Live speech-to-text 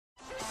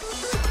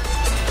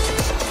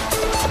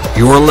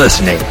You're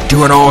listening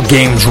to an All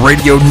Games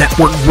Radio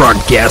Network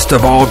broadcast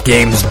of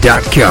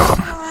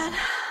AllGames.com.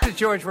 This is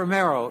George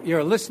Romero.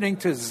 You're listening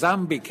to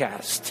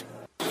ZombieCast.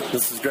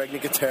 This is Greg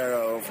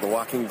Nicotero of The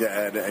Walking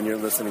Dead, and you're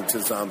listening to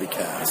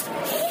ZombieCast.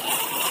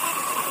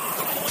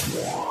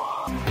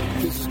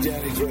 This is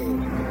Danny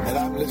Trejo, and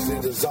I'm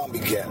listening to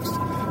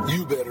ZombieCast.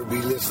 You better be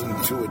listening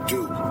to it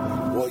too.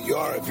 Well, you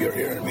are if you're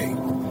hearing me.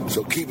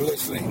 So keep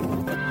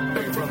listening.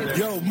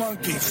 Yo,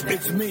 monkeys,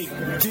 it's me,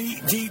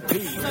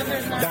 DDP,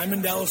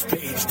 Diamond Dallas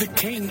Page, the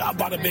king of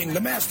bada bing,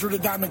 the master of the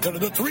diamond cutter,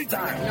 the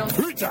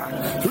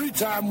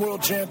three-time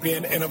world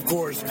champion, and of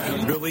course,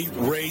 Billy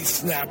Ray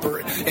Snapper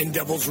and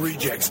Devil's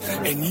Rejects.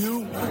 And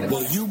you,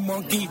 well, you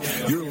monkey,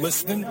 you're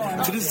listening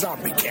to the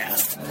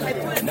ZombieCast.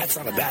 And that's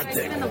not a bad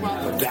thing.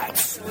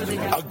 That's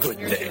a good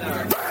thing.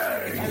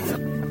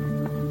 Bang!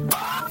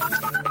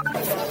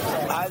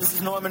 Hi, this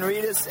is Norman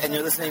Reedus, and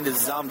you're listening to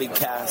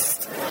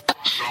ZombieCast.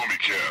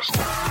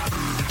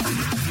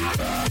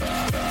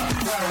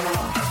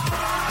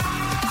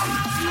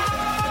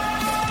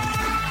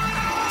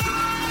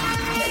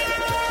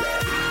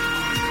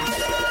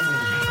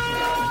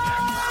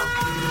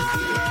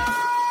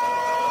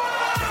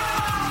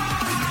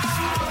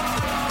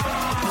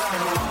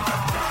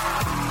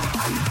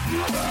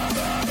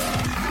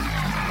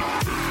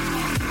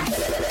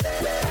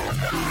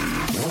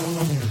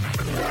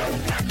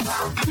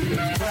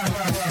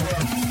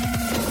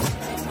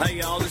 Hey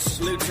y'all, this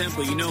is Lou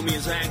Temple. You know me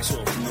as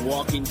Axel from The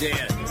Walking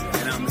Dead,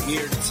 and I'm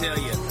here to tell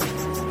you,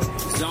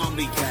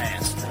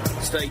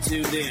 ZombieCast. Stay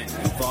tuned in.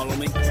 You follow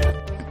me?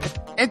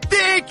 And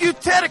thank you,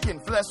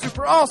 Tedekin, for that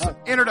super awesome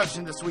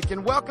introduction this week.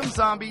 And welcome,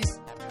 zombies,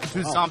 to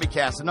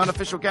ZombieCast, an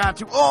unofficial guide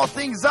to all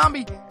things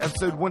zombie,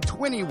 episode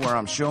 120, where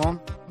I'm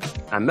Sean.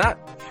 I'm Matt.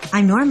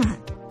 I'm Norma.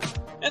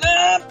 And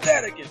I'm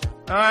Tedekin.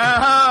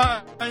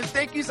 And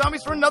thank you,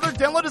 zombies, for another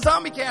download of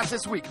ZombieCast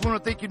this week. We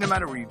want to thank you no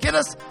matter where you get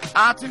us.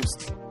 iTunes,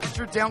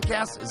 Stitcher,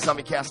 Downcast,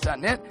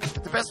 ZombieCast.net.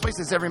 But the best place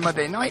is every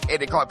Monday night,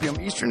 8 o'clock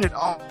p.m. Eastern at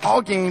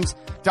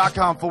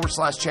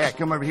allgames.com/chat.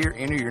 Come over here,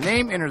 enter your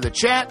name, enter the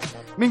chat,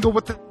 mingle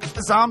with the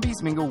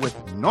zombies, mingle with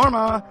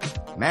Norma,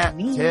 Matt,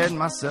 Ted, and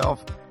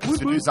myself. We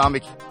do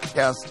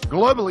ZombieCast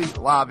globally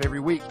live every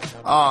week.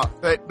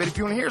 But if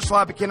you want to hear us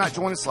live, but cannot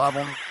join us live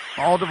on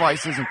all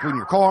devices, including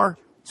your car,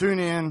 tune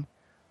in.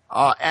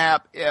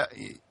 App,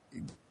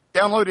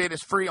 download it.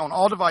 It's free on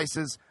all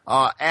devices.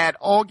 Add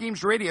All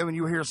Games Radio, and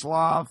you'll hear us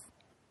live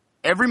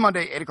every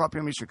Monday, 8 o'clock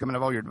p.m. Eastern, coming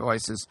to all your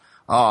devices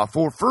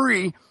for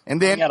free.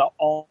 And then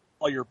all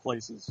your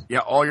places. Yeah,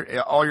 all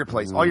your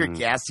places, all your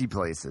gassy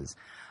places.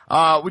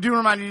 We do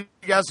remind you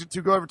guys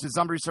to go over to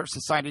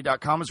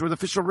ZombieResearchSociety.com, as we're the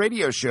official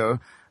radio show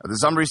of the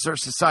Zombie Research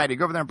Society.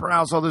 Go over there and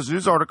browse all those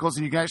news articles,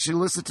 and you can actually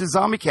listen to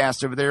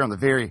ZombieCast over there on the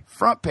very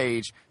front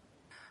page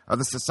of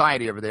the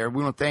society over there.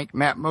 We want to thank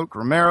Matt Moak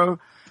Romero,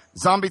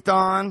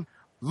 Zombiethon,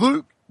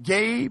 Luke,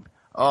 Gabe,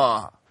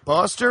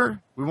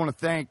 Buster. We want to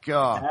thank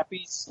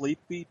Happy,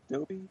 Sleepy,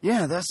 Dopey.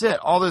 Yeah, that's it.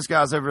 All those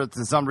guys over at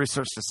the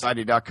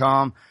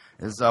ZombieResearchSociety.com.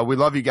 We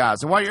love you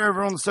guys. And while you're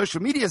over on the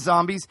social media,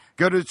 zombies,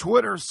 go to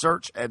Twitter, follow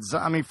at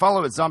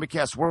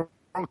ZombieCast World.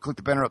 Click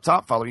the banner up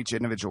top, follow each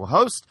individual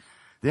host.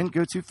 Then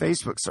go to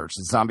Facebook, search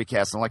the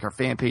ZombieCast, and like our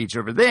fan page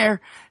over there,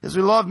 as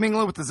we love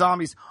mingling with the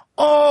zombies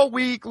all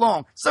week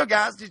long. So,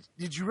 guys,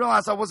 did you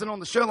realize I wasn't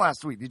on the show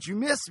last week? Did you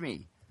miss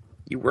me?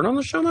 You weren't on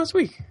the show last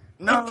week?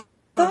 No.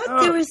 I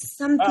thought there was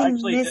something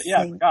missing.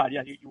 Yeah, I forgot.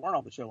 Yeah, you weren't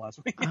on the show last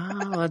week.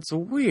 Oh, that's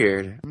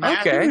weird.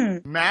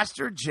 Okay.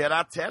 Master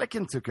Jedi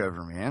Tedekin took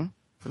over, man.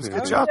 It was a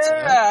good job, Ted.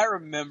 Yeah, I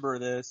remember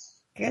this.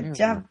 Good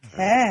job,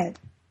 Ted.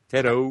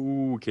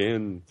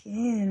 Ted-O-Kin.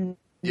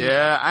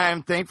 Yeah, I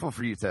am thankful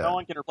for you, Ted. No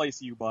one can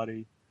replace you,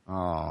 buddy.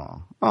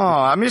 Oh,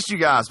 I missed you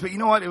guys. But you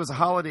know what? It was a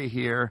holiday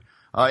here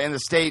in the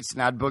States,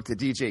 and I'd booked a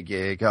DJ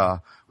gig,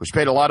 which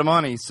paid a lot of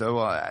money, so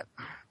I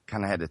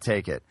kind of had to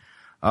take it.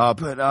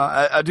 But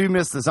I do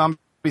miss the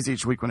zombies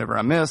each week whenever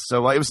I miss.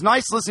 So it was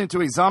nice listening to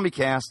a zombie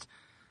cast,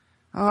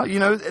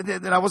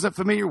 that I wasn't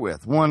familiar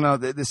with. One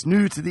that's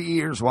new to the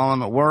ears while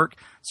I'm at work.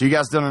 So you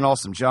guys done an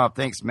awesome job.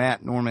 Thanks,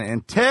 Matt, Norman,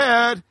 and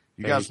Ted.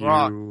 You guys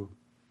rock.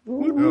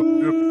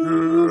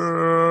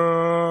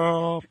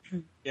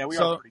 Yeah, we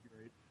are pretty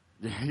great.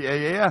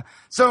 Yeah.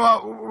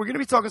 So we're going to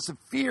be talking some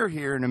fear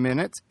here in a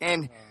minute.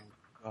 And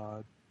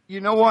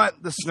you know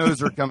what? The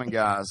snows are coming,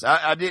 guys.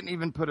 I didn't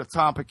even put a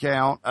topic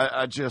out.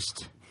 I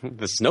just...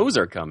 The snows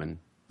are coming.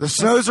 The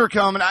snows are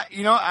coming. I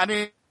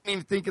didn't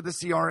even think of the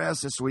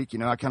CRS this week.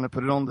 I kind of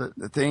put it on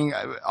the thing.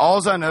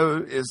 All I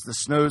know is the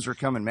snows are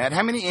coming, Matt.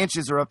 How many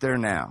inches are up there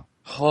now?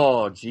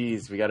 Oh,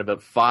 geez. We got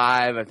about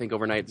 5. I think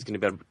overnight it's going to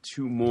be about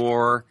 2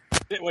 more.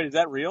 Wait, is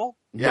that real?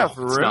 Yeah,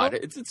 for real? Not.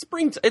 It's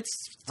spring.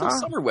 It's still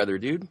summer weather,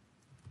 dude.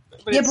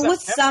 But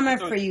what's summer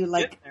for you?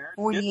 Like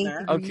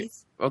 48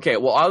 degrees? Okay,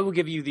 well, I will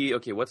give you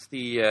what's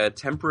the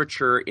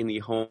temperature in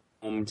the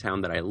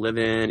hometown that I live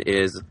in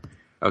is,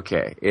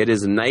 it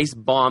is a nice,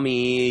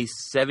 balmy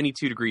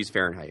 72 degrees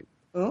Fahrenheit.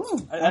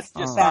 Ooh, that's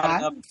just bad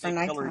enough to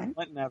make Hillary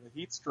Clinton have a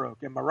heat stroke.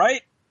 Am I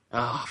right?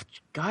 Oh, you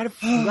gotta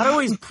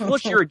always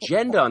push your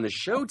agenda on the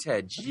show,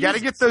 Ted. Jeez. You gotta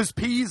get those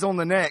peas on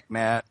the neck,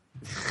 Matt.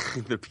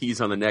 The peas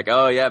on the neck.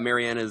 Oh, yeah,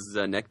 Mariana's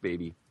neck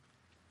baby.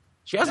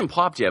 She hasn't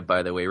popped yet,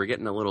 by the way. We're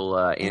getting a little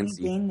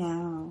antsy.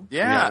 Now.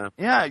 Yeah.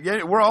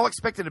 We're all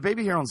expecting a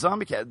baby here on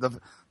ZombieCast.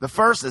 The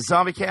first is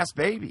ZombieCast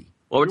baby.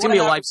 Well, it's going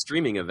to be a live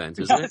streaming event,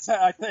 isn't it?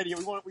 I said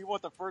we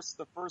want the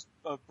first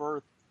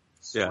birth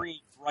stream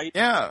right.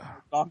 Yeah.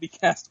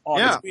 ZombieCast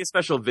audio. It's going to be a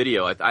special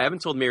video. I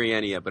haven't told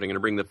Mariana yet, but I'm going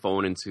to bring the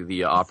phone into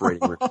the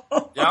operating room.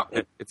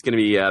 It's going to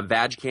be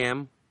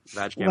VagCam.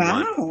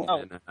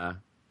 Wow. And,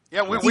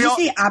 Did you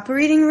say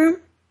operating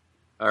room?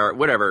 Or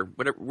wherever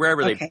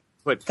okay. they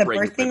put the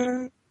birthing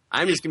room.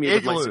 I'm just gonna be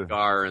with my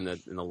cigar in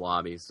the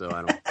lobby, so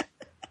I don't.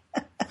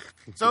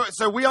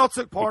 So we all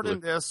took part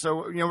in this.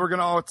 So we're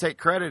gonna all take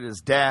credit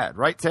as dad,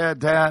 right, Ted?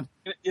 Dad.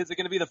 Is it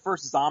gonna be the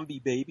first zombie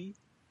baby?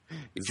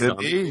 It could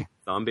be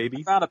zombie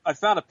baby. I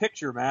found a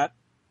picture, Matt.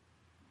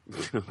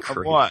 Of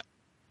what?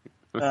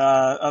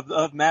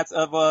 Of Matt's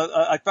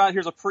I found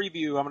here's a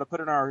preview. I'm gonna put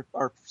in our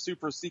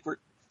super secret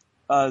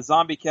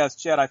ZombieCast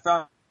chat. I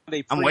found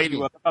a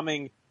preview of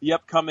the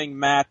upcoming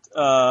Matt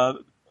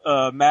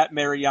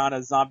Mariana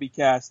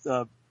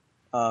ZombieCast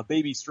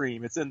baby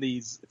stream. It's in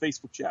the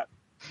Facebook chat.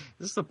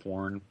 This is a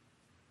porn.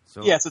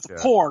 So, yes, it's a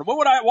porn. What?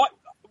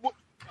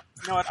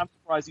 You know what? I'm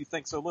surprised you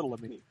think so little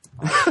of me.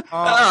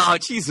 Oh,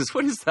 Jesus!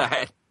 What is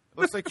that?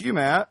 Looks like you,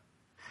 Matt.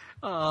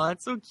 Oh,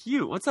 that's so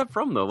cute. What's that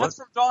from, though? That's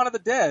from Dawn of the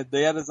Dead.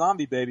 They had a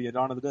zombie baby in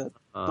Dawn of the Dead,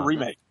 the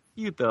remake.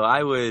 Cute though.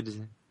 I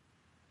would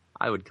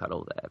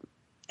cuddle that.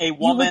 A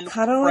woman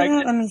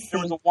pregnant. Let me see.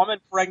 There was a woman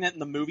pregnant in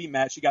the movie,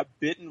 Matt. She got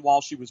bitten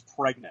while she was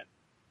pregnant.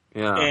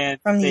 Yeah. And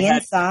from the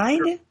inside.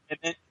 And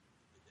then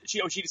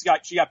she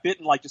got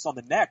bitten like just on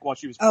the neck while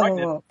she was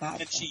pregnant. Oh,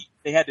 gotcha. And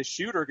they had to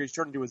shoot her because she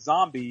turned into a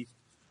zombie.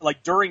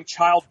 Like during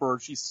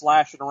childbirth, she's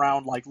slashing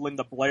around like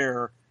Linda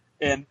Blair,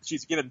 and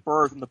she's giving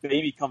birth, and the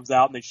baby comes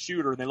out, and they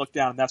shoot her, and they look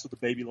down, and that's what the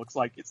baby looks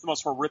like. It's the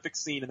most horrific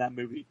scene in that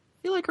movie.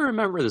 I feel like I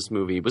remember this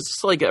movie. Was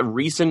this like a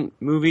recent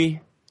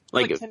movie?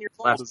 Like 10 years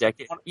old. Last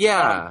decade?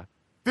 Yeah.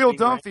 Phil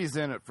Dunphy's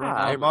in it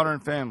from Modern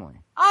Family.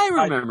 I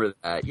remember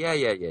that.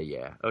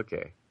 Yeah.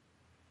 Okay.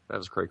 That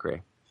was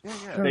cray-cray.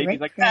 Yeah.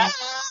 Baby's like,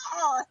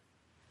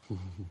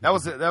 That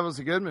was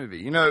a good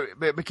movie,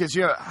 because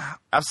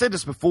I've said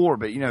this before,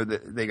 but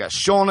they got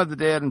Shaun of the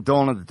Dead and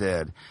Dawn of the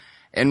Dead,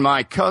 and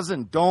my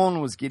cousin Dawn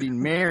was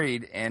getting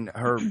married, and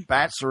her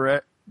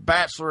bachelorette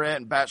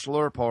and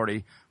bachelor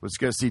party was to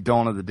go see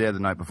Dawn of the Dead the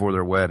night before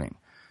their wedding.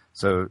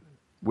 So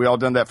we all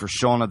done that for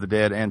Shaun of the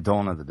Dead and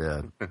Dawn of the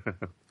Dead.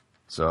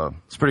 So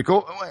it's pretty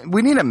cool.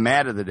 We need a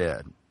Matt of the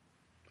Dead.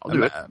 I'll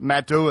do it.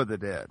 Matto of the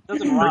Dead.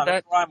 Doesn't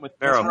rhyme with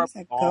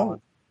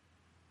Pharaoh.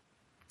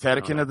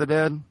 Tadakin of the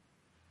Dead.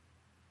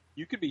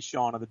 You could be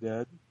Shaun of the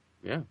Dead.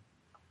 Yeah.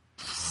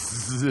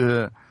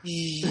 I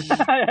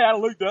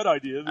like that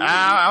idea.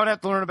 I would have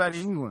to learn about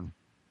England.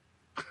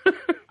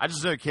 I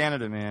just know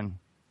Canada, man.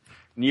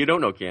 You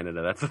don't know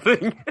Canada. That's the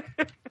thing.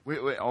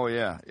 Oh,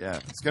 yeah.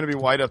 It's going to be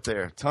white up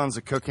there. Tons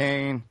of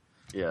cocaine.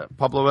 Yeah.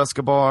 Pablo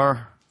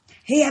Escobar.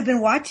 Hey, I've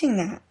been watching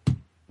that.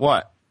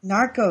 What?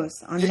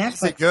 Narcos on Netflix.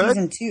 Is it good?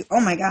 Season 2. Oh,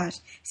 my gosh.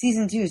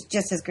 Season 2 is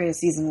just as great as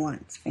Season 1.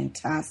 It's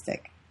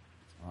fantastic.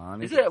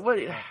 Is it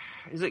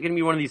going to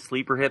be one of these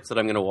sleeper hits that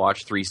I'm going to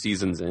watch 3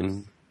 seasons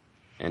in?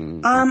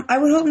 And I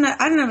would hope not.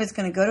 I don't know if it's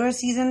going to go to a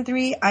Season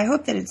 3. I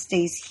hope that it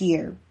stays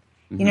here.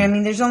 Mm-hmm. You know what I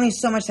mean? There's only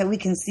so much that we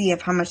can see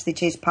of how much they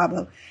chase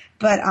Pablo.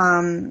 But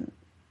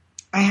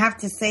I have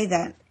to say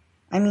that,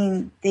 I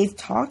mean, they've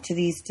talked to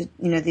these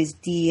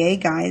DEA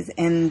guys,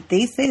 and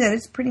they say that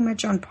it's pretty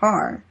much on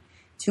par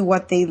to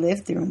what they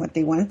lived through and what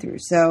they went through.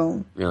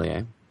 So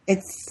really,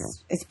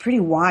 it's pretty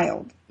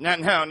wild.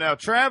 Now,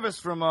 Travis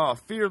from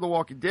Fear the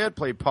Walking Dead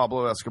played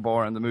Pablo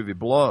Escobar in the movie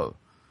Blow.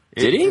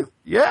 Did he?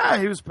 Yeah,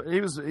 he was.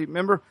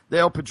 Remember the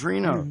El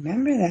Padrino? I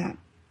remember that.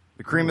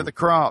 The cream of the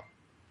crop,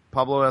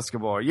 Pablo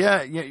Escobar.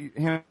 Yeah,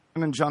 him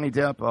and Johnny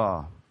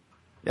Depp.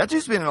 That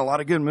dude's been in a lot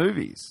of good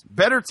movies.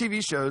 Better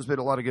TV shows, but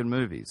a lot of good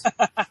movies.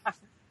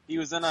 He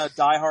was in a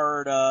Die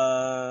Hard,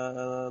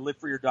 Live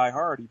Free or Die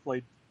Hard. He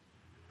played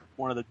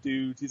one of the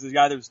dudes. He's the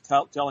guy that was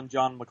telling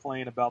John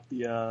McClane about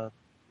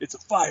it's a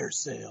fire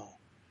sale.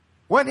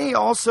 Wasn't he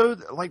also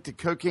like the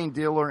cocaine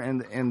dealer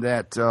in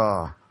that?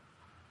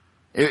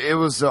 It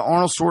was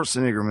Arnold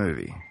Schwarzenegger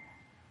movie.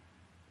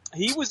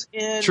 He was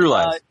in True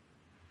Lies.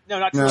 No,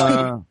 not True Lies.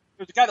 There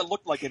was a guy that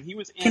looked like him. He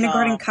was in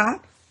Kindergarten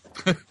Cop.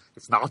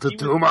 It's not a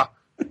tumor.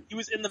 He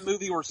was in the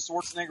movie where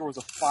Schwarzenegger was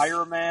a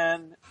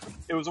fireman.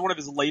 It was one of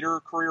his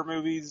later career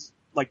movies,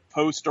 like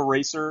Post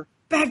Eraser.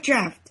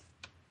 Backdraft.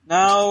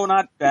 No,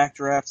 not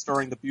Backdraft,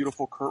 starring the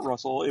beautiful Kurt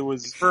Russell. It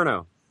was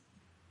Inferno.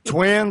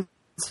 Twins.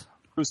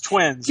 It was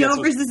Twins.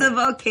 Joe versus the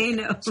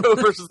Volcano. Joe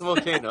versus the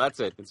Volcano. That's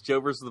it. It's Joe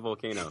versus the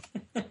Volcano.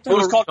 It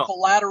was called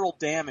Collateral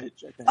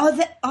Damage, I think.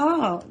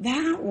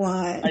 That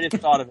one. I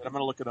just thought of it. I'm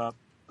going to look it up.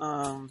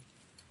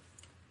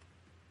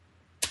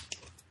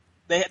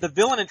 The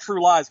villain in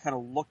True Lies kind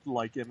of looked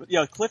like him.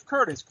 Yeah, Cliff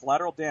Curtis,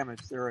 Collateral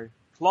Damage. There,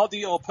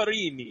 Claudio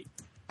Perini.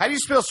 How do you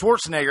spell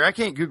Schwarzenegger? I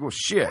can't Google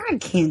shit. I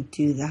can't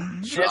do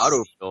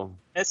that. Autofill.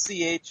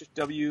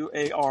 SCHWARZENEGGER.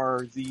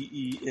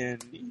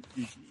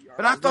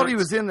 But I thought he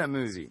was in that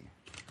movie.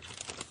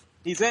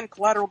 He's in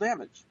Collateral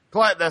Damage.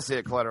 That's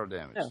it, Collateral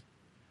Damage. Yeah.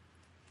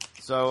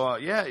 So,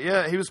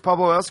 he was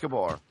Pablo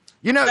Escobar.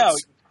 You know, No,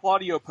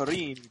 Claudio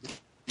Perin.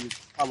 He was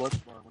Pablo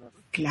Escobar or whatever.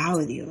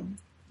 Claudio.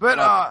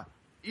 But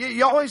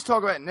you always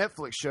talk about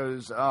Netflix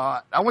shows.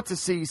 I went to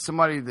see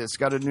somebody that's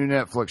got a new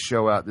Netflix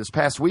show out this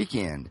past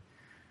weekend.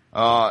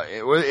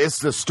 It's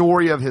the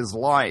story of his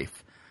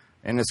life,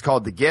 and it's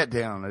called The Get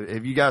Down.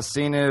 Have you guys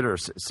seen it or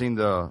seen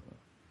the...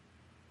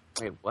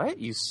 Wait, what?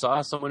 You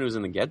saw someone who was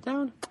in the Get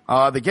Down?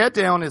 The Get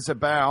Down is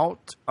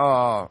about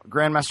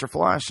Grandmaster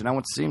Flash, and I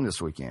went to see him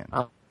this weekend.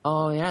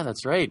 Oh yeah,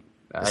 that's right.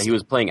 He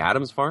was playing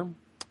Adam's Farm?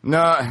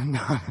 No.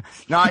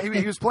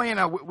 He was playing.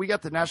 We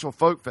got the National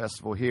Folk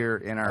Festival here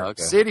in our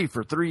city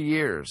for 3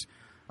 years,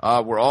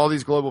 where all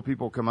these global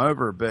people come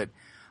over. But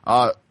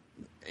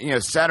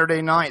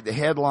Saturday night, the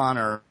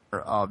headliner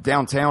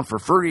downtown for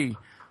free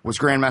was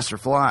Grandmaster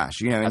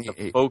Flash. At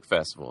the Folk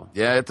Festival.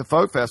 Yeah, at the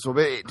Folk Festival.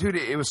 But dude,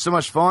 it was so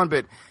much fun.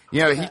 But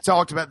he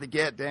talked about the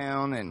Get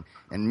Down and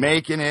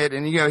making it,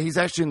 and he's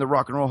actually in the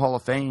Rock and Roll Hall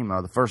of Fame,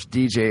 the first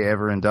DJ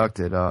ever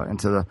inducted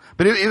into the.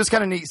 But it was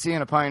kind of neat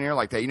seeing a pioneer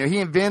like that. He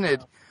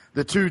invented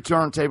the 2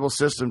 turntable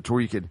system to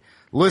where you could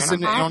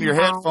listen on your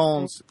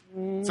headphones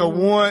to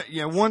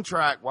one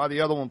track while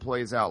the other one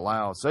plays out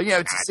loud. So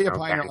to see a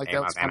pioneer like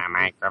that was kind of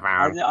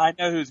cool. I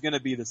know who's going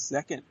to be the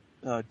second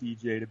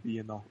DJ to be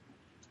in the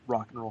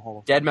Rock and Roll Hall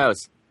of Fame.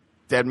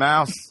 Dead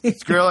Mouse,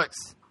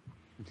 Skrillex,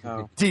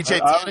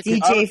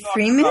 DJ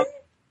Freeman.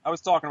 I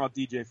was talking about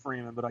DJ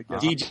Freeman, but I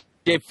guess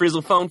DJ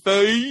Frizzle Phone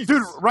Face.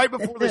 Dude, right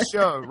before the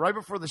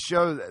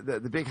show,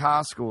 the big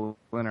high school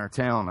in our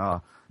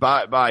town,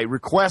 by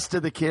request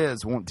of the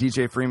kids, want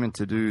DJ Freeman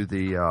to do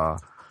the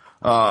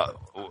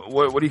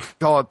what do you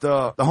call it,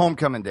 the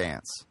homecoming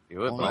dance.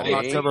 Do it, buddy.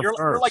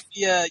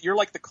 You're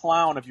like the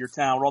clown of your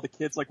town, where all the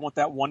kids want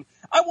that one.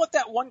 I want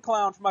that one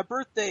clown for my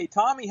birthday.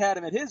 Tommy had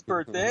him at his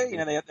birthday.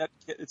 They had that.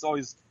 It's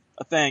always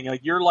a thing.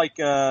 You're like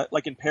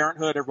in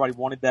Parenthood, everybody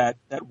wanted that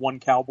one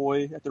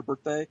cowboy at their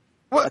birthday.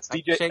 What? That's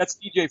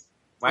DJ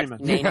Freeman.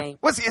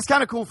 It's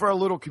kind of cool for our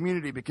little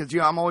community because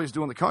I'm always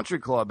doing the country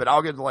club, but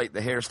I'll get to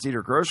the Harris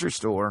Teeter grocery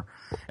store,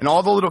 and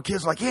all the little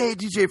kids are like, "Hey,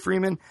 DJ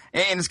Freeman,"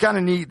 and it's kind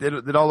of neat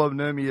that all of them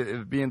know me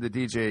as being the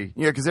DJ.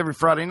 Because every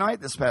Friday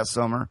night this past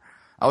summer,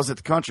 I was at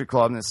the country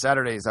club, and then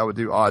Saturdays I would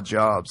do odd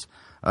jobs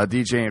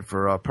DJing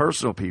for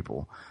personal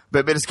people.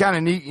 But it's kind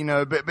of neat,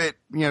 But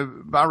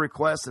by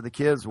request of the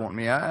kids want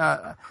me.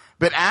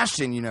 But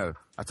Ashton,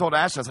 I told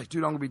Ashton, I was like,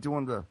 "Dude, I'm gonna be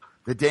doing the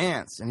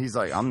dance," and he's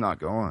like, "I'm not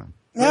going."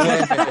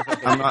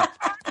 I'm not.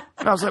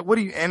 And I was like, "What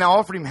do you?" And I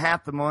offered him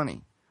half the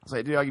money. I was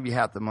like, "Dude, I'll give you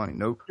half the money."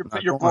 Nope.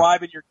 You're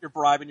bribing your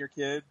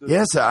kid.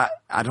 Yes, I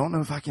don't know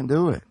if I can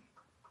do it.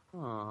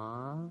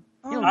 Aww.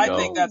 I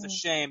think that's a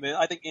shame.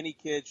 I think any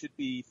kid should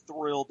be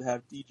thrilled to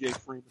have DJ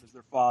Freeman as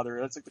their father.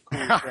 That's like the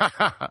coolest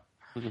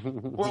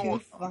thing.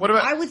 What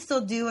about? I would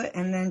still do it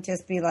and then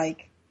just be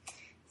like,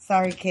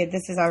 "Sorry, kid.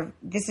 This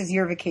is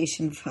your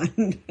vacation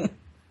fund."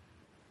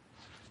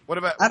 What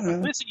about?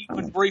 Listen, you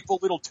ungrateful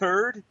little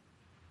turd.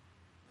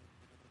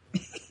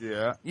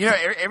 Yeah.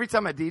 Every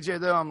time I DJ,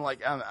 though, I'm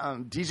like,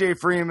 I'm DJ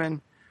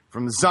Freeman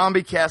from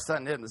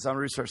ZombieCast.net and the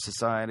Zombie Research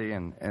Society,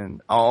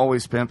 and I'll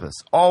always pimp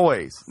us.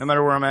 Always. No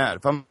matter where I'm at.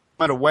 If I'm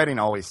at a wedding,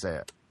 I always say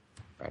it.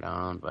 Right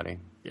on, buddy.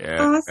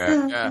 Yeah.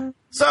 Awesome. Yeah.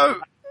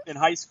 So. In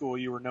high school,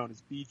 you were known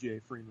as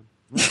BJ Freeman.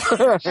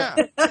 Yeah.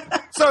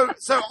 So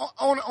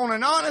on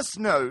an honest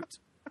note,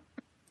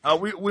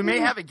 we may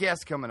have a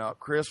guest coming up.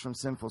 Chris from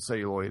Sinful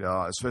Celluloid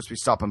is supposed to be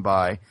stopping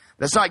by.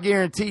 That's not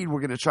guaranteed. We're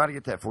going to try to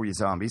get that for you,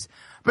 zombies.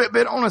 But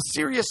on a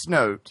serious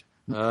note,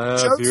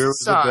 jokes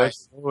aside,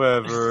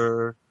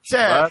 ever.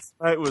 Chad, last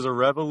night was a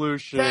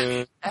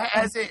revolution.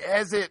 Has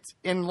it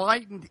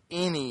enlightened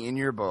any in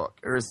your book,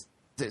 or is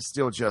it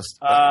still just?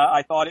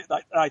 I thought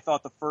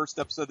the first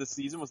episode of the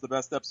season was the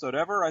best episode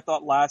ever. I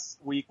thought last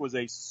week was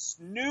a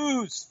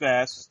snooze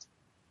fest.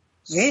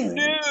 Really?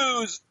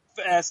 Snooze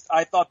fest.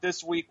 I thought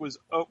this week was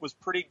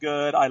pretty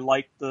good. I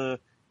liked the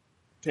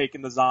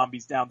taking the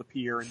zombies down the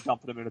pier and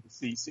dumping them into the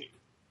sea scene.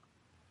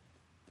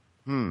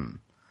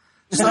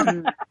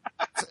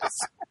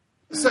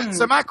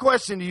 So my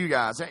question to you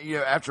guys,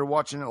 after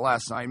watching it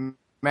last night,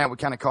 Matt, we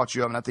kind of caught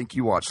you up, and I think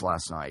you watched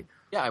last night.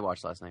 Yeah, I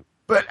watched last night.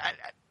 But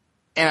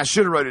I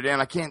should have wrote it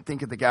down. I can't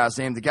think of the guy's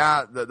name. The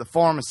guy, the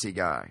pharmacy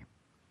guy.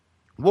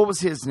 What was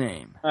his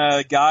name?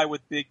 Guy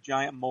with big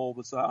giant mole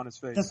on his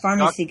face. The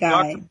pharmacy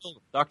guy.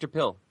 Dr.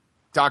 Pill.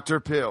 Dr.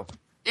 Pill.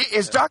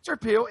 Is Dr.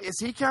 Pill, is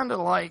he kind of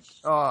like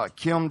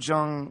Kim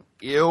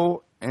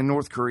Jong-il in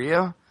North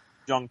Korea?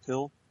 Jong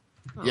Pill?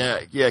 Oh.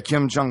 Yeah,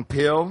 Kim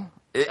Jong-pil.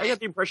 I get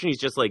the impression he's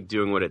just like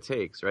doing what it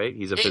takes, right?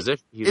 He's a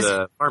physician. He's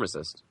a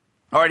pharmacist.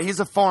 All right, he's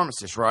a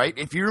pharmacist, right?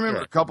 If you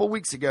remember a couple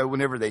weeks ago,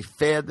 whenever they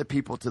fed the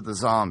people to the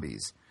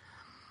zombies,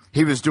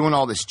 he was doing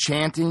all this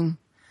chanting.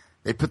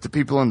 They put the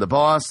people in the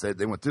bus.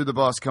 They went through the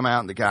bus, come out,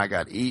 and the guy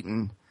got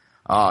eaten,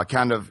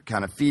 kind of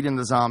feeding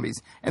the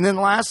zombies. And then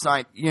last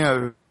night,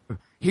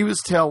 he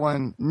was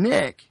telling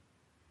Nick,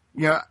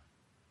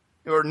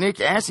 or Nick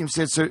asked him,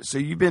 said, so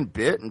you've been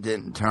bit and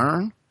didn't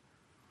turn?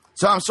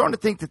 So I'm starting to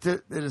think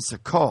that it's a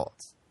cult.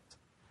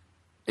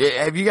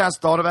 Have you guys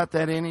thought about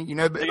that any? You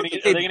know, are they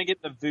going to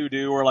get the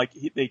voodoo, or like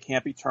they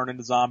can't be turned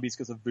into zombies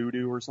because of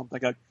voodoo or something?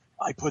 Like,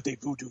 I put a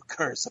voodoo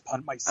curse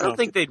upon myself. I don't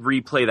think they'd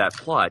replay that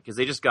plot because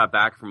they just got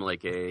back from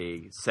like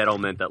a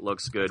settlement that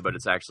looks good, but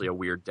it's actually a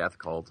weird death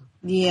cult.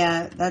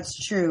 Yeah, that's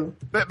true.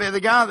 But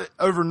the guy that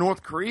over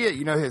North Korea,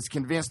 you know, has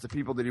convinced the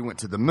people that he went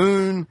to the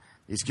moon.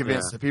 He's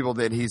convinced the people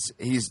that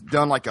he's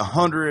done like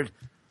 100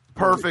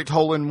 perfect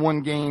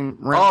hole-in-one game.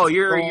 Oh,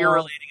 you're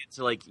relating it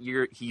to like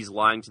he's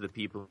lying to the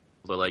people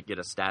to like get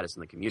a status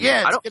in the community.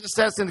 Yeah, to get a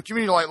status in the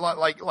community,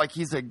 like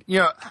he's a, you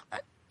know,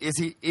 is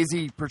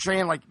he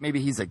portraying like maybe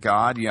he's a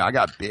god? You know, I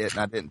got bit and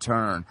I didn't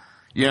turn.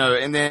 You know,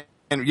 and then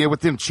with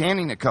them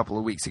chanting a couple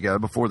of weeks ago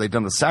before they'd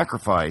done the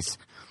sacrifice,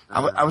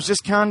 I was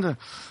just kind of.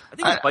 I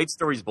think his bite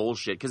story's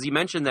bullshit because he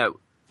mentioned that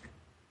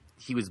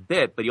he was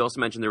bit, but he also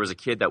mentioned there was a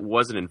kid that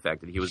wasn't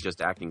infected. He was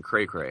just acting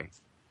cray-cray.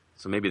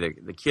 So maybe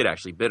the kid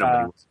actually bit him, but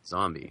he was a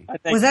zombie.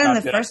 Was that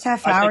in the first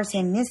half hour? So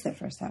he missed the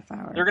first half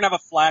hour. They're going to have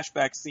a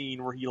flashback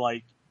scene where he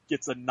like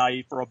gets a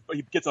knife or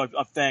he gets a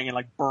thing and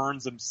like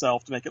burns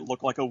himself to make it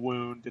look like a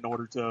wound in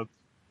order to,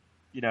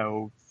 you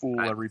know,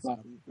 fool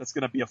everybody. That's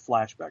going to be a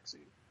flashback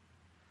scene.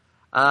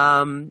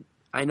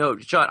 I know,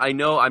 Sean. I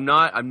know.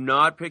 I'm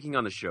not picking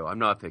on the show. I'm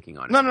not picking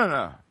on it.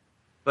 No.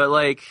 But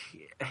like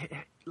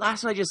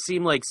last night, just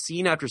seemed like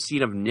scene after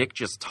scene of Nick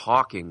just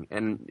talking,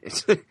 and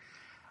it's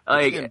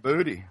like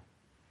booty.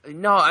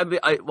 No,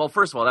 well,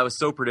 first of all, that was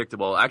so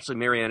predictable. Actually,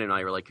 Marianne and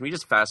I were like, "Can we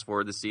just fast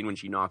forward the scene when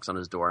she knocks on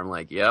his door?" I'm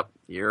like, "Yep,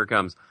 here it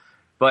comes."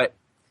 But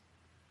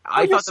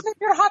I thought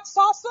your hot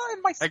salsa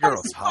and my that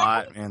girl's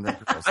hot, man.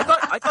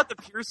 I thought the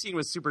Pure scene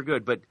was super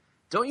good, but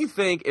don't you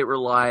think it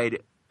relied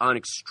on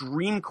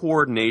extreme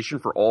coordination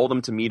for all of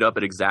them to meet up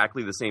at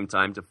exactly the same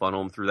time to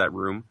funnel them through that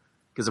room?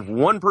 Because if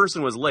one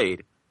person was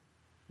late,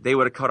 they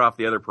would have cut off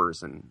the other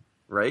person,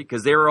 right?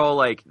 Because they were all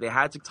like, they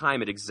had to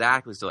time it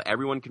exactly so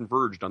everyone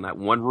converged on that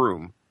one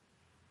room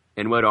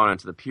and went on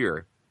into the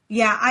Pier.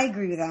 Yeah, I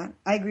agree with that.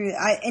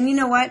 And you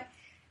know what?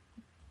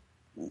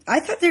 I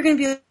thought they were going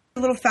to be a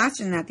little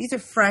faster than that. These are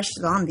fresh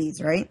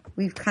zombies, right?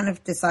 We've kind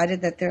of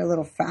decided that they're a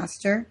little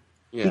faster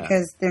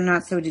because they're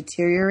not so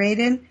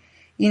deteriorated.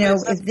 You know,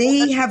 if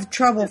they have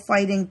trouble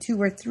fighting 2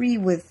 or 3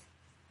 with,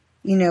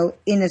 you know,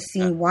 in a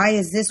scene, why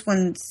is this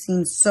one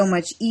seem so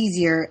much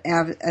easier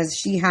as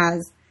she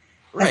has,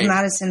 as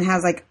Madison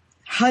has like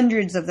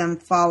hundreds of them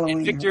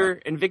following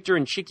her. And Victor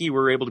and Chicky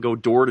were able to go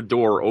door to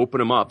door, open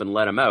them up and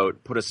let them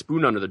out, put a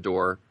spoon under the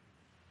door,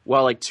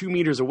 while like 2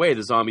 meters away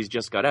the zombies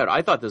just got out.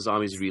 I thought the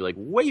zombies would be like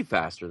way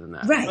faster than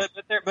that. Right.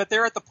 But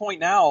they're at the point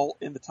now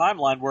in the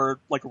timeline where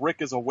like Rick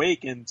is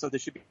awake, and so they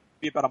should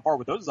be about on par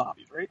with those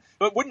zombies, right?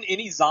 But wouldn't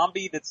any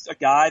zombie that's a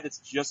guy that's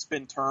just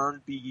been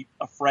turned be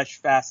a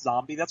fresh, fast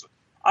zombie? That's what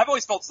I've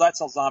always felt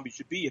that's how zombies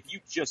should be. If you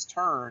just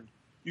turned,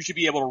 you should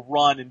be able to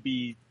run and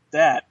be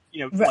that,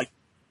 you know, like.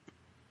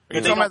 Are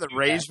you talking about the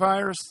rage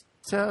virus,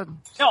 Ted?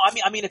 No,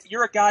 I mean, if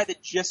you're a guy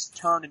that just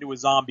turned into a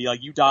zombie,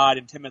 like you died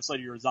and 10 minutes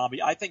later you're a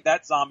zombie, I think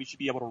that zombie should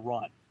be able to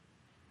run.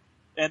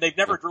 And they've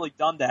never really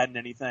done that in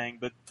anything,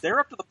 but they're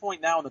up to the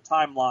point now in the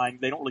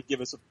timeline, they don't really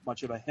give us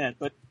much of a hint,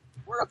 but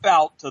we're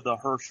about to the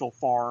Herschel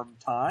Farm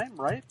time,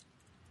 right?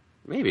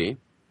 Maybe.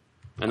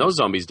 And those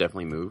zombies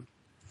definitely moved.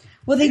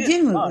 Well, they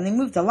did move, and they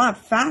moved a lot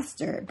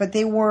faster, but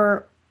they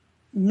were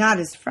not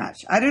as fresh.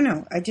 I don't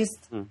know. It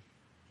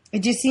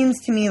just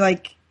seems to me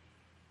like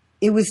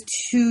it was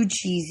too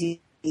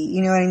cheesy.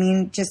 You know what I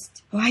mean?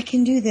 Just, I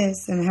can do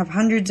this and have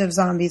hundreds of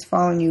zombies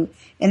following you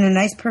in a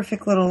nice,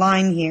 perfect little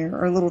line here,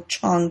 or a little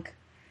chunk,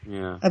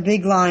 a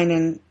big line,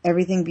 and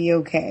everything be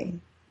okay.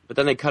 But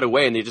then they cut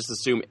away, and they just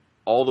assume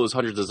all those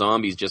hundreds of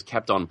zombies just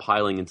kept on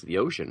piling into the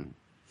ocean.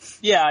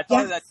 Yeah, I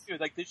thought of that too.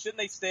 Like, shouldn't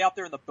they stay out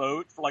there in the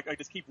boat for like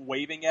just keep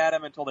waving at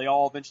them until they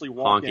all eventually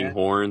walk honking in?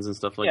 horns and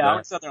stuff like that? Yeah, I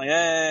was out there like,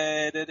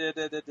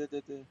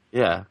 hey, da.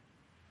 Yeah.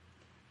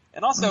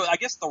 And also, I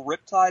guess the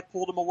riptide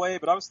pulled them away,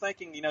 but I was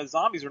thinking, you know,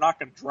 zombies are not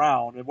going to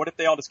drown, and what if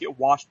they all just get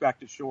washed back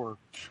to shore?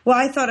 Well,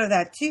 I thought of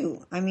that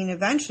too. I mean,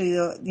 eventually,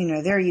 you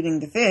know, they're eating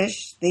the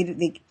fish.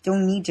 They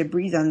don't need to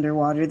breathe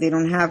underwater. They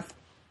don't have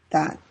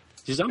that.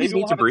 Do zombies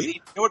need to breathe?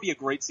 It would be a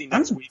great scene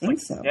next week. Think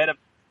so.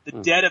 The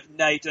dead of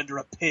night under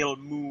a pale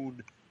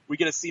moon. We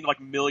get a scene of like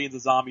millions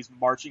of zombies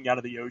marching out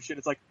of the ocean.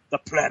 It's like the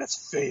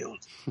planet's failed.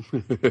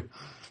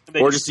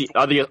 Or just the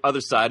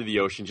other side of the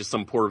ocean, just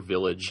some poor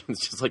village.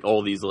 It's just like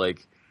all these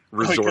like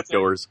resort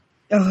goers.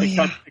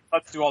 It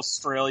cuts to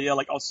Australia,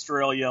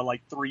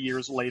 like 3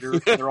 years later.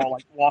 They're all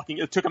like walking.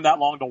 It took them that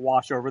long to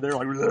wash over there.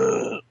 Like,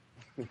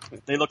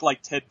 they look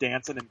like Ted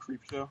Danson in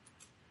Creepshow.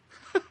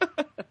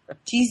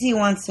 GZ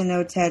wants to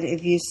know, Ted,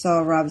 if you saw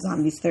Rob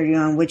Zombie's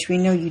 31, which we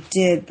know you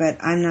did, but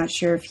I'm not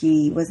sure if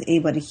he was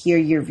able to hear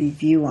your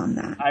review on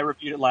that. I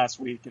reviewed it last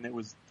week, and it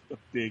was a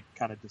big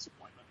kind of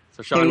disappointment.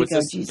 So, Sean, was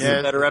this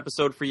a better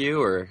episode for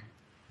you, or?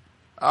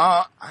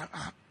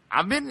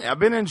 I've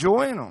been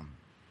enjoying them.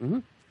 Mm-hmm.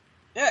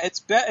 Yeah, it's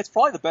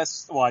probably the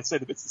best. Well, I say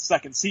that it's the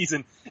second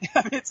season.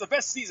 I mean, it's the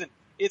best season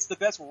it's the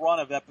best run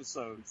of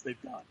episodes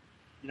they've done.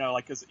 You know,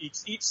 like because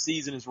each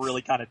season is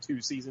really kind of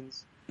 2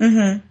 seasons. Mm-hmm.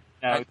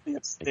 You know, they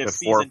have Before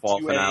season fall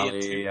 2A finale,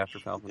 and 2. after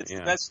fall finale. It's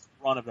the best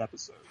run of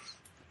episodes.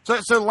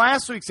 So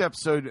last week's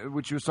episode,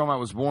 which you were talking about,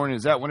 was born.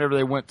 Is that whenever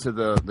they went to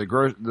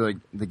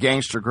the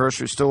gangster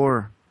grocery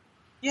store?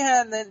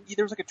 Yeah, and then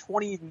there was like a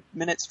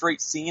 20-minute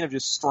straight scene of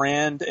just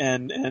Strand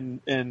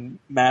and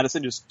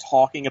Madison just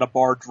talking at a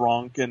bar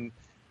drunk, and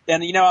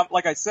you know,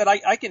 like I said,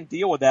 I can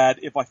deal with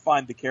that if I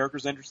find the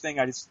characters interesting.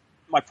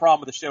 My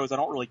problem with the show is I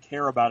don't really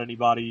care about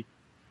anybody,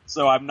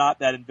 so I'm not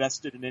that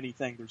invested in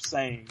anything they're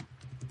saying.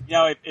 You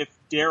know, if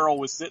Daryl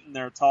was sitting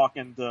there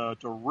talking to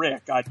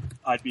Rick,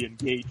 I'd be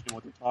engaged in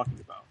what they're talking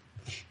about.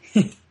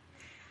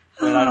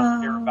 But I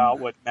don't care about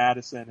what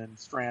Madison and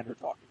Strand are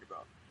talking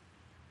about.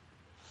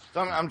 So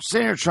I'm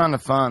sitting here trying to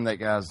find that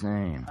guy's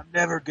name. I'm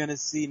never gonna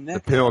see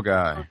Nick. The pill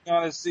guy. I'm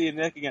never gonna see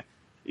Nick again.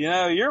 You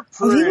know, you're Oh,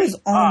 pretty he was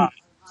on hot.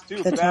 It's too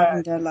The Talking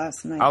bad. Dead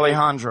last night.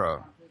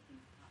 Alejandro.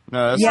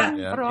 No, that's Yeah.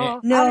 yeah.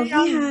 No, he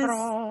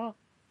has,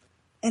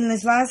 and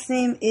his last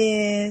name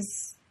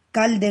is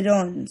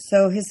Calderon.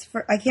 So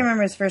I can't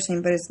remember his first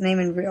name, but his name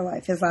in real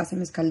life, his last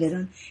name is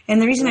Calderon.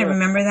 And the reason I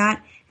remember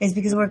that is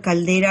because the word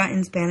caldera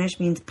in Spanish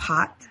means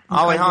pot. And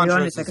Alejandro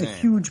Calderon is is like his a name.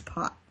 huge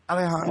pot.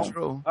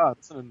 Alejandro. Oh,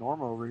 it's an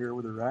Norma over here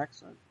with her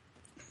accent.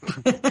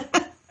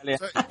 I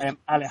am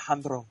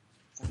Alejandro.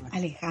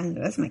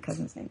 Alejandro, that's my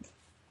cousin's name.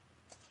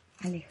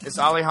 Alejandro. It's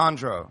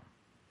Alejandro.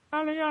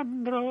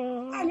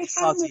 Alejandro.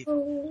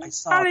 Alejandro. I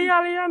saw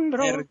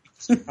Alejandro.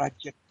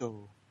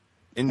 Proyecto.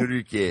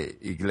 Enrique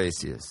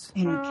Iglesias.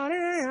 Did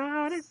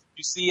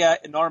you see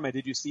Norma?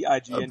 Did you see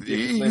IGN?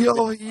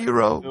 Real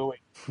hero.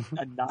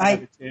 A 9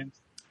 out of 10.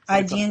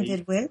 IGN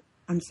did what?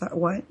 I'm sorry,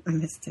 what? I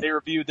missed it. They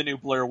reviewed the new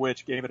Blair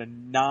Witch, gave it a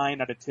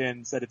 9 out of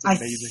 10, said it's I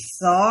amazing.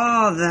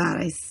 saw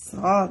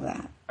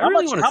that. I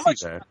really want to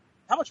see that.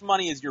 How much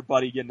money is your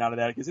buddy getting out of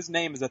that? Because his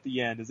name is at the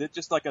end. Is it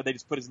just like they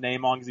just put his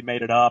name on because he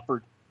made it up,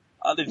 or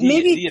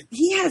Maybe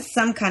he has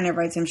some kind of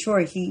rights. I'm sure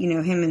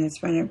him and his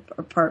friend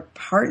are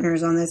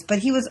partners on this.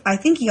 But I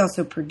think he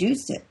also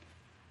produced it.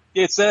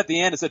 Yeah, it said at the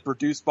end, it said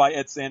produced by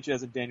Ed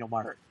Sanchez and Daniel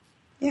Myrick.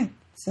 Yeah.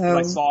 So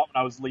I saw it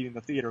when I was leaving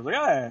the theater. I was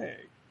like, hey.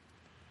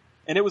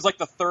 And it was like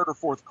the 3rd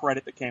or 4th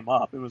credit that came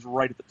up. It was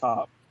right at the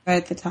top. Right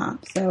at the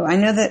top. So I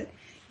know that,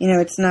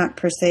 it's not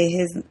per se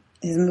his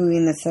movie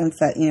in the sense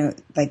that,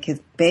 like his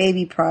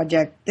baby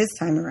project this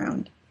time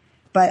around.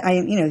 But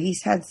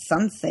he's had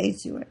some say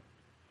to it.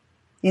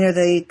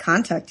 They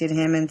contacted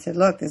him and said,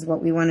 look, this is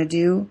what we want to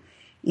do.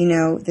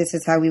 This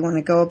is how we want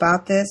to go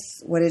about this.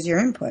 What is your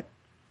input?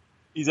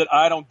 He said,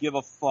 I don't give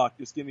a fuck.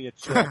 Just give me a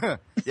check.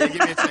 Yeah, give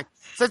me a check.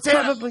 So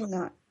probably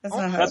not.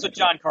 That's what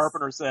John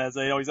Carpenter says.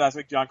 They always ask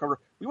John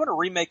Carpenter, we want to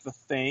remake The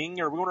Thing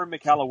or we want to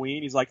remake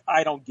Halloween. He's like,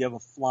 I don't give a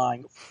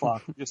flying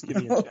fuck. Just give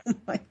me a check. Oh,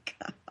 my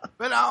God.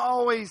 But not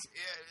always.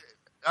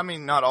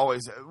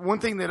 One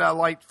thing that I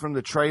liked from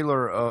the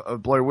trailer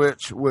of Blair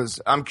Witch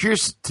was, I'm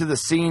curious to the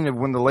scene of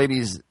when the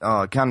lady's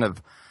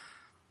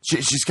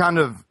she's kind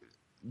of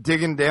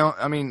digging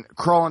down,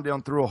 crawling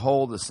down through a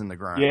hole that's in the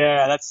ground.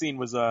 Yeah, that scene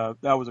was a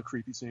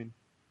creepy scene.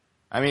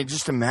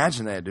 Just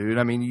imagine that,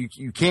 dude.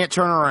 You can't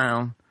turn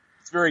around.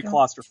 It's very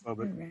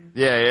claustrophobic.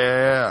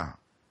 Yeah.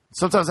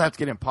 Sometimes I have to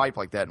get in pipe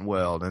like that and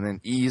weld, and then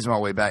ease my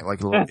way back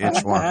like a little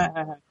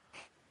inchworm.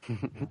 The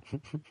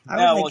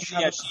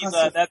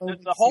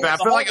whole. I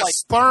feel like a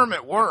sperm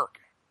at work.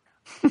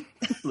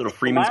 Little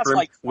Freeman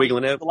sperm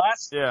wiggling out. The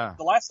last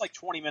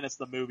 20 minutes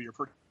of the movie are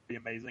pretty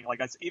amazing.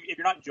 Like, if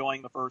you're not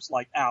enjoying the first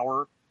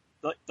hour,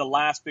 the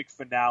last big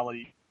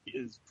finale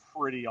is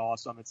pretty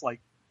awesome. It's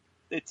like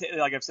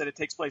I've said, it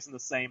takes place in the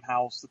same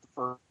house that the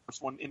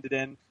first one ended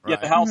in. Right.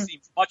 Yet the house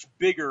seems much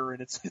bigger,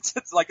 and it's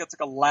like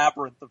a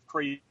labyrinth of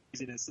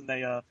craziness. And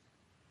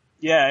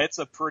it's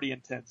a pretty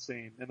intense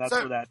scene, and that's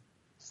where that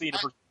scene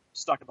of her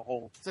stuck in the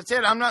hole. So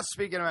Ted, I'm not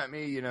speaking about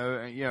me.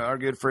 Our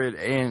good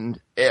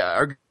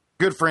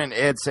friend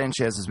Ed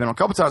Sanchez has been on a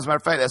couple times. As a matter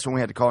of fact, that's when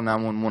we had to call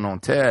 911 on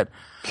Ted.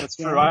 That's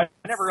true. I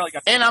never really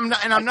got. And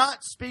I'm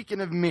not speaking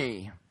of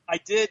me. I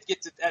did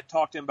get to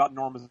talk to him about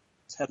Norma's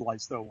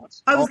headlights though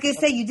once. I was going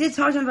to say, you did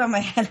talk to him about my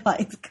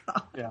headlights.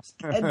 Gosh. Yeah.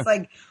 It's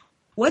like,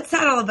 what's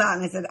that all about?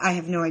 And I said, I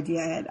have no idea,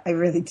 Ed. I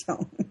really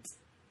don't.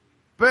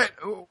 But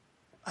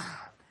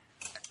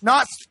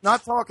not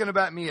talking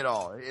about me at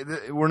all.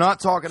 We're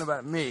not talking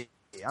about me.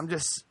 I'm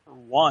just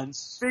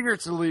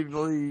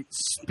figuratively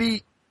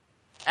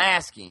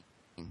asking,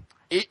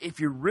 if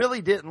you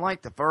really didn't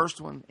like the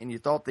first one and you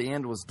thought the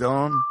end was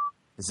done,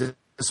 is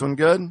this one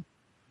good?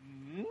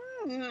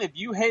 If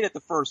you hated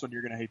the first one,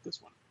 you're going to hate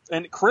this one.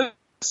 And Chris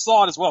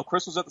saw it as well.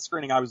 Chris was at the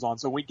screening I was on,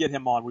 so when we get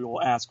him on, we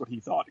will ask what he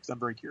thought, because I'm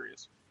very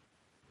curious.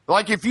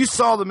 Like, if you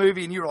saw the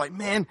movie and you were like,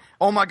 man,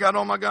 oh my God.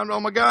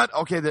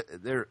 Okay,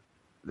 they're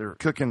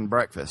cooking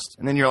breakfast.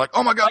 And then you're like,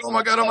 oh my God.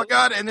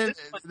 And then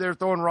they're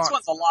throwing rocks.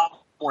 This one's a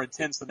lot more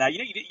intense than that.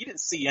 You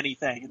didn't see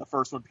anything in the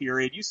first one,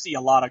 period. You see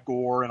a lot of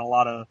gore and a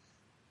lot of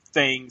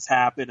things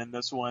happen in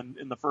this one.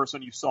 In the first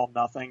one, you saw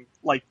nothing.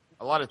 Like,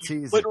 a lot of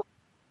teasing.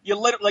 You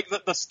literally,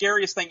 the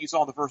scariest thing you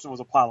saw in the first one was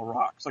a pile of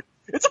rocks. Like,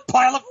 it's a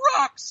pile of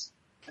rocks!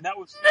 And that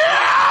was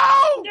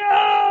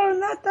No,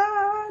 not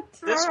that.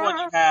 this one.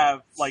 You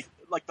have like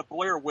the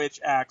Blair Witch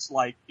acts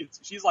like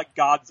she's like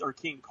God's or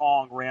King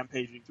Kong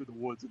rampaging through the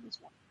woods in this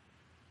one.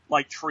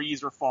 Like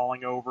trees are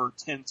falling over,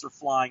 tents are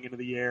flying into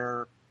the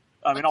air.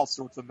 I mean, all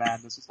sorts of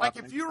madness is Like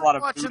happening. if you A lot were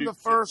of watching voodoo the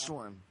shit first going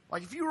one,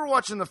 like if you were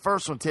watching the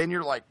first one, 10,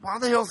 you're like, why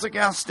the hell's the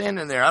guy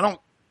standing there? I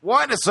don't.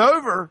 What? It's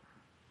over,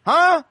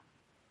 huh?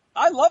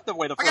 I love the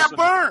way the I first got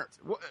one. burnt.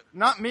 Well,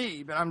 not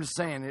me, but I'm just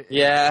saying it.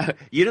 Yeah,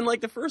 you didn't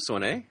like the first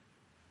one, eh?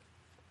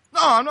 No,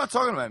 I'm not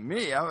talking about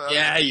me.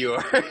 Yeah, you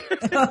are.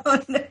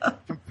 Oh, no.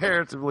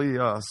 Comparatively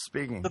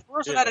speaking. The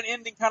first one had an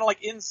ending kind of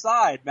like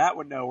Inside, Matt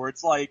would know, where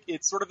it's like,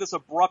 it's sort of this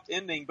abrupt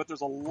ending, but there's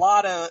a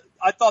lot of,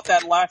 I thought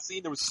that last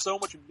scene, there was so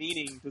much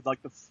meaning to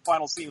like the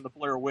final scene of the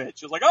Blair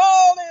Witch. It was like,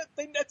 oh,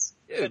 that's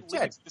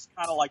just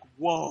kind of like,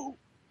 whoa.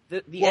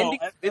 The ending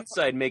of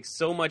Inside makes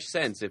so much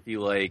sense if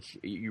you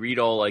read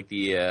all like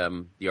the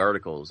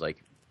articles.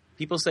 Like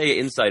people say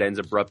Inside ends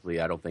abruptly.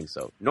 I don't think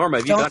so. Norma,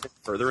 have you gotten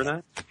further in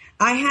that?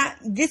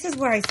 This is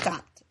where I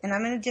stopped, and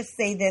I'm going to just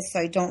say this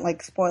so I don't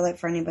like spoil it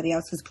for anybody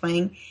else who's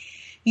playing.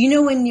 You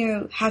know when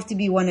you have to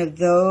be one of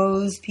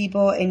those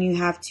people and you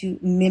have to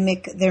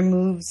mimic their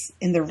moves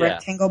in the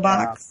rectangle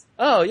box?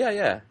 Oh,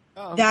 yeah.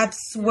 Oh.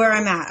 That's where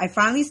I'm at. I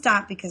finally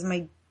stopped because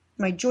my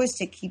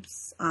joystick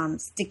keeps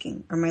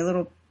sticking, or my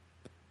little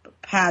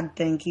pad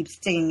thing keeps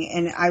sticking,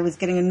 and I was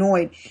getting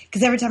annoyed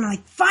because every time I'm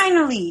like,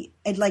 finally,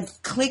 I'd like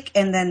click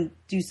and then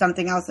do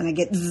something else, and I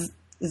get zzz.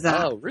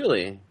 Oh,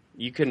 really?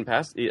 You couldn't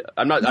pass?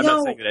 I'm not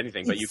saying that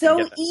anything, but you it's can so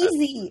get that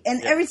easy,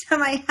 and every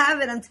time I have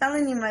it, I'm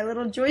telling you, my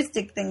little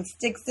joystick thing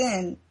sticks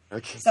in.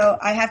 Okay. So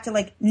I have to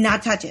like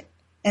not touch it,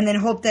 and then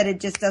hope that it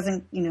just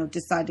doesn't,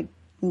 decide to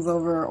move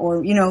over,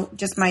 or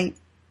just my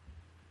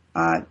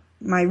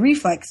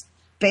reflex,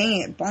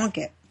 bang it, bonk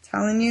it. I'm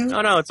telling you.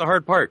 No, it's a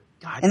hard part.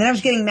 God, And then I was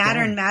getting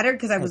madder and madder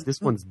because I was.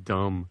 This one's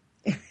dumb.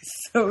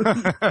 So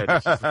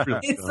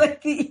it's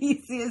like the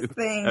easiest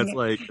thing. That's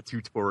like a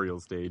tutorial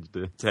stage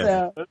to test.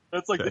 So,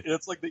 That's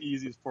like the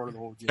easiest part of the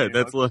whole game. Yeah,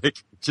 that's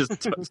like just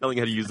telling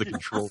how to use the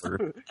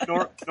controller.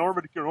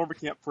 Norma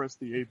can't press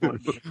the A button.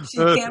 she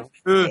can't.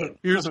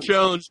 Here's a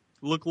challenge.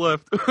 Look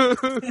left.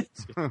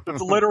 That's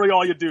literally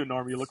all you do,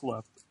 Norma. You look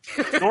left.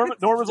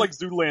 Norma's like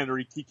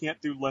Zoolander. He can't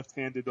do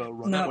left-handed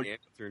run. No. Like,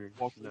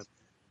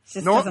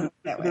 Just doesn't work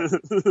that way.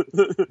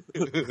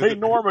 Hey,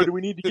 Norma, do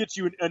we need to get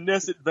you a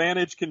NES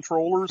Advantage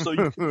controller so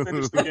you can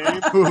finish the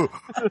game?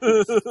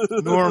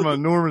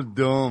 Norma's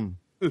dumb.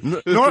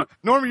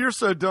 Norma, you're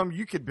so dumb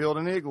you could build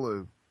an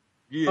igloo.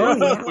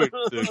 Yeah. Wait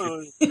a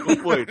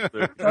second.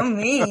 For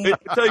me. It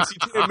takes you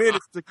 10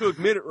 minutes to cook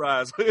minute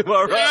rice. Am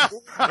I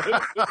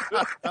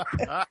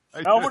right?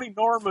 How many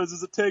Normas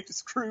does it take to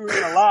screw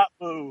in a light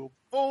bulb?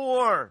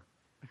 4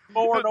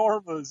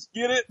 Normas.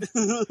 Get it?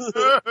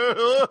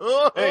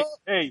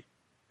 Hey,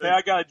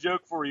 I got a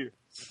joke for you.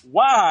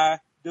 Why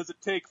does it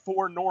take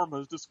 4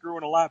 Normas to screw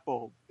in a light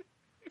bulb?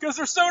 Because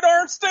they're so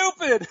darn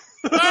stupid.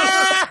 Hey,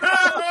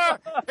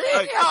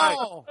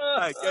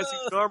 guess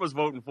who Norma's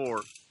voting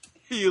for?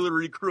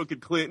 Hillary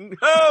Crooked Clinton.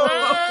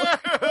 Oh!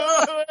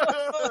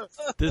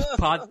 This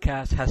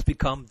podcast has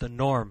become the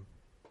norm.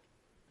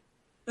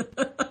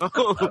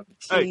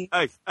 Hey.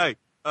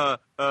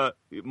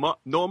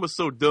 Norma's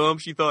so dumb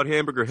she thought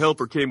Hamburger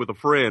Helper came with a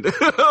friend.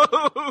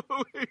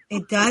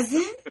 It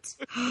doesn't?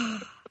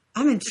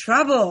 I'm in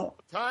trouble.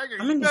 Tiger,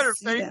 I'm you gonna better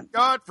see thank them.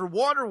 God for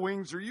water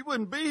wings or you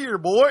wouldn't be here,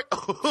 boy.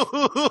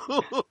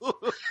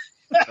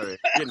 Sorry,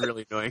 getting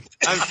really annoying.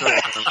 I'm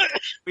sorry.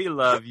 We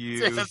love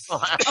you. It's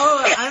all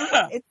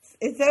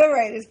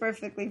right. It's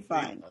perfectly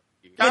fine.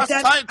 Guys,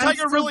 I'm Tiger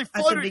still really at the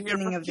floated here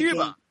beginning from of the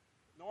Cuba. game.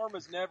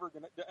 Norma's never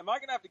gonna. Am I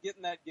gonna have to get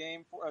in that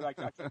game for? I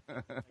can't get in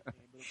that game,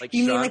 Like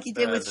You mean Sean like you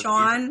did with said,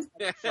 Sean?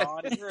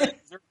 Sean, is there a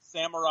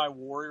samurai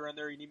warrior in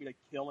there you need me to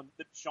kill? And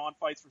Sean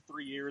fights for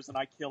 3 years and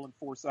I kill in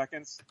 4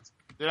 seconds.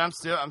 Dude, I'm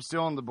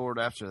still on the board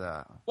after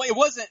that. Well,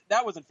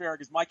 that wasn't fair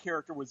because my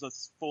character was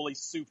just fully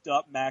souped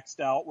up, maxed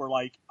out. Where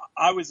like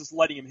I was just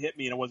letting him hit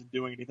me and I wasn't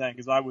doing anything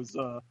because I was.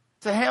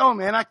 To hell,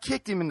 man! I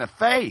kicked him in the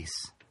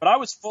face. But I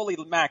was fully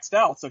maxed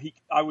out, so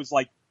I was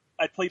like,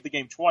 I played the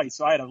game twice,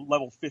 so I had a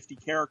level 50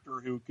 character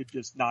who could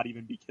just not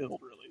even be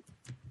killed, really.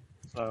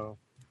 So,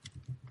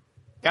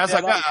 Guys,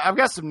 yeah, I've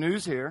got some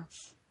news here.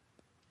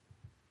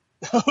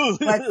 What's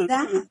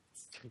that?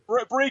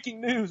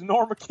 Breaking news: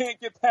 Norma can't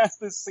get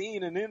past this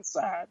scene in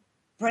Inside.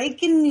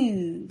 Breaking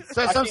news.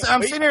 So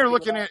I'm sitting here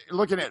looking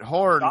at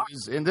horror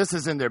news, and this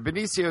is in there.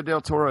 Benicio del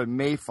Toro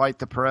may fight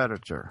the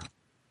Predator.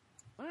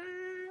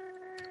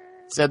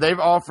 Said they've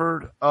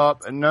offered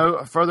up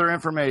no further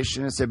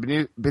information. It said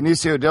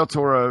Benicio del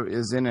Toro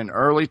is in an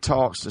early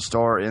talks to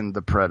star in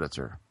The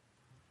Predator.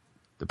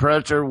 The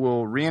Predator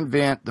will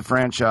reinvent the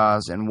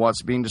franchise in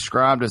what's being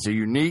described as a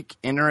unique,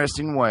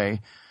 interesting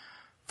way.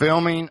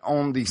 Filming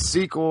on the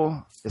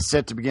sequel is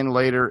set to begin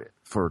later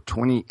for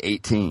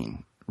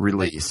 2018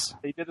 release.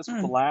 They did this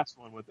with the last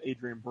one with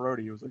Adrian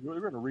Brody. He was like, we're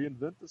going to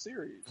reinvent the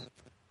series.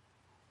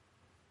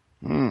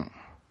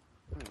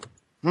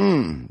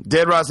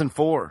 Dead Rising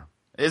 4.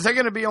 Is that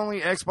going to be only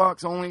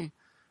Xbox only?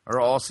 or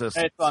all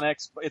systems?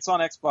 It's on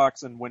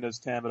Xbox and Windows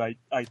 10, but I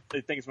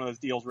think it's one of those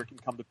deals where it can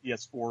come to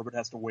PS4, but it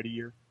has to wait a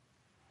year.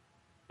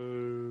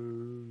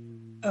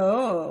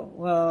 Oh,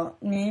 well,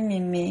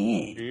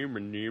 me.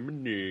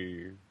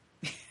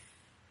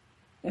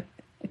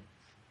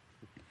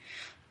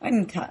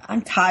 I'm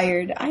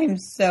tired. I am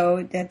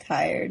so dead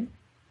tired.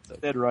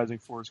 Dead Rising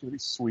 4 is going to be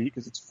sweet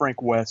because it's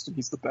Frank West and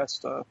he's the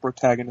best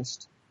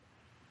protagonist.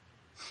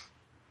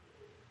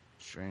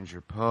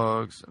 Stranger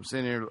Pugs. I'm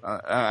sitting here.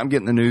 I'm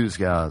getting the news,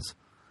 guys.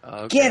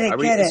 Get it.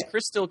 Is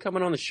Chris still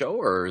coming on the show,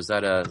 or is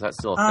that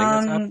still a thing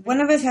that's happening? One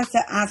of us has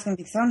to ask him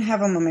because I don't have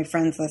him on my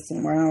friends list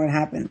anymore. I don't know what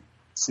happened.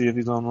 See if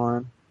he's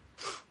online.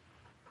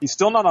 He's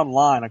still not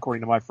online,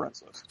 according to my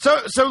friends list. So,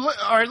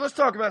 all right, let's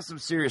talk about some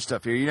serious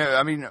stuff here. You know,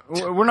 I mean,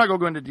 we're not going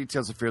to go into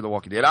details of Fear the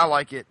Walking Dead. I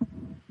like it.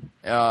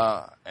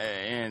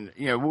 And,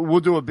 you know, we'll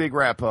do a big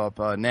wrap-up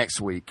next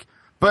week.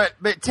 But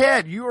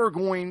Ted, you are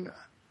going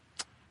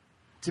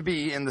to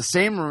be in the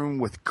same room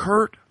with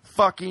Kurt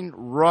fucking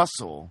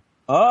Russell.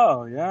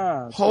 Oh,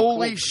 yeah.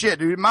 Holy shit,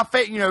 dude. My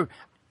you know,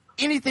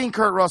 anything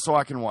Kurt Russell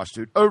I can watch,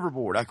 dude.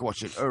 Overboard, I can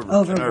watch it over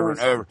and over and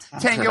over.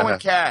 Tango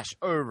and Cash,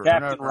 over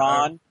Captain and over.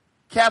 Ron.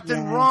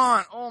 Captain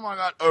Ron, oh my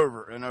God,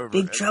 over and over.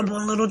 Big Trouble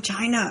in Little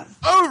China.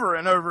 Over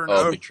and over and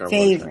over.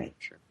 Favorite.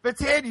 But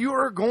Ted, you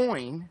are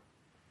going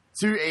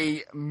to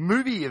a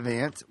movie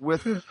event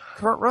with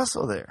Kurt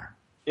Russell there.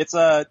 It's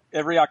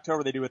every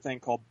October they do a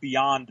thing called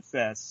Beyond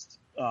Fest,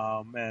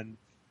 and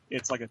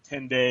it's like a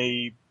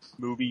 10-day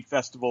movie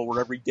festival where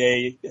every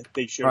day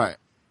they show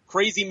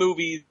crazy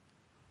movies.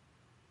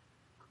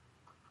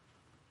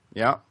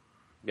 Yeah.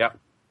 Yeah.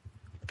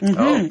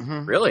 Mm-hmm.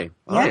 Oh, really? Yeah.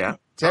 Oh, yeah.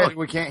 Ted,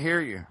 we can't hear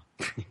you.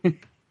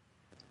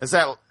 It's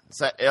that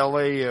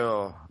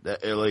LA,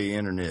 that LA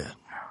internet.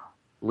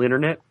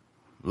 Linternet?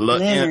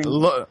 Lynette.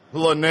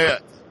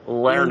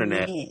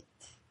 Lernernet.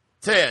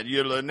 Ted,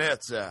 your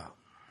Lynette's out.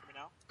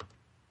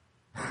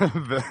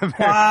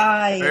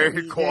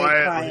 Very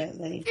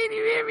quietly. Can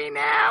you hear me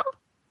now?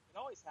 It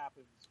always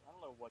happens. I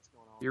don't know what's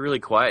going on. You're really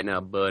quiet now,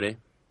 buddy.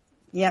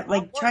 Yeah,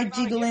 like try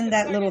jiggling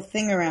that little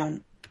thing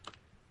around.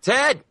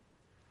 Ted!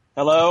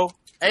 Hello?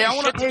 Hey, I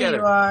want to. Here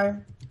you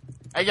are.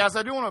 Hey guys,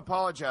 I do want to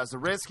apologize. The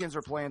Redskins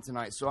are playing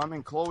tonight, so I'm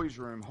in Chloe's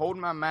room,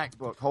 holding my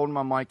MacBook, holding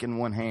my mic in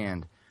one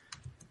hand.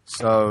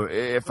 So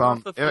if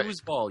I'm the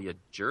foosball, you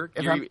jerk.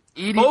 If I'm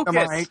eating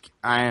the mic,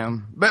 I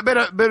am. But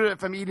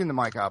if I'm eating the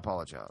mic, I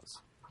apologize.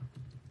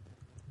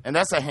 And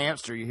that's a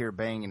hamster you hear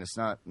banging. It's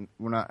not.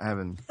 We're not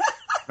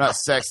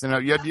sexing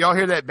up. Y'all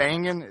hear that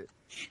banging?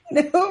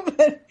 No,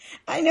 but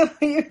I know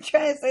what you're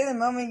trying to say the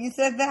moment you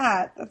said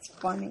that. That's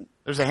funny.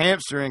 There's a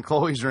hamster in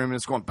Chloe's room, and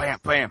it's going bam,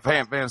 bam,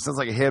 bam, bam. It sounds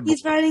like a head.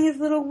 He's riding his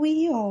little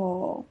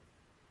wheel.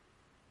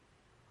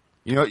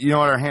 You know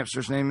what our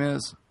hamster's name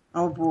is?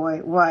 Oh boy,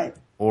 what?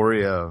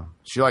 Oreo.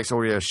 She likes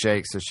Oreo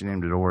shakes, so she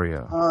named it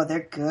Oreo. Oh,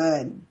 they're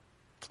good.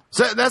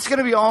 So that's going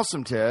to be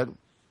awesome, Ted.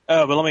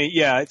 Oh, but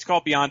it's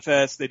called Beyond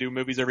Fest. They do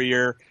movies every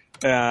year.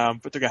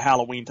 But it's like a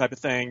Halloween type of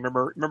thing.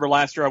 Remember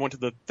last year I went to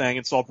the thing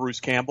and saw Bruce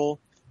Campbell?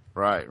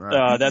 Right.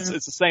 It's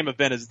the same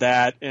event as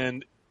that.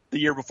 And the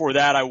year before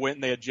that I went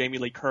and they had Jamie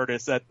Lee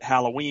Curtis at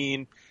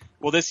Halloween.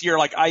 Well, this year,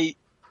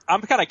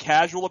 I'm kind of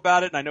casual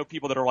about it, and I know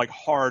people that are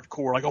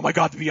hardcore, oh my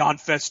God, the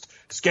Beyond Fest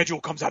schedule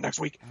comes out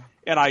next week.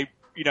 And I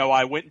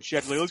went and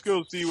checked, let's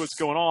go see what's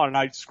going on. And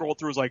I scrolled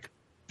through, it was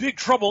Big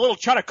Trouble in Little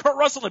China, Kurt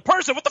Russell in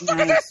person. What the fuck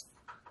is this?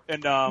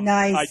 And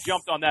I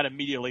jumped on that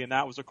immediately, and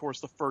that was, of course,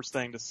 the first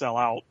thing to sell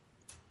out.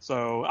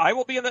 So I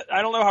will be in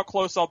I don't know how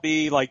close I'll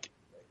be.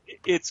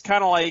 It's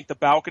kind of like the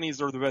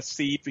balconies are the best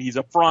seat. He's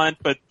up front,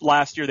 but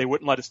last year they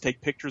wouldn't let us take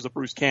pictures of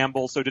Bruce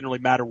Campbell, so it didn't really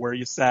matter where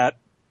you sat.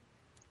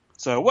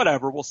 So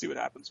whatever, we'll see what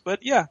happens. But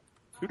yeah,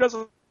 who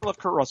doesn't love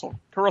Kurt Russell?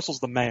 Kurt Russell's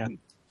the man.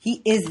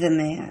 He is the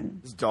man.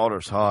 His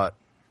daughter's hot.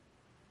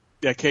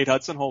 Yeah, Kate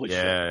Hudson. Holy shit.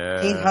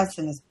 Yeah. Kate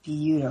Hudson is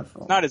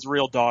beautiful. Not his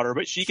real daughter,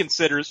 but she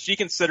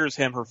considers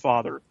him her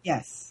father.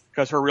 Yes.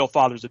 Because her real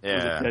father's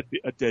a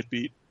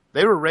deadbeat.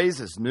 They were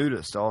raised as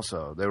nudists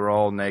also. They were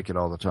all naked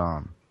all the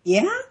time.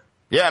 Yeah?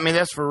 Yeah, I mean,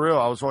 that's for real.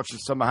 I was watching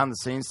some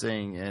behind-the-scenes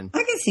thing, and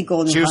I can see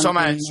Golden. She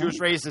was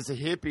raised as a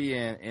hippie,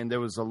 and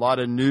there was a lot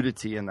of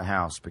nudity in the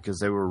house because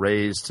they were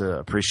raised to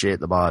appreciate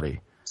the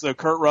body. So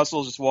Kurt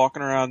Russell's just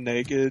walking around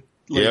naked.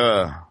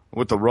 Yeah,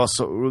 with the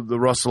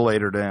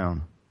Russellator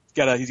down.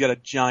 He's got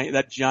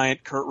a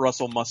giant Kurt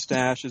Russell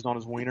mustache is on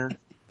his wiener.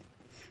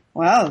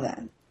 Wow,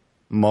 then.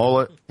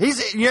 Mullet. He's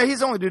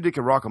the only dude that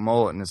can rock a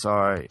mullet, and it's all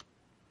right.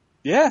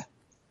 Yeah.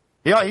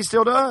 Yeah, he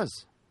still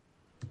does.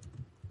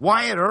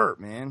 Wyatt Earp,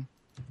 man.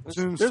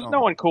 There's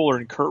no one cooler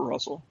than Kurt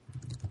Russell.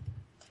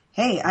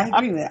 Hey, I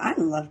agree with it. I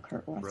love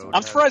Kurt Russell.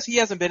 I'm surprised he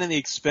hasn't been in the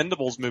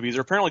Expendables movies.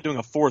 They're apparently doing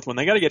a fourth one.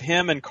 They got to get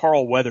him and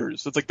Carl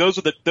Weathers. It's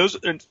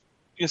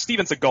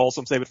Steven Seagal,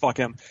 some say, but fuck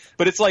him.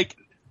 But it's I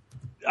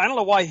don't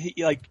know why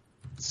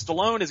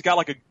Stallone has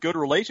got a good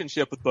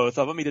relationship with both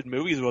of them. He did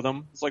movies with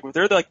them. It's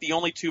they're the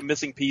only two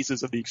missing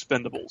pieces of the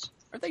Expendables.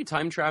 Are they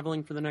time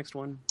traveling for the next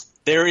one?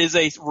 There is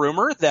a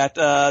rumor that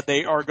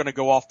they are going to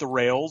go off the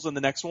rails in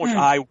the next one, which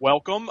I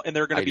welcome, and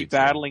they're going to be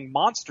battling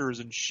monsters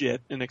and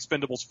shit in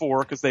Expendables 4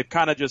 because they've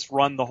kind of just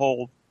run the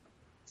whole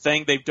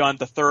thing they've done.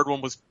 The third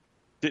one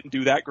didn't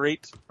do that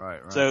great. Right.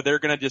 So they're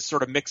going to just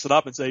sort of mix it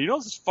up and say,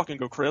 let's just fucking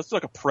go crazy. It's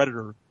like a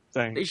Predator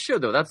thing. They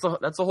should, though. That's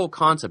the whole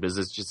concept, is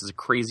it's just a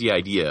crazy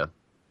idea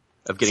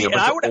of getting a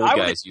bunch of old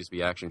guys who used to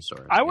be action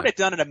stars. I would have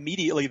done it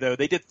immediately, though.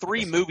 They did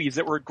 3 movies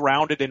that were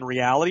grounded in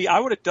reality. I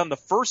would have done the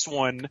first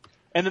one,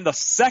 and then the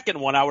second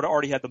one, I would have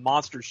already had the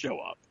monsters show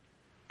up.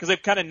 Because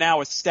they've kind of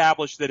now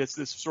established that it's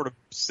this sort of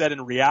set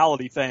in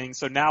reality thing,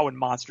 so now when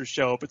monsters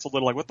show up, it's a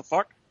little like, what the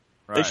fuck?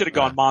 Right, they should have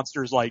gone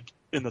monsters, like,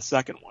 in the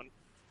second one.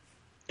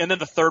 And then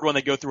the third one,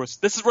 they go through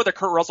this is where the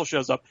Kurt Russell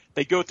shows up.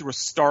 They go through a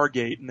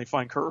Stargate, and they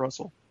find Kurt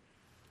Russell.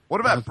 What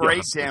about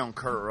Breakdown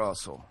Kurt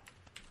Russell?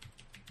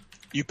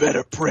 You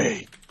better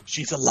pray.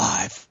 She's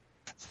alive.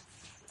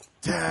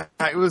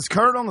 It was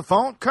Kurt on the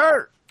phone.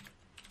 Kurt!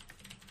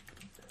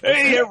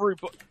 Hey,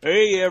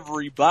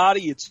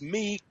 everybody. It's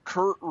me,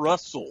 Kurt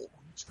Russell.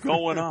 What's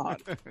going on?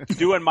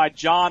 Doing my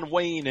John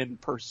Wayne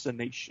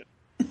impersonation.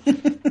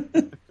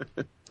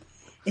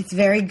 It's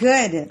very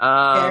good.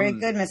 Very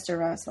good, Mr.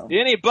 Russell.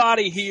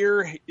 Anybody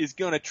here is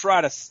going to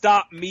try to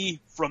stop me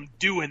from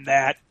doing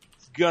that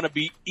is going to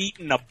be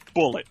eating a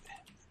bullet.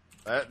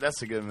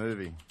 That's a good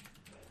movie.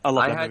 I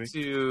love that movie. I had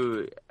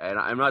to, and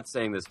I'm not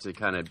saying this to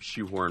kind of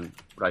shoehorn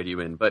what I do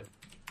in, but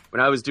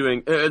when I was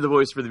doing the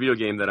voice for the video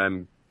game that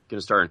I'm going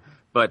to star in,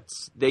 but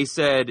they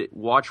said,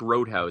 watch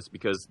Roadhouse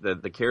because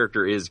the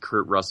character is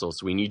Kurt Russell,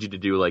 so we need you to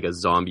do like a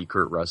zombie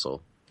Kurt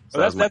Russell. So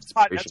that's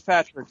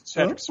Patrick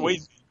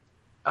Swayze.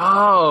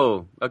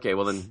 Oh, okay,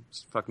 well then,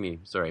 fuck me,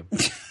 sorry.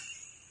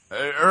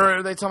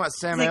 Are they talking about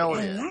Sam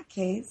Elliott? In that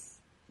case.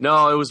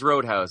 No, it was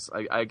Roadhouse.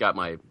 I got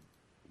my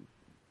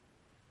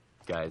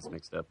guys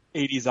mixed up.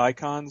 80s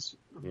icons.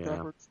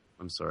 Yeah,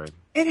 I'm sorry.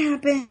 It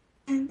happened.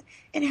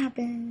 It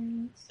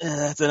happens.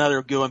 That's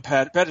another good one.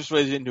 Patrick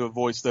Swayze didn't do a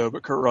voice though,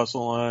 but Kurt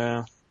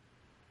Russell.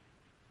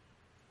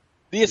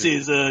 This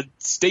is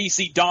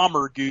Stacey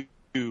Dahmer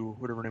Goo,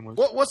 whatever her name was.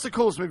 What's the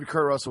coolest movie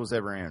Kurt Russell was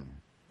ever in?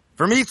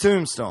 For me,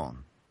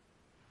 Tombstone.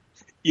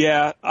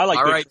 Yeah, I like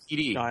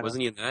R.I.P.D. Wasn't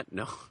he in that?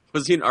 No,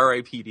 was he in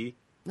R.I.P.D.?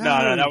 No,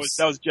 that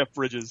was Jeff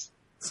Bridges.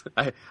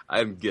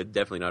 I'm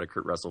definitely not a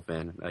Kurt Russell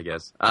fan, I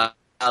guess.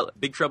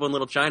 Big Trouble in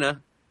Little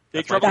China.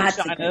 Big Trouble in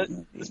China.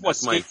 This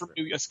was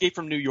Escape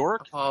from New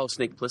York. Oh,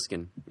 Snake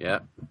Plissken.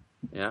 Yeah.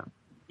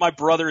 My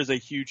brother is a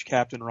huge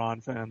Captain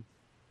Ron fan.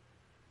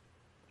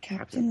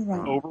 Captain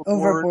Ron.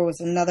 Overboard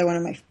was another one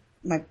of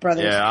my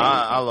brother's. Yeah,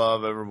 I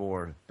love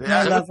Overboard.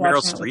 I love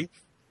Meryl Streep.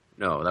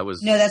 No,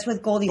 that's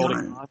with Goldie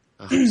Hawn.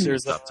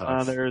 There's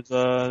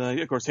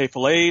of course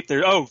Hateful Eight.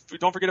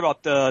 Don't forget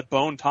about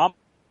Bone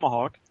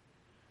Tomahawk.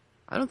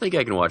 I don't think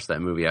I can watch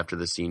that movie after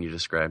the scene you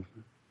described.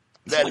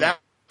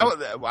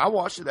 I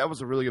watched it. That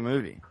was a really good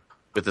movie.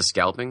 With the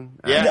scalping?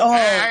 Yeah.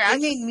 They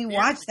made me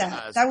watch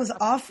that. That was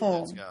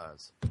awful.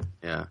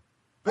 Yeah.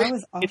 That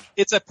was awful.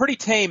 It's a pretty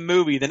tame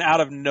movie. Then out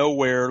of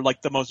nowhere,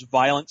 like the most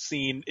violent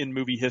scene in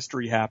movie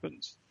history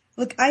happens.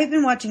 Look, I've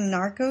been watching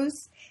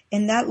Narcos,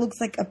 and that looks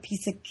like a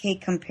piece of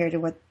cake compared to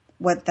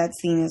what that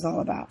scene is all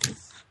about.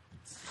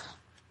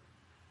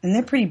 And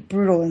they're pretty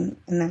brutal in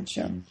that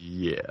show.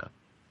 Yeah.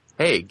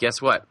 Hey,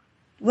 guess what?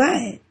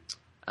 What?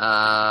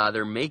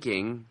 They're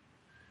remaking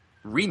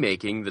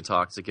The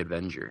Toxic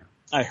Avenger.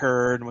 I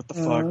heard. What the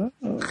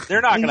fuck?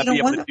 They're not going to be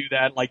able to do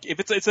that. Like, if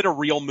it's in a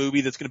real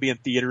movie that's going to be in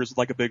theaters with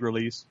like a big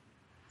release.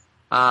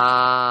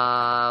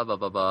 Per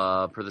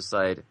the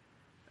site.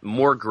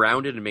 More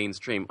grounded and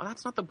mainstream. Oh,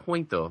 that's not the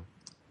point, though.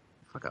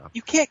 Fuck off.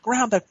 You can't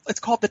ground that.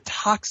 It's called The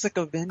Toxic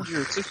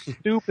Avenger. It's so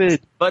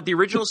stupid. But the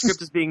original script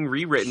is being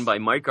rewritten by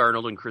Mike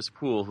Arnold and Chris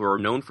Poole, who are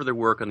known for their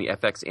work on the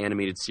FX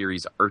animated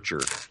series Archer.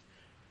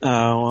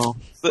 Oh,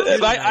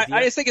 well.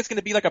 I just think it's going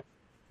to be like a...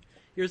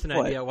 Here's an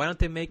idea. Why don't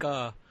they make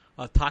a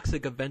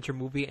Toxic Avenger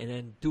movie and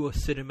then do a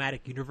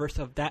cinematic universe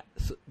of that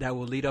that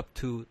will lead up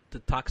to the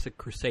Toxic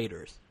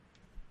Crusaders?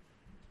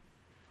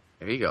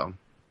 There you go.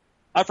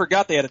 I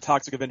forgot they had a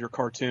Toxic Avenger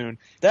cartoon.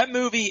 That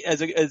movie,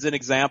 as an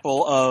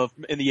example of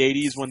in the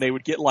 80s when they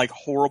would get like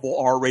horrible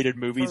R-rated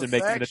movies and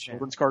make them into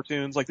children's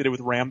cartoons like they did with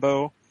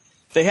Rambo.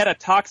 They had a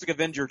Toxic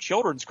Avenger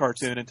children's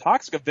cartoon, and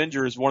Toxic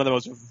Avenger is one of the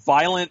most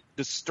violent,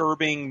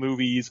 disturbing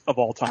movies of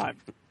all time.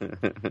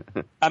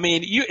 I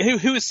mean,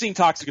 who has seen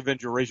Toxic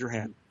Avenger? Raise your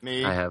hand.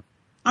 Me. I have.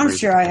 I'm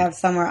sure I have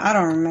somewhere. I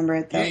don't remember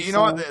it though. You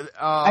know what?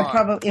 I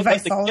probably, if I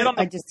saw it,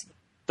 I just...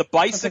 The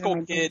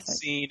bicycle kid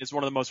scene is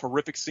one of the most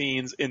horrific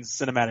scenes in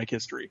cinematic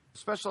history.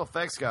 Special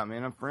effects guy,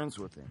 man. I'm friends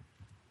with him.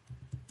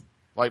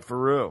 Like, for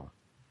real.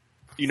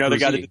 You know the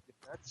guy that did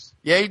the effects?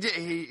 Yeah,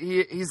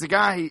 he's the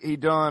guy. He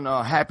done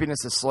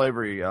Happiness is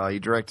Slavery. He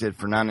directed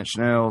for 9 Inch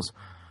Nails.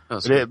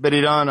 But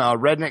he done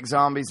Redneck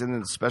Zombies and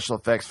then the special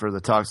effects for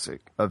the Toxic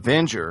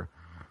Avenger,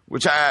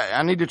 which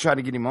I need to try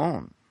to get him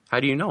on. How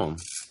do you know him?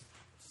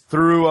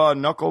 Through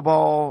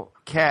Knuckleball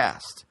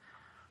Cast.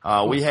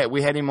 We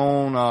had him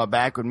on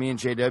back when me and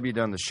JW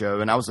done the show,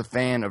 and I was a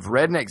fan of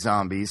Redneck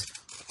Zombies,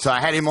 So I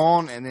had him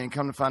on, and then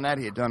come to find out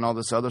he had done all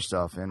this other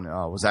stuff and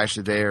was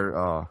actually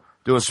there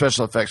doing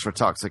special effects for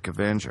Toxic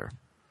Avenger.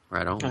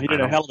 Right on. He did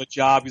a hell of a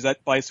job because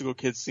that Bicycle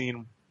Kid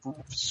scene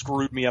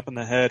screwed me up in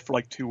the head for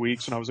like 2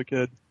 weeks when I was a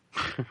kid.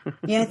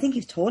 Yeah, I think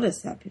you've told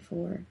us that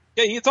before.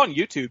 Yeah, it's on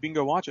YouTube. You can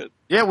go watch it.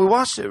 Yeah, we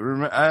watched it.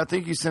 I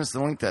think you sent us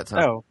the link that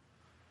time. Oh.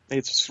 They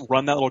just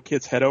run that little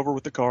kid's head over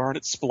with the car, and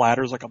it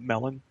splatters like a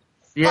melon.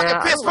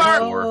 Yeah.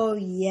 Oh,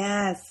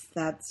 yes,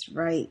 that's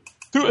right.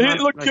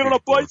 Look, kid on a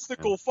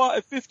bicycle,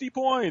 50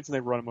 points, and they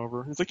run him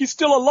over. It's like, he's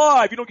still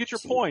alive. You don't get your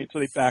point. So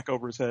they back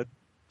over his head.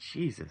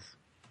 Jesus.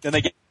 Then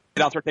they get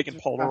out there taking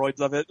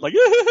Polaroids of it, like,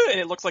 and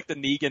it looks like the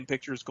Negan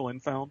pictures Glenn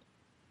found.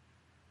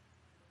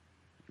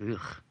 Ugh.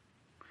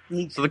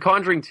 So The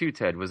Conjuring 2,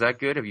 Ted, was that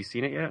good? Have you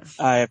seen it yet?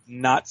 I have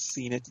not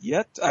seen it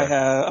yet. I'm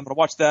going to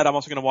watch that. I'm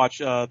also going to watch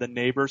The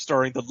Neighbor,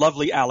 starring the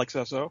lovely Alex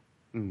Esso.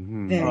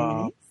 Mm-hmm. Very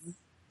nice.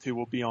 Who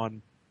will be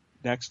on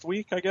next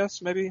week, I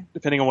guess, maybe,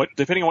 depending on what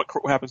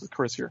happens with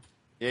Chris here.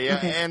 Yeah.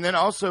 Okay. And then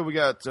also we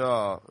got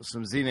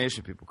some Z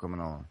Nation people coming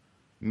on.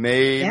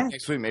 Maybe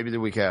next week, maybe the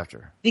week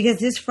after. Because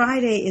this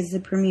Friday is the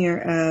premiere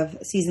of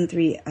season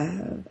 3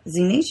 of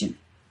Z Nation.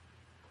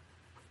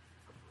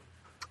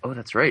 Oh,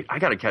 that's right. I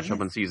got to catch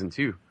up on season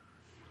 2.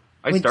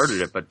 I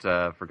started it, but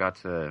forgot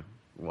to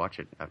watch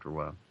it after a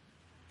while.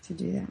 To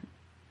do that.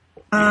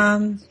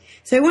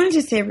 So I wanted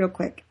to say real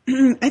quick.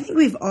 I think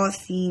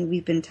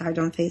we've been tagged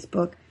on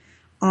Facebook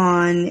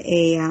on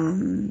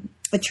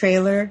a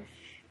trailer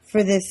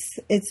for this.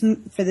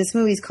 For this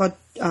movie. It's called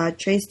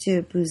Trace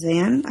to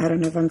Busan. I don't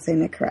know if I'm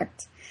saying it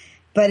correct,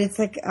 but it's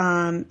like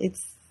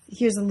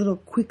here's a little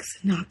quick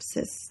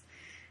synopsis.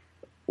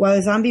 While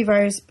a zombie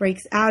virus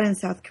breaks out in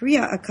South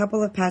Korea, a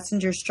couple of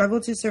passengers struggle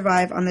to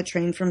survive on the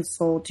train from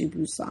Seoul to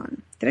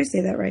Busan. Did I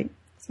say that right?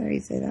 Sorry,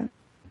 you say that.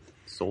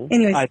 Seoul?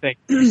 Anyways. I think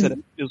you said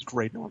it was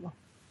great, Norma.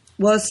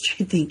 Well,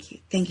 thank you.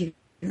 Thank you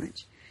very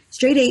much.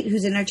 Straight 8,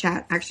 who's in our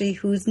chat, actually,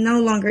 who's no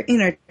longer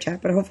in our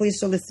chat, but hopefully he's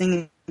still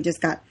listening and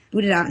just got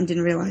booted out and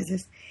didn't realize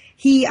this.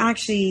 He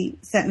actually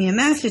sent me a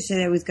message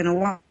that I was going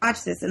to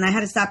watch this, and I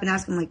had to stop and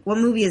ask him, like, what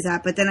movie is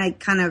that? But then I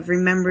kind of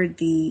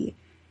remembered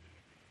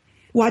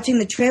watching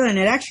the trailer, and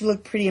it actually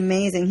looked pretty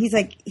amazing. He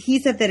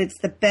said that it's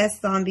the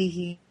best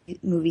zombie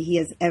movie he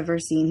has ever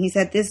seen. He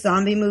said this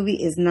zombie movie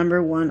is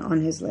number 1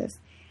 on his list.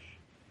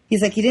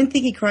 He's like, he didn't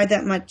think he cried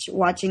that much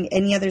watching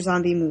any other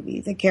zombie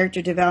movie. The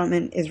character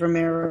development is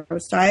Romero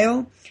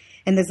style,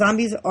 and the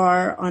zombies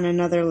are on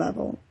another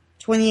level.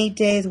 28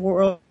 Days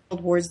World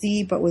War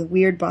Z, but with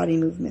weird body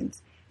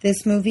movements.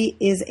 This movie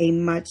is a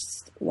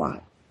must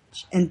watch.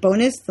 And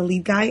bonus, the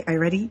lead guy, you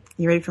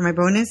ready for my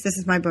bonus? This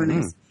is my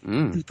bonus.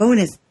 And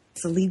bonus,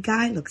 the lead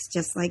guy looks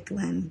just like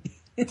Glenn.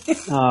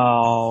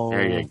 Oh.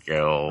 There you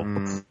go.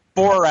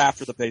 Before or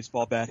after the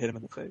baseball bat hit him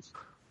in the face?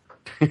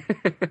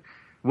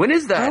 When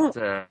is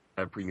that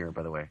premiere,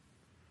 by the way?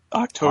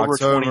 October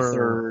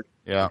 23rd.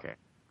 Yeah. Okay,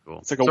 cool.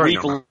 It's like a week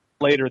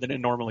later than it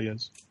normally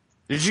is.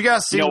 Did you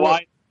guys see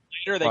why?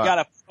 Later, they got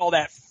to put all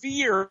that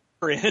fear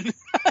in.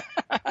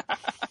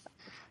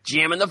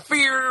 Jamming the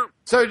fear.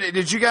 So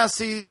did you guys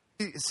see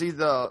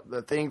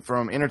the thing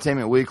from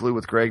Entertainment Weekly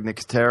with Greg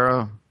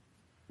Nicotero?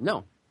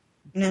 No.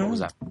 No. What was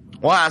that?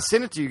 Well, I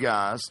sent it to you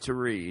guys to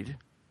read.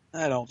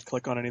 I don't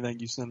click on anything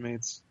you send me.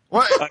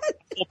 What?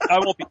 I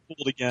won't be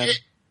fooled again.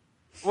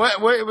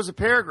 It was a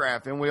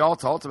paragraph, and we all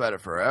talked about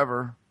it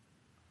forever.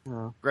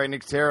 Greg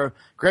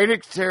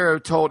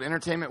Nicotero told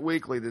Entertainment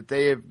Weekly that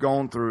they have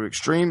gone through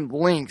extreme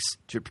lengths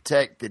to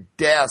protect the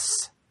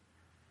deaths,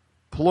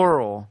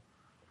 plural,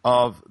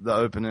 of the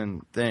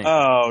opening thing.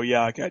 Oh,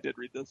 yeah, I did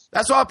read this.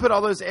 That's why I put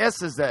all those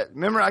S's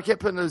remember I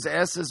kept putting those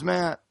S's,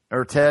 Matt,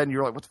 or Ted, and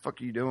you're like, what the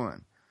fuck are you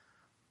doing?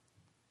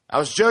 I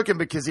was joking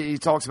because he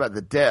talks about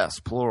the deaths,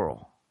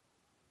 plural,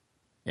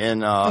 in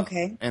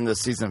the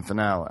season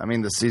finale. I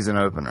mean, the season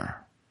opener.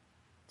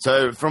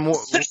 So from what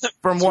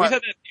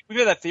we've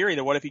had that theory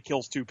that what if he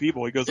kills 2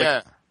 people? He goes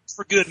like,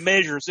 for good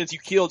measure, since you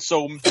killed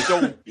so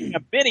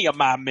many of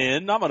my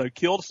men, I'm going to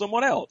kill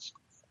someone else.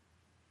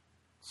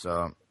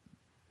 So,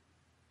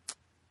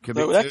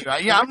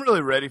 I'm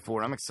really ready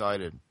for it. I'm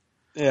excited.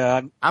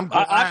 Yeah, I'm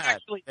glad. I'm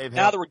actually,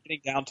 now that we're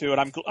getting down to it,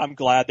 I'm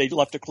glad they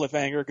left a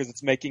cliffhanger because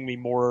it's making me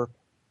more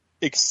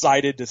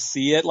excited to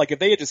see it. Like if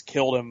they had just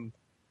killed him,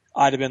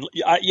 I'd have been.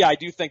 I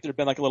do think there'd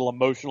been like a little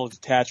emotional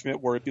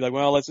detachment where it'd be like,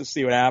 well, let's just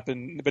see what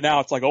happened. But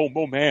now it's like,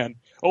 oh man,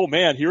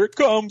 here it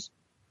comes.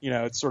 You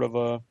know, it's sort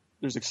of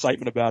there's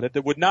excitement about it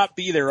that would not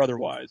be there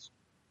otherwise.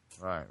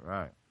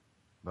 Right.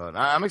 But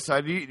I'm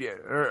excited.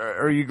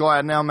 Are you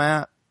glad now,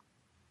 Matt?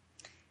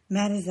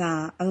 Matt is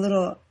a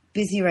little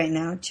busy right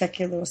now. Check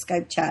your little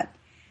Skype chat.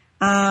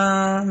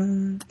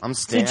 I'm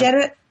standing.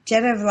 So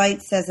Jedi of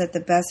Light says that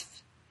the best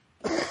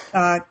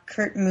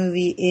Kurt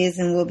movie is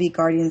and will be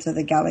Guardians of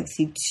the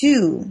Galaxy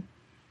 2.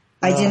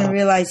 I didn't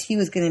realize he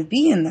was going to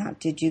be in that.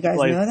 Did you guys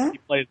know that? He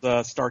plays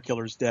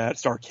Star-Lord's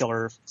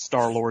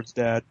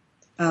dad.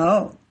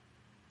 Oh.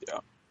 Yeah.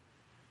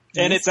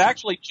 And it's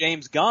actually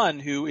James Gunn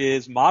who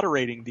is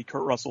moderating the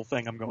Kurt Russell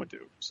thing I'm going to.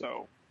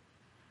 So,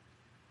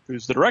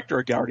 who's the director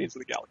of Guardians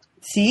of the Galaxy.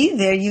 See,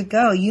 there you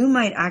go. You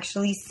might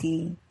actually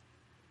see.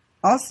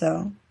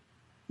 Also,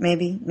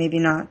 maybe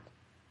not,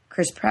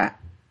 Chris Pratt.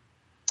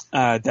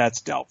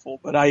 That's doubtful,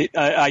 but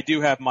I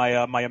do have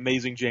my my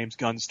amazing James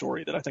Gunn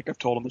story that I think I've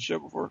told on the show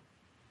before.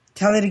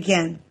 Tell it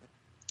again.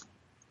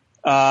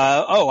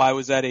 I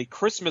was at a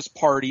Christmas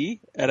party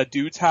at a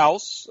dude's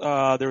house.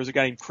 There was a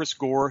guy named Chris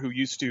Gore who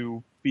used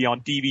to be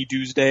on DV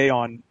Doomsday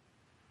on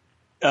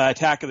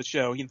Attack of the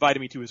Show. He invited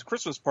me to his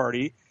Christmas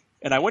party,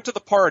 and I went to the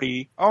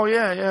party. Oh,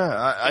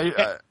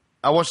 yeah.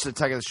 I watched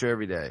Attack of the Show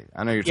every day.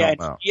 I know you're talking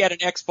about. He had an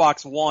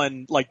Xbox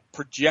One, like,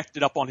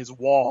 projected up on his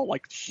wall,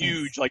 like,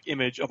 huge, like,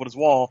 image up on his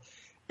wall.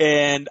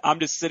 And I'm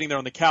just sitting there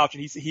on the couch,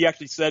 and he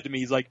actually said to me,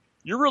 he's like,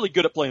 "You're really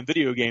good at playing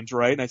video games,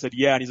 right?" And I said,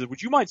 "Yeah." And he said,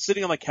 "Would you mind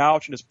sitting on the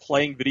couch and just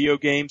playing video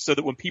games so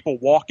that when people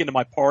walk into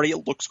my party,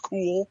 it looks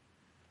cool?"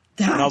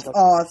 That's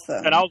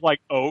awesome. And I was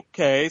like,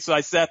 okay. So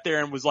I sat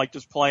there and was like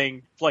just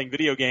playing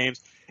video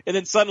games. And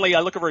then suddenly I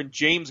look over and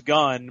James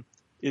Gunn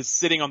is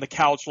sitting on the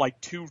couch like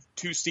two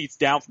seats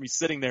down from me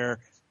sitting there.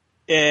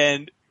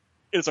 And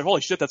it's like,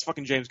 holy shit, that's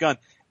fucking James Gunn.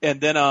 And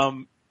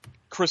then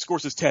Chris Gore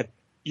says, "Ted,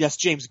 yes,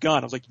 James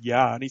Gunn." I was like,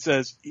 "Yeah." And he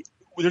says,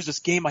 "There's this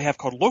game I have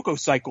called Loco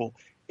Cycle.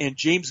 And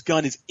James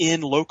Gunn is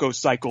in Loco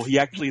Cycle. He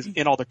actually is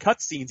in all the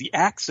cutscenes. He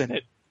acts in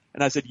it."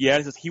 And I said, "Yeah."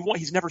 He says,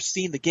 he's never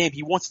seen the game.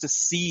 He wants to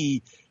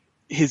see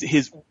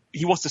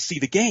he wants to see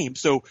the game.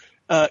 So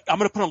I'm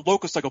going to put on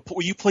Loco Cycle.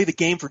 Will you play the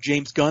game for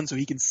James Gunn so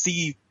he can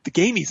see the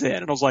game he's in?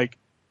 And I was like,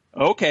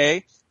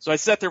 okay. So I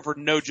sat there for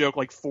no joke,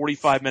 like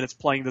 45 minutes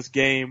playing this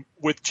game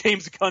with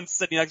James Gunn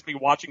sitting next to me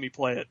watching me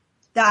play it.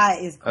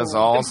 That is cool. That's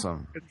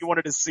awesome. Because he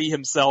wanted to see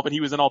himself, and he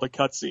was in all the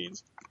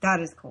cutscenes. That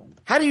is cool.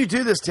 How do you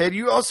do this, Ted?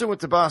 You also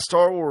went to buy a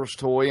Star Wars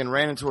toy and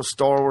ran into a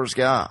Star Wars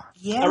guy.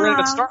 Yeah. I ran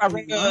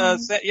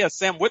into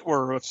Sam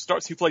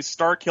Witwer, who plays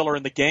Starkiller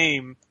in the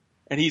game,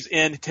 and he's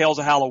in Tales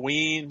of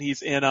Halloween.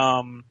 He's in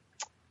a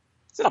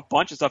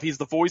bunch of stuff. He's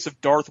the voice of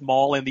Darth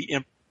Maul and the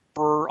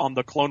Emperor on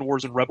the Clone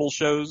Wars and Rebel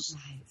shows.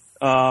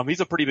 Nice.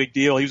 He's a pretty big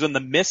deal. He was in The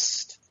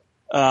Mist,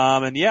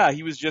 and yeah,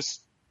 he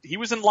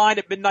was in line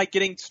at midnight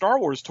getting Star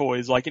Wars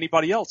toys like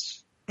anybody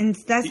else. And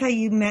that's how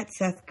you met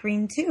Seth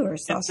Green, too, or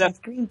saw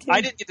Seth Green, too.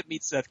 I didn't get to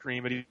meet Seth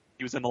Green, but he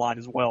was in the line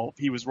as well.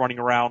 He was running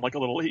around like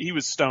he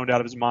was stoned out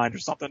of his mind or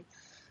something.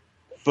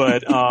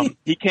 But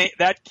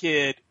that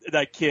kid,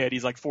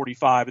 he's like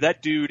 45, but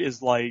that dude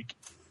is like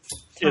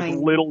as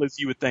little as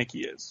you would think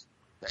he is.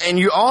 And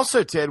you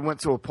also, Ted,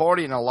 went to a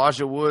party and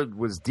Elijah Wood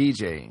was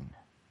DJing.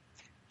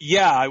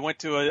 Yeah, I went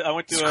to man.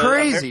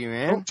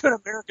 Man. Went to an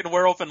American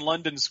Werewolf in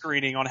London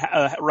screening on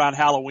around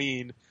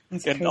Halloween,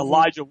 That's and crazy.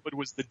 Elijah Wood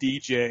was the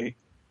DJ.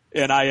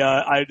 And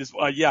I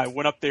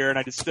went up there and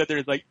I just stood there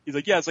and he's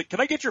like, yeah, it's like,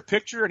 can I get your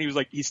picture? And he was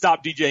like, he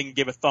stopped DJing and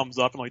gave a thumbs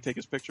up and let me take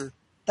his picture.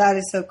 That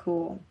is so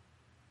cool.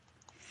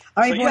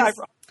 All right, boys. Yeah,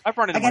 I've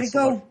run into I gotta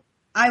go.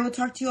 I will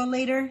talk to you all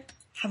later.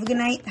 Have a good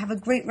night. Have a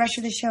great rest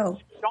of the show.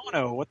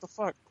 Dono, what the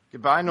fuck?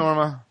 Goodbye,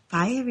 Norma.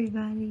 Bye,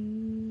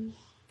 everybody.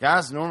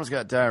 Guys, Norma's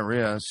got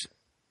diarrhea.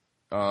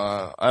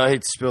 I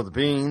hate to spill the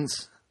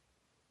beans.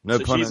 No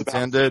So pun she's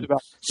intended.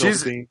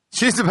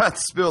 She's about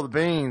to spill the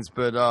beans,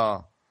 but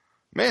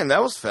man,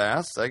 that was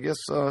fast. I guess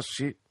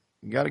you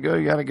gotta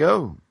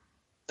go.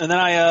 And then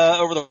I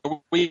over the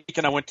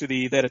weekend I went to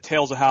they had a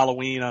Tales of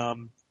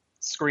Halloween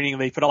screening.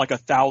 They put out like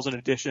 1,000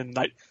 edition.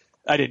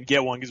 I didn't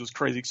get one because it was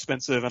crazy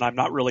expensive, and I'm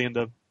not really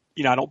into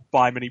I don't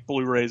buy many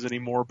Blu-rays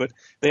anymore. But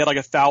they had like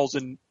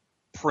 1,000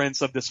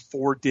 prints of this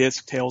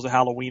 4-disc Tales of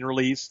Halloween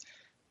release.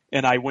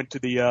 And I went to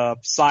the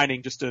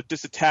signing just to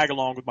tag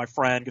along with my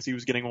friend because he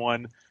was getting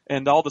one,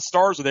 and all the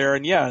stars were there.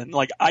 And yeah, and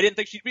like I didn't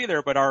think she'd be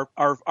there, but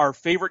our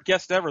favorite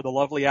guest ever, the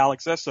lovely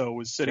Alex Esso,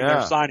 was sitting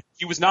there signing.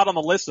 She was not on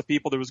the list of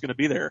people that was going to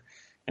be there,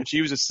 and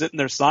she was just sitting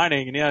there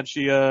signing. And yeah,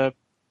 and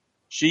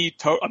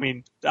I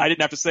mean, I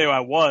didn't have to say who I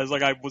was.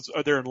 Like I was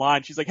there in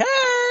line. She's like,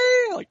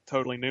 "Hey," like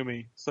totally knew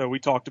me. So we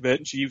talked a bit,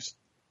 and she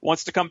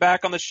wants to come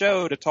back on the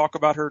show to talk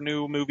about her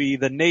new movie,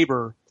 The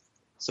Neighbor.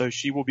 So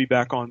she will be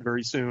back on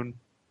very soon.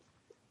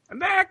 I'm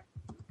back.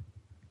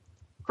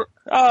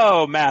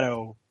 Oh,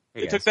 Matto.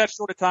 Hey, it took that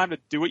short of time to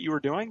do what you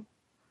were doing?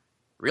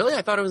 Really?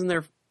 I thought I was in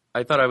there.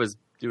 I thought I was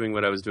doing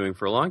what I was doing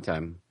for a long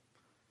time.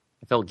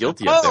 I felt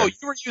guilty up there. Oh,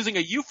 you were using a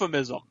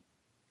euphemism.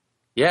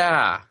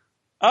 Yeah.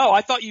 Oh,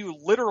 I thought you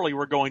literally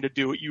were going to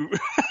do it.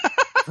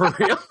 For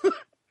real?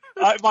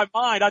 In my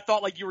mind, I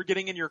thought like you were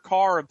getting in your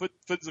car and put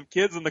some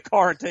kids in the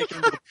car and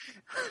taking them to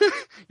the...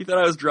 You thought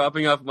I was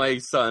dropping off my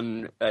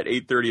son at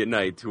 8:30 at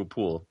night to a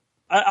pool.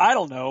 I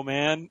don't know,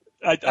 man.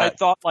 I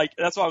thought like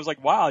that's why I was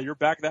like, wow, you're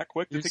back that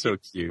quick. You're so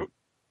cute.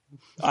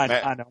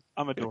 I know.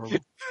 I'm adorable.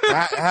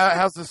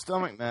 How's the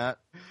stomach, Matt?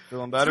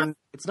 Feeling better?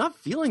 It's not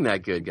feeling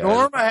that good, guys.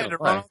 Norma had to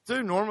run off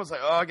too. Norma was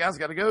like, "Oh, guys,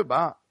 got to go."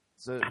 Bye.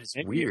 So that's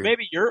weird.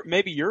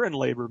 Maybe you're in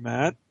labor,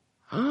 Matt.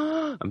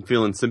 I'm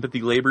feeling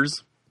sympathy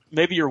labors.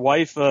 Maybe your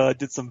wife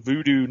did some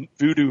voodoo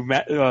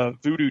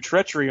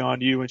treachery on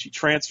you, and she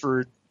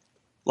transferred,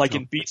 like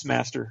in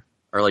Beastmaster.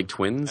 Are like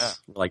twins?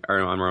 Yeah. Like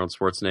I'm Arnold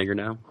Schwarzenegger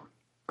now.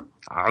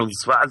 Arnold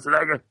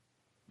Schwarzenegger.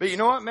 But you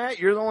know what, Matt?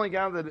 You're the only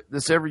guy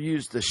that's ever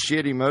used the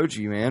shit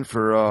emoji, man,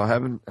 for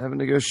having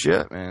to go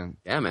shit, man.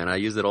 Yeah, man, I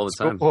use it all the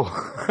time.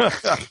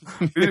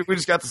 We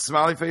just got the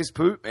smiley face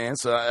poop, man.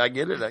 So I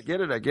get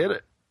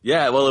it.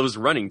 Yeah, well, it was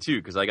running too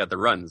because I got the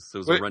runs. So it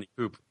was a running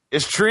poop.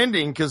 It's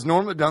trending because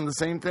Norma done the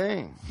same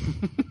thing.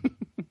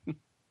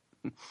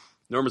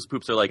 Norma's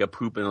poops are like a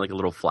poop in like a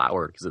little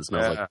flower because it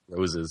smells like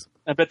roses.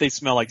 I bet they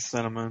smell like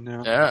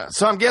cinnamon. Yeah.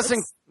 So I'm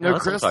guessing no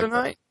Chris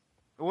tonight.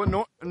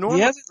 Well, Norma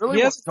he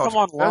hasn't come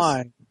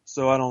online, Chris.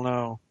 so I don't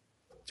know.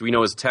 Do we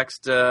know his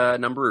text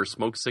number or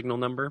smoke signal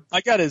number?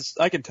 I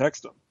can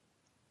text him.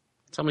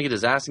 Tell him to get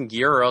his ass in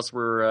gear, or else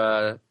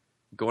we're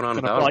going on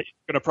about it.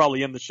 Going to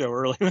probably end the show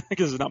early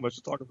because there's not much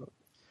to talk about.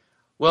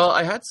 Well,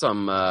 I had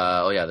some.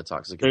 The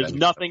Toxic. There's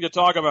nothing to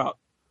talk about.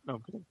 No,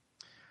 I'm kidding.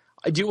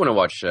 I do want to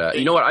watch.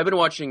 You know what? I've been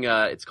watching.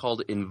 It's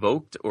called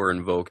Invoked or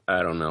Invoke.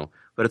 I don't know,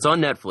 but it's on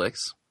Netflix.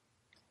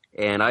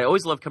 And I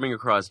always love coming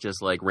across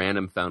just like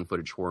random found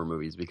footage horror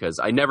movies because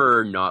I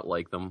never not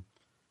like them,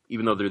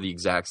 even though they're the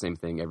exact same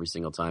thing every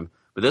single time.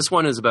 But this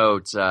one is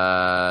about,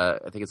 I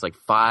think it's like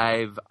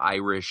 5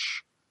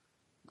 Irish,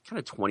 kind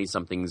of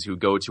 20-somethings who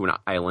go to an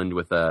island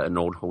with an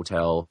old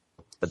hotel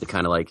that they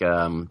kind of like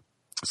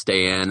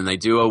stay in. And they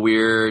do a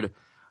weird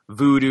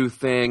voodoo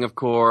thing, of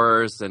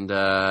course, and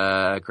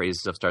crazy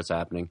stuff starts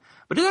happening.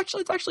 But it's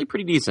actually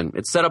pretty decent.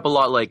 It's set up a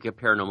lot like a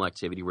Paranormal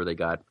Activity where they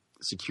got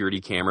security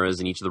cameras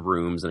in each of the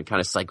rooms, and it kind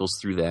of cycles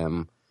through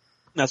them.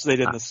 That's what they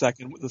did in the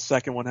second. The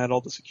second one had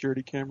all the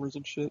security cameras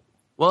and shit.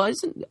 Well,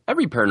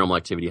 every Paranormal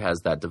Activity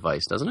has that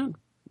device, doesn't it?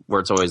 Where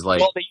it's always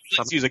like... Well, they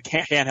usually use a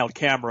handheld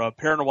camera.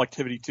 Paranormal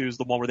Activity 2 is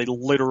the one where they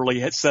literally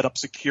had set up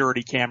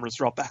security cameras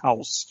throughout the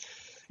house.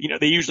 You know,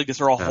 they usually just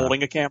are all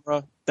holding a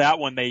camera. That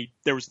one,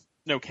 there was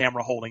no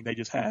camera holding. They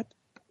just had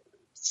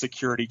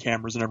security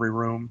cameras in every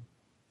room.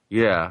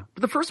 Yeah,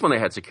 but the first one they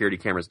had security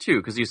cameras too,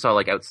 because you saw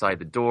like outside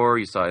the door,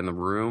 you saw in the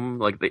room,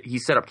 like he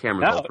set up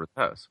cameras all through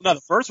the house. No,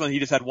 the first one he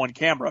just had one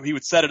camera. He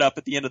would set it up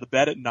at the end of the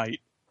bed at night.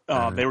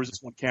 There was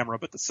just one camera,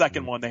 but the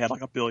second one they had like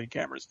 1 billion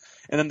cameras,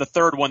 and then the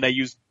third one they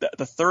used.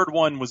 The third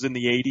one was in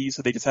the 80s,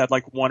 so they just had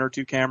like 1 or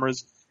 2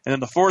 cameras, and then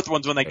the fourth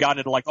one's when they got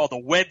into like all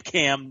the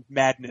webcam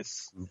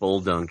madness. Bull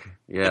dunk,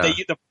 yeah.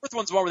 The fourth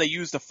one's one where they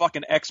used a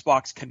fucking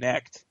Xbox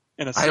Kinect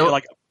in a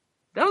like.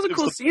 That was a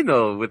cool scene,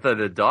 though, with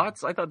the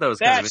dots. I thought that was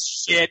kind of... That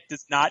shit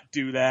does not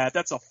do that.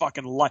 That's a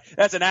fucking lie.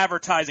 That's an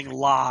advertising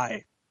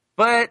lie.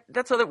 But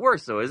that's how that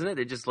works, though, isn't it?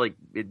 It just, like,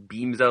 it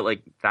beams out,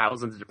 like,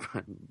 thousands of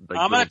different... Like,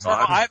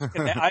 I have a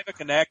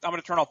Kinect. I'm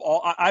going to turn off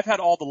all... I've had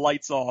all the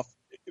lights off.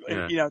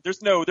 Yeah. You know,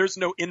 there's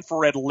no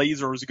infrared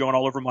lasers going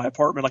all over my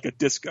apartment like a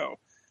disco.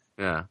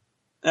 Yeah.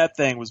 That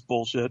thing was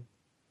bullshit.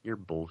 You're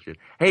bullshit.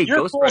 Hey,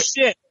 you're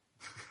bullshit.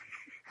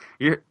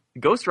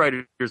 Ghost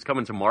Rider's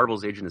coming to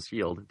Marvel's Agent of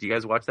S.H.I.E.L.D. Do you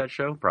guys watch that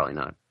show? Probably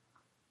not.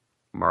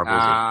 Marvel's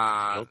Agent of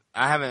S.H.I.E.L.D.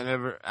 I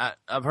haven't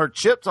I've heard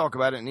Chip talk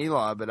about it in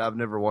Eli, but I've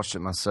never watched it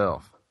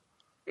myself.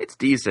 It's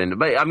decent.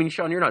 But, I mean,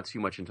 Sean, you're not too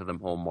much into the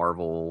whole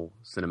Marvel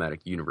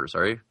Cinematic Universe,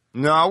 are you?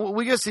 No,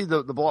 we go see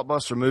the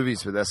blockbuster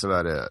movies, but that's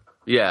about it.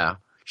 Yeah.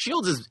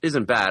 S.H.I.E.L.D.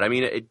 isn't bad. I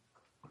mean, it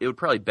would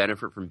probably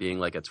benefit from being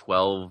like a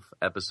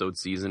 12-episode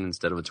season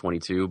instead of a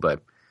 22,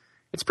 but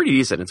it's pretty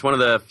decent. It's one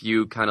of the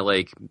few kind of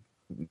like...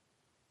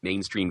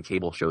 mainstream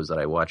cable shows that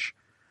I watch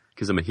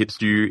because I'm a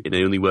hipster and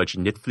I only watch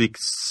Netflix.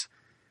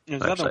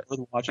 There's nothing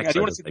worth watching. I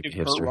do want to see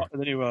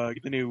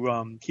the new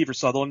Kiefer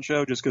Sutherland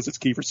show just because it's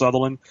Kiefer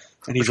Sutherland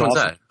and he's awesome.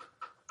 That?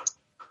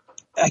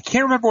 I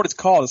can't remember what it's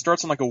called. It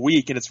starts in like a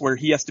week and it's where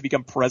he has to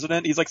become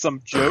president. He's like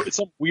it's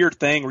some weird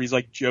thing where he's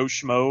like Joe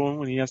Schmo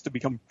and he has to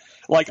become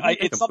like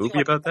it's something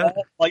like about that?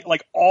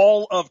 Like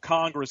all of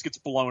Congress gets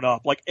blown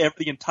up. Like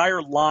the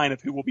entire line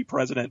of who will be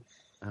president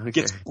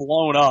gets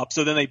blown up.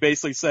 So then they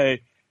basically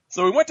say.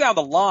 So we went down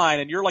the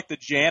line, and you're like the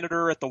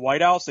janitor at the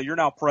White House, so you're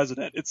now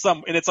president. It's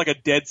like a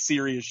dead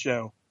serious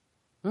show.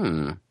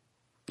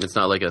 It's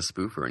not like a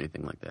spoof or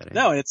anything like that. Eh?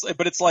 No,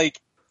 but it's like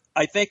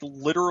I think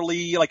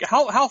literally like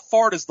how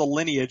far does the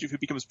lineage of who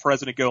becomes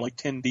president go? Like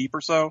 10 deep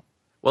or so?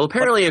 Well,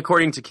 apparently,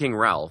 according to King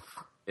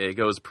Ralph, it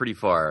goes pretty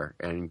far.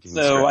 And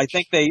so I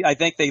think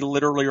they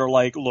literally are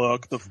like,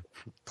 look, the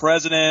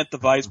president, the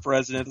vice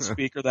president, the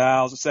Speaker of the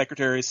House, the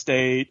Secretary of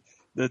State,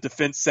 the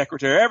Defense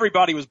Secretary,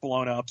 everybody was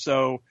blown up.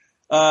 So.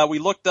 We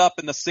looked up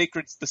in the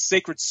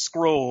sacred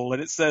scroll,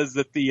 and it says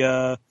that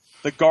the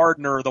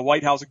gardener, the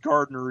White House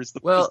gardener, is the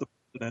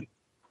president.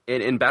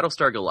 In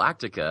Battlestar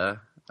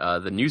Galactica,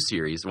 the new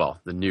series,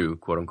 the new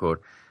quote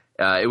unquote,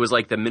 it was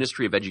like the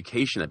Ministry of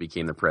Education that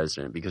became the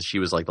president because she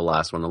was like the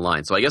last one in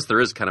line. So I guess there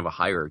is kind of a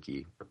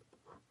hierarchy.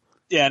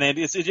 Yeah,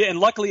 and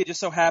luckily it just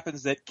so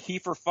happens that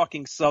Kiefer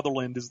fucking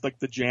Sutherland is like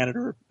the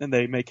janitor, and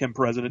they make him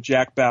president.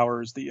 Jack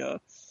Bauer is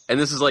the. And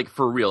this is like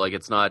for real, like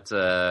it's not.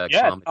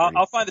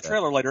 I'll find the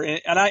trailer later.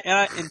 And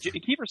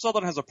Kiefer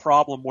Sutherland has a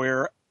problem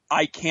where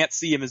I can't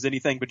see him as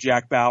anything but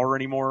Jack Bauer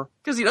anymore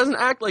because he doesn't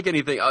act like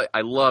anything.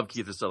 I love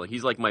Kiefer Sutherland.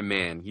 He's like my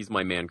man. He's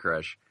my man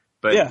crush.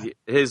 But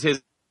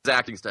his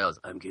acting style is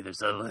I'm Kiefer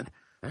Sutherland.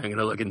 I'm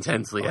gonna look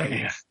intensely at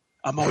you.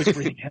 I'm always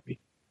breathing heavy.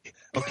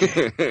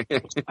 Okay,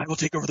 I will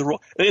take over the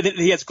role.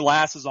 He has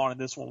glasses on in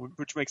this one,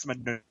 which makes him a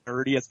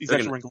nerd. He's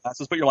actually wearing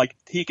glasses, but you're like,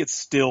 he could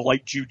still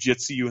like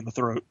jujitsu you in the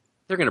throat.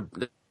 They're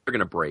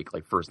gonna break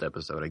like first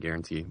episode, I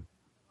guarantee.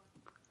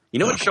 You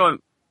know what show I'm?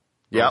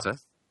 Yeah.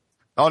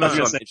 Oh no! I'm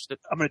going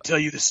to tell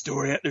you this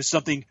story. There's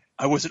something.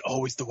 I wasn't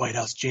always the White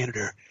House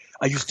janitor.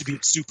 I used to be a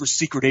super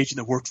secret agent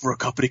that worked for a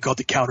company called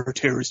the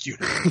Counter-Terrorist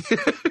Unit.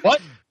 What?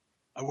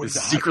 I went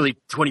secretly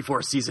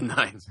 24 season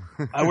 9.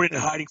 I went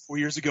into hiding 4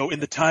 years ago.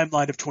 In the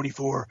timeline of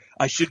 24,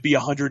 I should be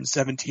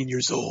 117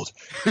 years old,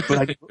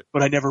 but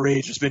I never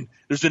aged.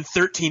 There's been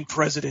 13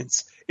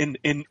 presidents in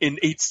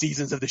 8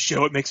 seasons of the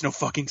show. It makes no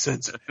fucking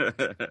sense.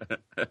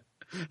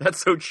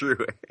 That's so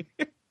true.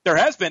 There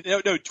has been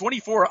no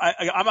 24.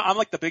 I'm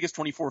like the biggest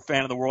 24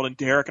 fan in the world, and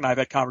Derek and I have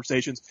had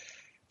conversations.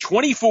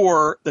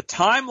 24, the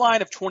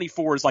timeline of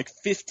 24 is like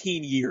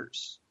 15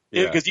 years.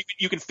 Because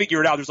you can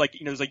figure it out. There's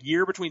there's a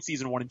year between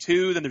season 1 and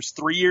 2. Then there's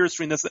 3 years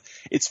between this.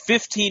 It's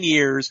 15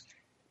 years.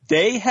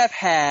 They have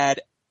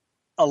had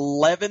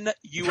 11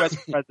 U.S.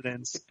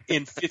 presidents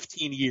in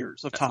 15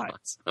 years of time.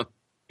 Awesome.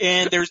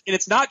 And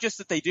it's not just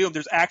that they do them.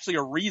 There's actually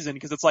a reason,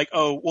 because it's like,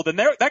 oh, well, then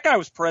that guy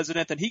was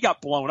president, then he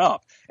got blown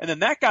up, and then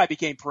that guy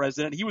became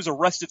president. He was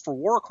arrested for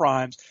war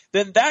crimes.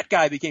 Then that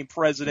guy became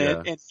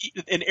president,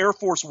 and Air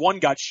Force One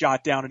got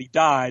shot down and he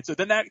died.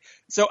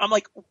 So I'm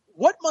like,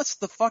 what must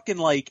the fucking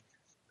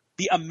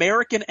the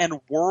American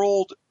and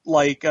world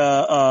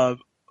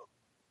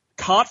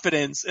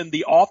confidence in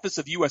the office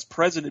of U.S.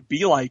 president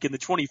be like in the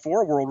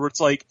 24 world, where it's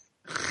like,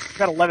 we've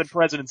got 11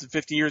 presidents in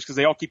 50 years because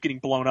they all keep getting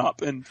blown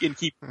up and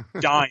keep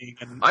dying.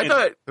 I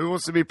thought, who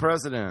wants to be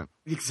president?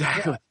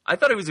 Exactly. Yeah. I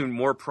thought it was even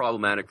more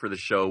problematic for the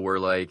show where,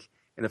 in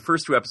the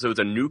first 2 episodes,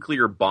 a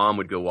nuclear bomb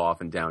would go off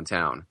in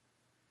downtown.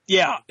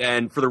 Yeah.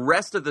 And for the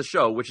rest of the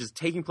show, which is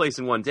taking place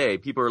in one day,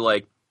 people are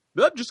like,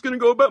 I'm just going to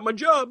go about my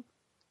job.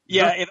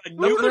 Yeah, if a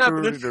nuclear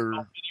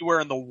bomb anywhere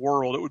in the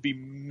world, it would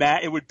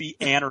be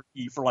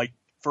anarchy for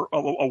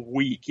a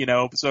week,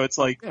 So it's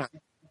like... Yeah.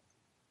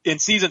 In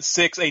season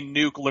 6, a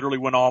nuke literally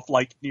went off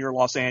near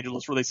Los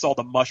Angeles, where they saw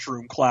the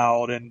mushroom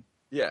cloud, and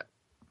yeah,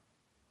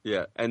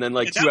 and then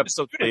 2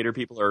 episodes later,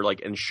 people are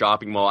in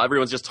shopping mall.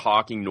 Everyone's just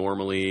talking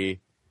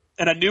normally.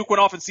 And a nuke went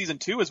off in season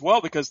 2 as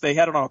well, because they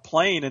had it on a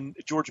plane, and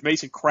George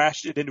Mason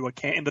crashed it into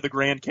the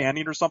Grand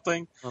Canyon or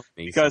something,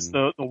 because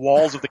the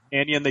walls of the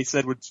canyon, they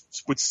said,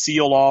 would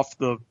seal off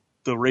the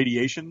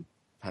radiation.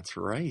 That's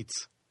right.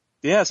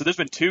 Yeah, so there's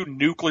been 2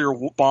 nuclear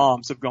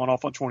bombs have gone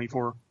off on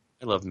 24.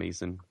 I love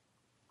Mason.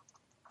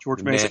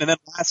 George Mason. And then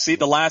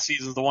the last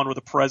season is the one where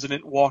the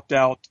president walked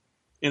out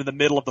in the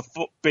middle of the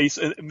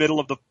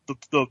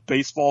the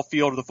baseball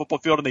field or the football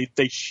field, and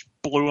they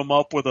blew him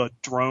up with a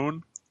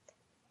drone.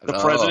 The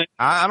president.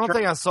 I don't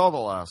think I saw the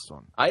last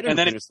one. I didn't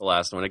finish the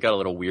last one. It got a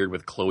little weird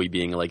with Chloe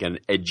being an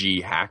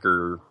edgy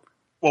hacker.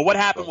 Well, what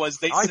happened was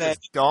they said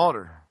his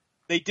daughter.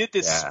 They did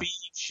this Speed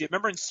shit.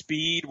 Remember in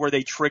Speed where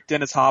they tricked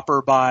Dennis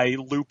Hopper by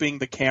looping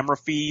the camera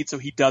feed so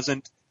he does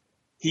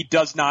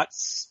not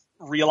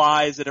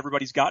realize that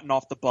everybody's gotten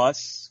off the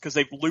bus because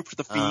they've looped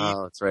the feed.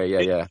 Oh, that's right.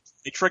 Yeah.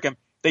 They trick him.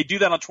 They do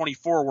that on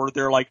 24 where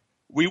they're like,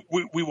 we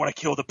want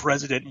to kill the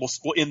president and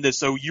we'll end this.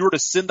 So you're to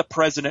send the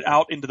president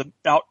out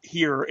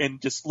here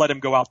and just let him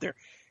go out there.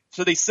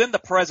 So they send the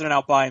president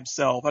out by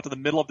himself out to the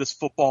middle of this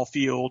football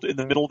field in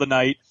the middle of the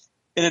night.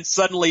 And then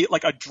suddenly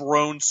a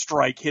drone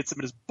strike hits him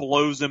and just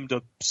blows him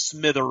to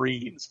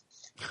smithereens.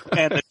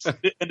 And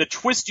the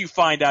twist you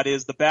find out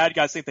is the bad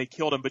guys think they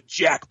killed him, but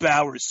Jack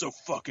Bauer is so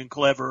fucking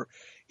clever.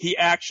 He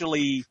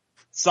actually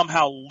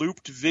somehow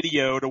looped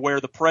video to where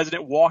the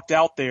president walked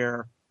out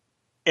there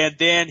and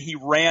then he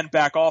ran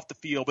back off the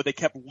field, but they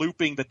kept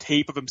looping the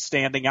tape of him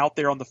standing out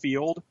there on the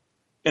field.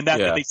 And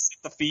they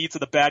sent the feed, so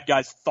the bad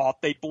guys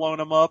thought they'd blown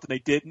him up and they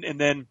didn't.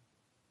 And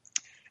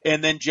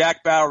then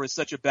Jack Bauer is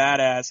such a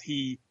badass.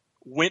 He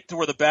went to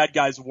where the bad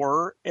guys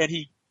were, and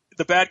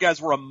the bad guys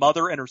were a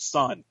mother and her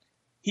son.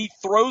 He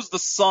throws the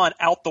son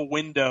out the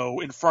window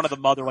in front of the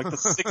mother, the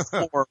 6th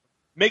floor,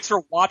 makes her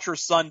watch her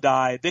son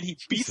die. Then he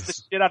beats the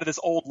shit out of this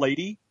old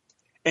lady,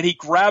 and he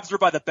grabs her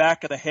by the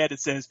back of the head and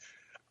says,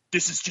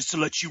 "This is just to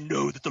let you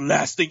know that the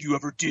last thing you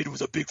ever did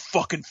was a big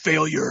fucking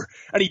failure."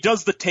 And he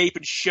does the tape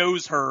and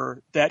shows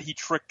her that he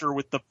tricked her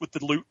with the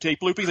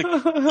tape loop. He's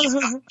like, "He's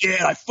not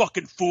dead. I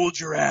fucking fooled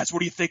your ass. What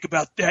do you think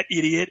about that,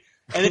 idiot?"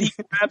 And then he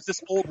grabs this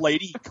old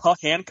lady,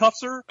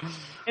 handcuffs her,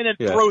 and then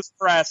throws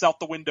her ass out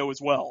the window as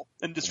well.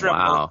 And just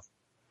wow.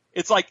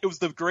 It's like it was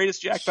the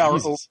greatest Jack Bauer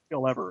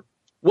overkill ever.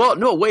 Well,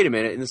 no, wait a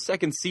minute. In the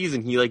second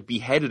season, he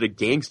beheaded a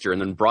gangster and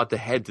then brought the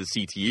head to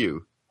CTU.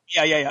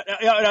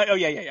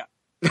 Yeah.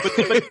 But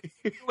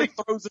he really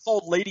throws this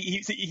old lady.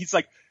 He's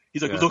like,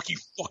 "Look, you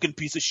fucking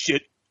piece of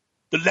shit.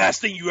 The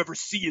last thing you ever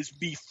see is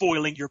me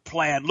foiling your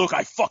plan. Look,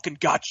 I fucking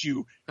got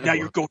you. Now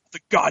you're going to the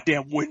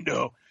goddamn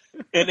window."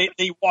 And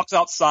he walks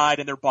outside,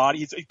 and their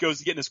bodies. He goes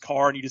to get in his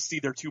car, and you just see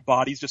their 2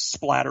 bodies just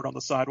splattered on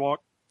the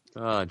sidewalk.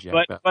 Oh,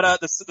 Jack.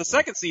 But the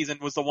second season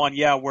was the one,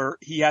 where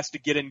he has to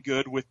get in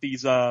good with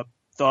these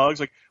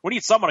thugs. We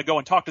need someone to go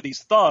and talk to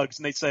these thugs,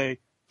 and they say,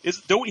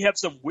 don't we have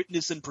some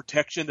witness in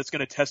protection that's going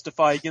to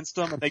testify against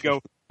him? And they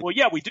go, well,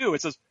 yeah, we do.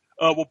 It says,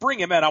 well, bring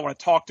him in. I want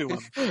to talk to him.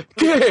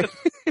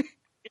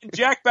 And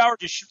Jack Bauer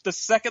the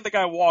second the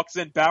guy walks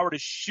in, Bauer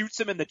just shoots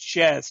him in the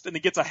chest and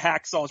then gets a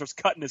hacksaw and starts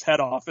cutting his head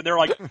off. And they're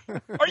like, are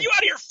you out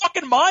of your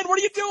fucking mind? What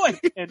are you doing?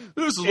 And,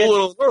 this is a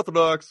little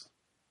unorthodox.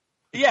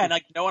 Yeah, and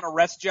like no one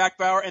arrests Jack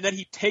Bauer. And then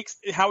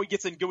how he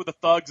gets in good with the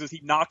thugs is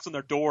he knocks on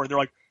their door and they're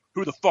like,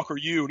 who the fuck are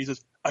you? And he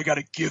says, I got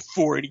a gift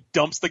for it. And he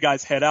dumps the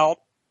guy's head out.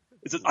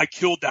 He says, I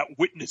killed that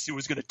witness who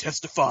was going to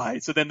testify.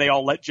 So then they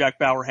all let Jack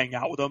Bauer hang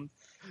out with them.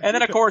 And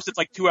then, of course, it's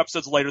like 2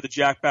 episodes later that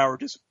Jack Bauer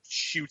just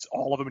shoots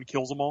all of them and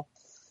kills them all.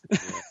 Yeah.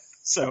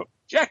 So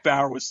Jack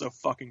Bauer was so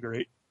fucking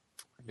great.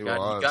 He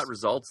got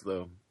results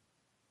though.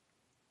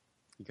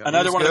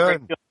 Another one of the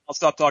great. I'll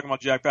stop talking about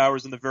Jack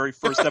Bauer's in the very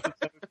first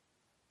episode.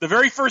 The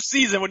very first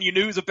season, when you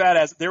knew he was a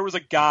badass, there was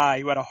a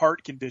guy who had a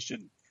heart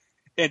condition,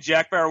 and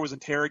Jack Bauer was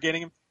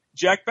interrogating him.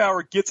 Jack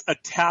Bauer gets a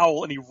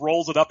towel and he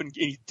rolls it up and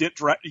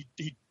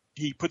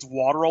he puts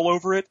water all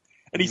over it,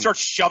 and he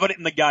starts shoving it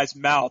in the guy's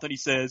mouth, and he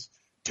says,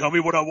 "Tell me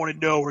what I want to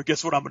know, or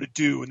guess what I'm going to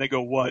do?" And they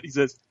go, "What?" He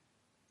says,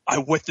 I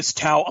wet this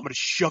towel, I'm going to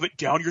shove it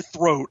down your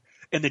throat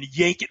and then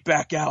yank it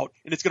back out,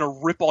 and it's going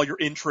to rip all your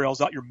entrails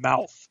out your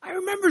mouth. I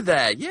remember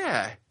that,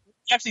 yeah.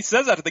 He actually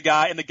says that to the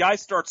guy, and the guy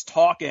starts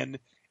talking,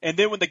 and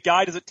then when the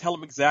guy doesn't tell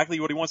him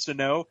exactly what he wants to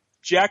know,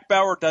 Jack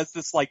Bauer does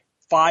this,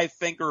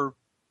 5-finger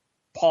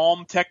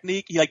palm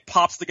technique. He,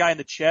 pops the guy in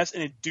the chest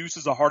and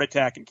induces a heart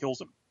attack and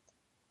kills him.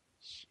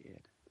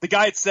 Shit. The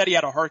guy had said he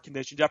had a heart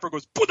condition. Jack Bauer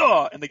goes,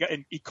 Buddha!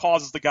 And he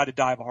causes the guy to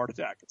die of a heart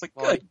attack. It's like,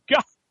 good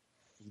God.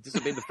 You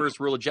disobeyed the first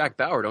rule of Jack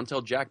Bauer. Don't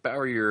tell Jack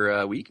Bauer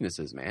your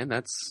weaknesses, man.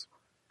 That's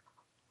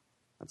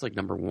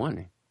number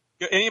one.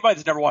 Anybody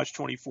that's never watched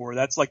 24,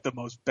 that's the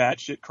most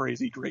batshit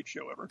crazy great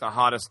show ever. The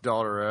hottest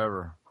daughter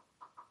ever.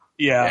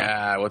 Yeah.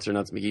 Yeah. What's her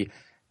nuts, McGee?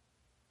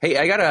 Hey,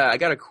 I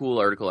got a cool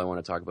article I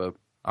want to talk about.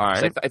 All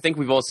right. I think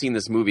we've all seen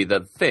this movie,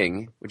 The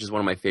Thing, which is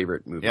one of my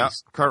favorite movies. Yeah.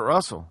 Kurt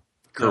Russell.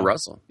 Kurt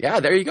Russell. Yeah,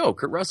 there you go.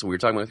 Kurt Russell. We were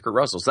talking about Kurt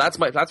Russell. So that's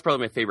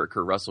probably my favorite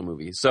Kurt Russell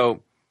movie.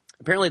 So.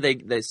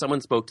 Apparently, someone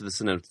spoke to the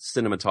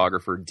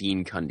cinematographer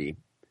Dean Cundy,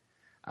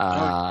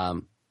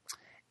 and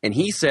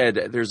he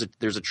said there's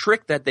a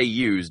trick that they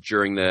used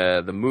during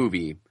the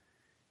movie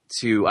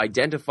to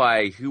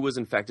identify who was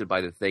infected by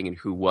the thing and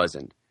who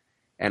wasn't.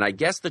 And I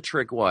guess the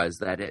trick was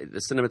that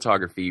the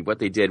cinematography, what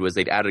they did was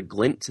they'd add a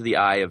glint to the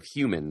eye of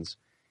humans,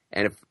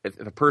 and if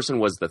a person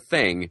was the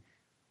thing,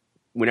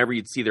 whenever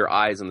you'd see their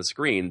eyes on the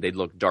screen, they'd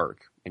look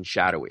dark and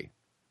shadowy.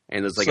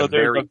 And there's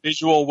there's a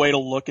visual way to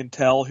look and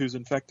tell who's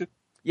infected.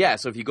 Yeah,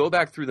 so if you go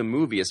back through the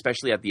movie,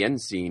 especially at the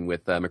end scene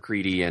with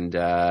McCready and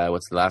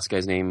what's the last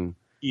guy's name?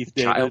 Heath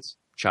Davis.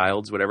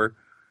 Childs, whatever.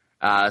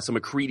 So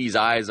McCready's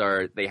eyes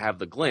they have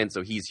the glint,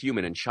 so he's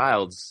human, and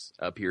Childs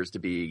appears to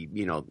be,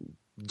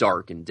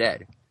 dark and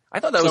dead. I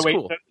thought that was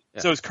cool.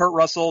 So is Kurt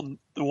Russell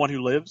the one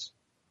who lives?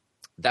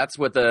 That's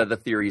what the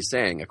theory is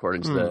saying,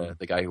 according to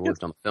the guy who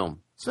worked on the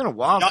film. It's been a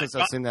while since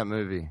I've seen that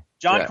movie.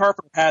 John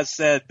Carpenter has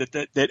said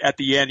that at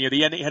the end,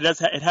 the ending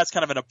it has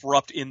kind of an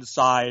abrupt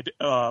inside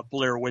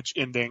Blair Witch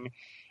ending.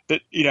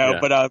 That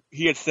but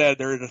he had said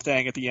there is a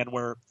thing at the end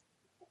where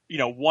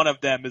one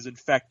of them is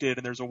infected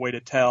and there's a way to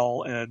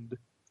tell, and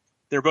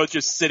they're both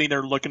just sitting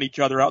there looking at each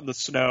other out in the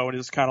snow, and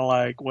it's kind of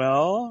like,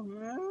 well,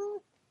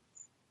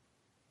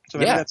 so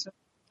maybe that's it.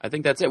 I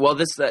think that's it. Well,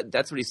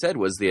 that's what he said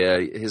was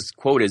his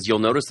quote is, "You'll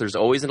notice there's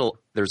always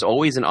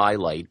an eye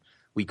light.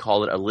 We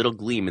call it a little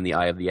gleam in the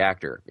eye of the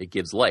actor. It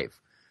gives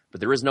life. But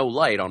there is no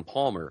light on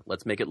Palmer.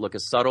 Let's make it look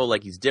as subtle,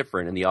 like he's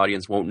different, and the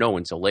audience won't know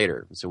until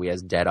later. So he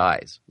has dead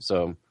eyes."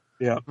 So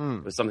yeah,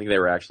 it was something they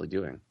were actually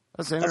doing.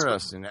 That's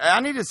interesting. I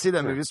need to see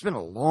that movie. It's been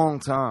a long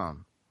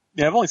time.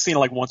 Yeah, I've only seen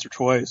it once or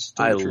twice.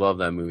 I love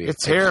that movie.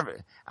 It's terrible.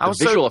 The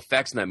visual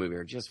effects in that movie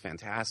are just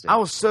fantastic. I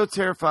was so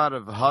terrified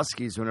of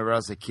huskies whenever I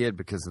was a kid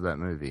because of that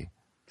movie.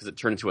 Because it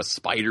turned into a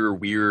spider,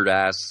 weird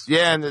ass.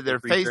 Yeah, and their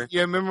face.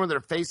 Yeah, remember when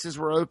their faces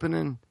were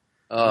opening?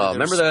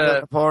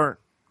 Remember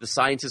the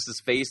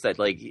scientist's face that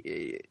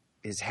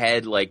his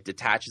head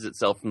detaches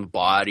itself from the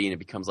body and it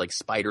becomes like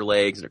spider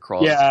legs and it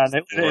crawls. Yeah,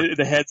 and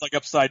the head's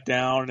upside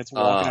down and it's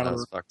walking out of.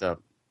 That's fucked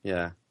up.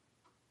 Yeah.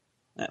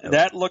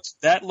 That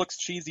looks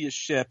cheesy as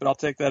shit, but I'll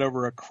take that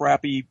over a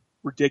crappy,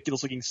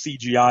 ridiculous looking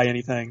CGI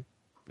anything.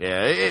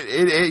 Yeah,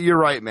 you're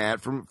right,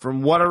 Matt.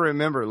 From what I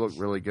remember, it looked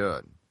really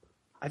good.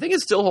 I think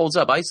it still holds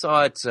up. I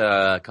saw it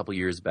a couple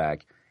years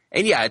back,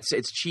 and yeah,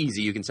 it's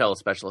cheesy. You can tell it's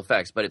special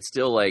effects, but it's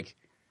still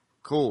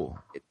cool.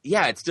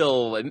 It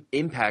still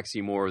impacts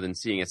you more than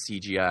seeing a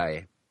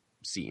CGI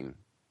scene.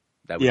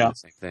 That would be the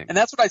same thing. And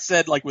that's what I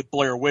said. With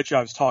Blair Witch,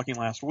 I was talking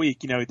last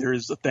week. There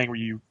is a thing where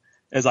you,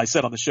 as I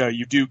said on the show,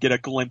 you do get a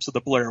glimpse of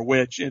the Blair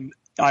Witch, and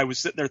I was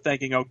sitting there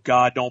thinking, oh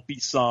God, don't be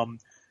some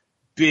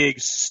big,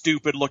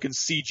 stupid looking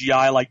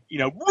CGI,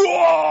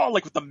 raw,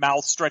 with the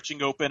mouth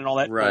stretching open and all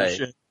that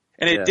bullshit.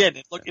 And it did.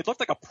 It looked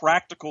like a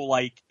practical,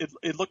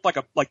 it looked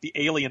like the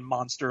alien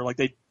monster.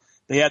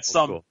 They had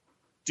some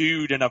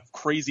dude in a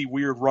crazy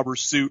weird rubber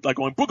suit,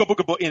 going booga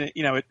booga booga in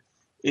it.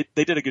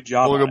 They did a good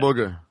job. Booga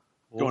booga.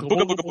 Going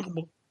booga booga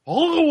booga. We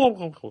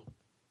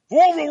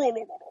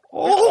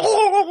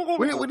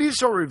need to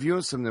start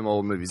reviewing some of them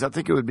old movies. I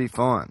think it would be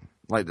fun,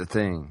 like The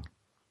Thing.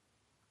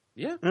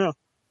 Yeah.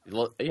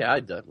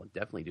 I'd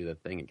definitely do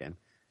that thing again.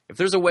 If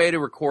there's a way to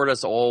record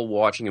us all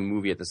watching a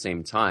movie at the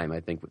same time, I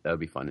think that would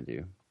be fun to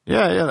do.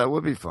 Yeah, that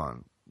would be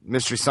fun.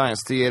 Mystery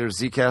Science Theater,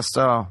 Zcast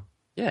style.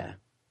 Yeah.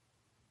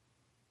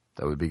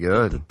 That would be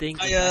good. The Thing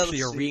is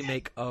actually a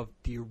remake of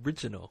the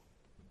original.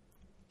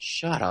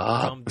 Shut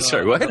up. From the,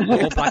 Sorry, what?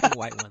 The old black and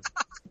white one.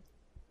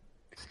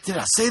 Did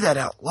I say that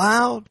out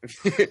loud?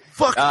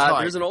 Fuck.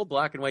 There's an old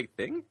black and white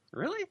Thing?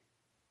 Really?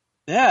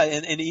 Yeah,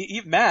 and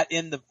Matt,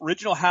 in the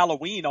original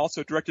Halloween,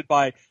 also directed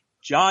by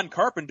John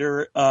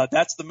Carpenter,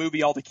 that's the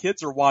movie all the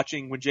kids are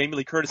watching when Jamie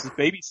Lee Curtis is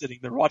babysitting.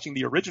 They're watching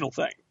the original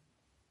Thing.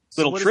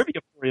 Little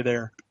trivia for you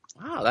there.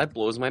 Wow, that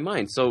blows my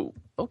mind. So,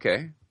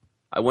 okay.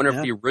 I wonder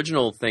if the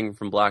original Thing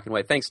from black and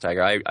white... Thanks,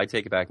 Tiger. I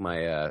take it back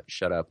my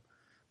shut up.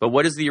 But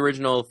what is the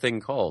original Thing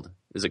called?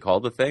 Is it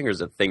called The Thing, or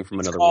is it Thing from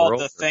Another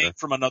World? It's called The Thing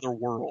from Another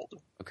World.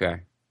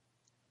 Okay.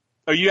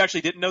 Oh, you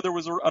actually didn't know there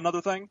was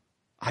another Thing?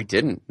 I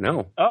didn't,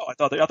 no. Oh, I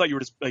thought you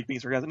were just being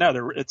sarcastic.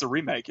 No, it's a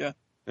remake, yeah.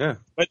 Yeah.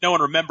 But no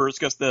one remembers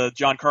because the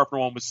John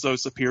Carpenter one was so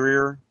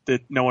superior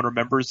that no one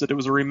remembers that it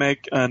was a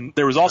remake. And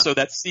there was also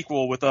that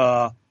sequel with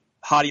Hottie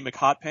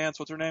McHotpants.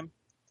 What's her name?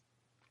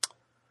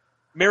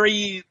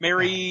 Mary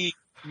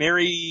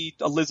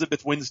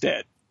Elizabeth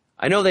Winstead.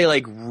 I know they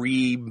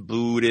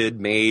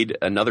made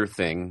another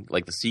Thing,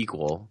 like the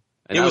sequel.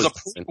 And it was a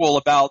prequel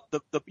about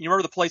you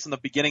remember the place in the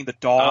beginning, the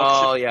dog?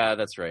 Oh, yeah,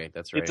 that's right.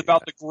 It's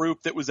about the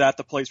group that was at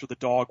the place where the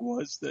dog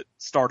was that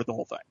started the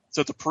whole thing.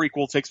 So it's a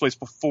prequel, takes place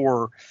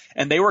before.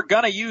 And they were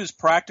going to use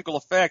practical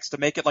effects to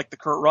make it like the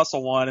Kurt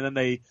Russell one, and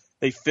then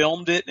they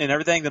filmed it and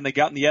everything. Then they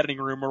got in the editing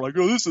room and were like,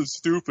 oh, this is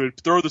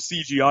stupid. Throw the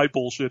CGI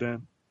bullshit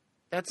in.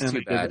 That's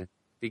too bad.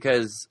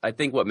 Because I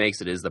think what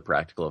makes it is the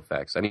practical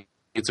effects. I mean,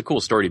 it's a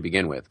cool story to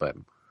begin with, but...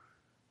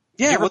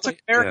 Yeah, well, it's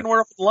like American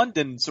Werewolf in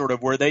London, sort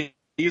of, where they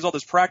use all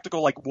this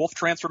practical, like, wolf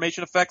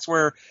transformation effects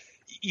where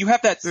you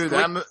have that... Dude,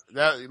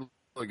 that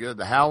looked good.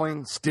 The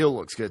Howling still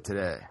looks good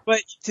today.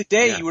 But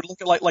today you would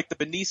look at, like the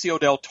Benicio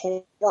del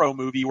Toro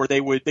movie where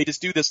they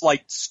just do this,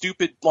 like,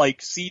 stupid,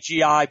 like,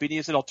 CGI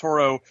Benicio del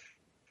Toro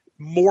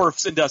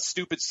morphs into a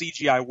stupid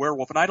CGI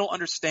werewolf. And I don't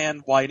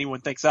understand why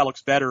anyone thinks that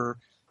looks better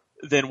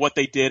than what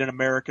they did in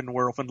American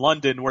Werewolf in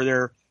London, where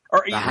they're...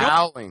 The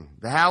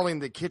Howling,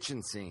 the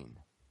kitchen scene.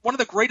 One of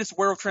the greatest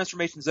werewolf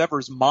transformations ever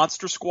is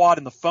Monster Squad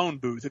in the phone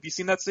booth. Have you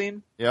seen that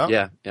scene?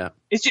 Yeah.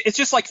 It's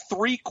just like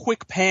 3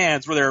 quick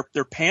pans where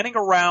they're panning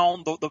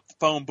around the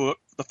phone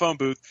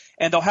booth,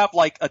 and they'll have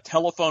like a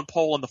telephone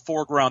pole in the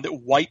foreground that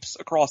wipes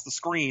across the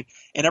screen,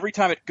 and every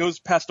time it goes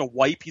past a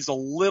wipe, he's a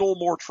little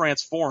more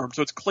transformed.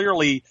 So it's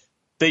clearly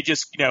they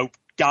just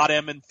got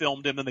him and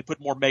filmed him, and they put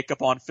more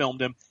makeup on,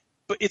 filmed him.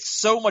 But it's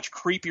so much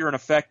creepier and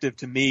effective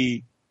to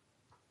me.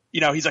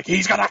 He's like,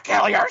 he's going to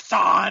kill your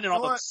son, and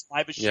all the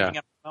saliva shooting out of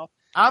his mouth.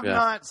 I've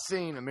not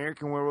seen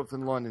American Werewolf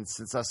in London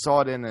since I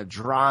saw it in a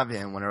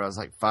drive-in when I was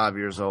like 5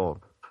 years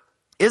old.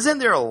 Isn't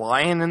there a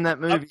lion in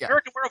that movie?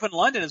 American Werewolf in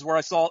London is where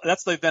I saw,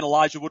 that's the event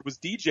Elijah Wood was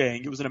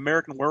DJing. It was an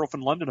American Werewolf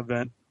in London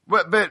event.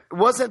 But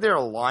wasn't there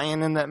a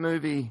lion in that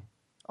movie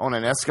on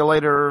an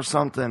escalator or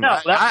something? No,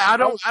 I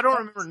don't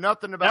remember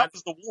nothing about that.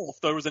 Was the wolf.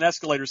 There was an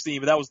escalator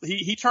scene, but that was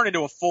he turned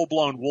into a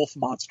full-blown wolf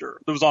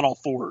monster that was on all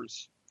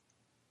fours.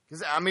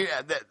 Because, I mean,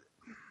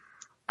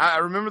 I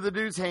remember the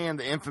dude's hand,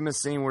 the infamous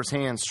scene where his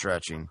hand's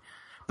stretching.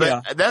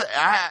 But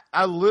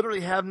I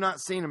literally have not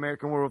seen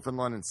American Werewolf in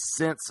London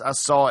since I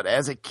saw it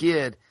as a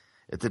kid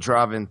at the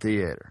drive-in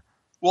theater.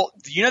 Well,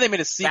 they made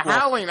a sequel. The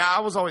Howling,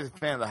 I was always a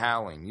fan of The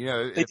Howling.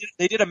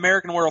 They did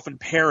American Werewolf in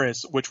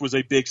Paris, which was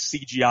a big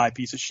CGI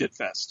piece of shit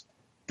fest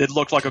that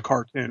looked like a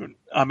cartoon.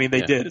 I mean,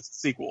 they did. It's a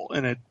sequel.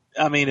 And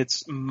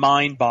it's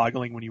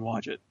mind-boggling when you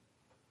watch it.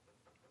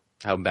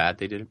 How bad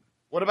they did it?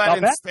 What about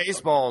in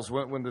Spaceballs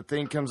when the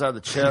thing comes out of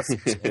the chest?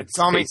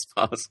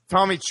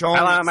 Tommy Chong.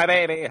 Hello, my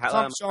baby.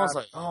 Tommy Chong's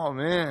like, oh,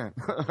 man.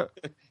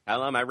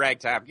 Hello, my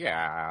ragtop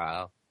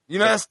gal.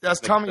 That's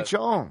Tommy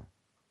Chong.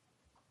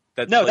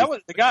 That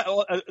was the guy.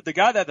 The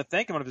guy that had the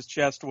thing coming out of his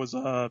chest was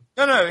No,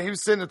 he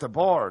was sitting at the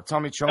bar.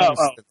 Tommy Chong was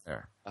sitting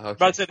there. Okay.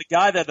 But I'd say the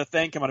guy that had the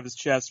thing come out of his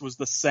chest was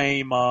the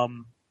same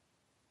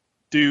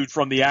dude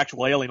from the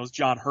actual Alien. It was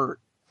John Hurt.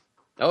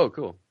 Oh,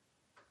 cool.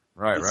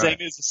 Right.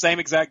 It's the same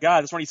exact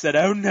guy. That's when he said,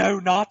 "Oh no,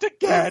 not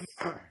again."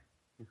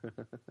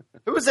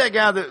 Who was that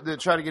guy that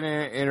tried to get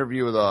an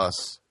interview with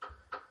us,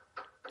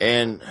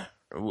 and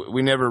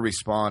we never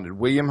responded?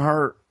 William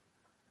Hurt?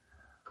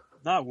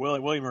 Not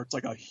William Hurt's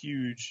like a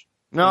huge.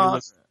 No,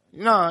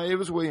 it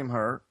was William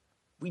Hurt.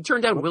 We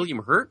turned down William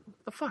Hurt?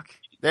 What the fuck?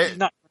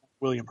 Not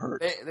William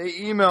Hurt. They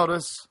emailed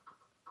us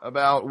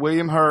about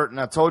William Hurt, and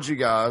I told you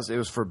guys it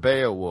was for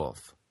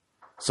Beowulf,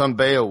 some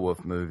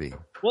Beowulf movie.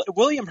 Well,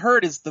 William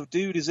Hurt is the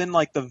dude who's in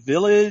like The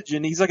Village,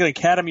 and he's like an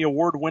Academy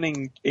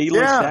Award-winning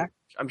A-list actor.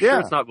 I'm sure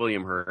it's not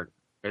William Hurt.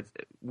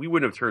 We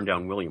wouldn't have turned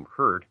down William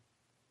Hurt.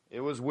 It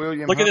was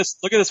William. Look at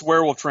this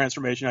werewolf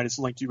transformation I just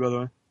linked you, by the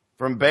way.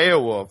 From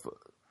Beowulf.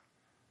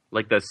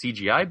 Like the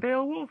CGI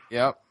Beowulf?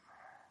 Yep.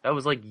 That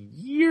was like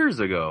years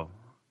ago.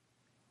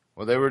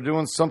 Well, they were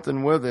doing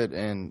something with it,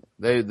 and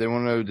they want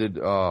to know, did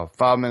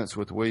 5 Minutes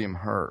with William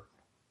Hurt.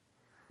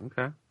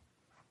 Okay.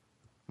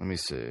 Let me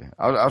see.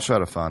 I'll try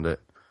to find it.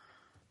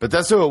 But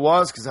that's who it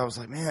was, because I was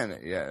like, man,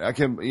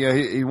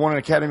 he won an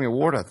Academy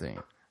Award, I think.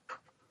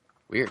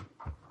 Weird.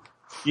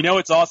 You know,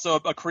 it's also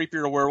a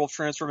creepier werewolf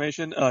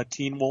transformation.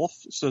 Teen Wolf.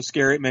 So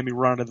scary, it made me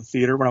run into the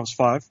theater when I was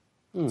 5.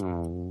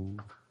 Oh.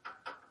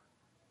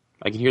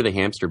 I can hear the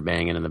hamster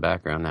banging in the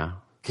background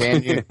now.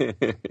 Can you?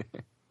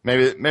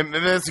 maybe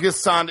that's a good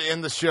sign to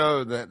end the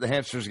show that the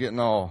hamster's getting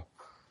all.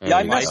 Yeah,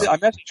 I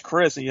messaged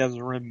Chris and he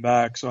hasn't written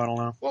back, so I don't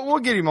know. Well, we'll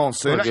get him on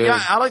soon.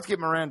 I like to get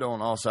Miranda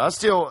on also. I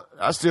still.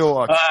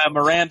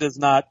 Miranda's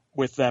not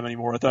with them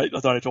anymore. I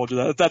thought I told you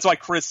that. That's why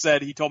Chris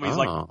said, he told me, he's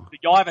like,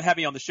 y'all haven't had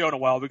me on the show in a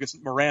while because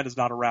Miranda's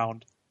not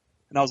around.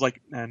 And I was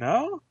like,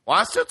 no? Well,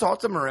 I still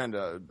talk to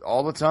Miranda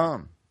all the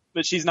time.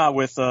 But she's not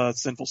with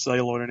Sinful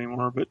Celluloid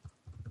anymore. But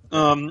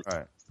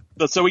right.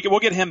 So we'll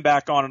get him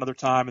back on another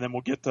time, and then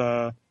we'll get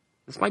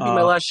This might be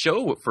my last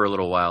show for a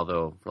little while,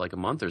 though, for like a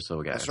month or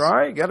so, guys. That's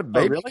right. Got a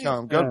baby really?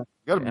 come. Got a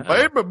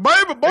baby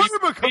come.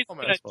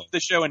 The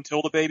show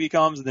until the baby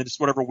comes, and then just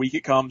whatever week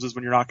it comes is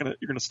when you're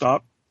gonna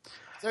stop.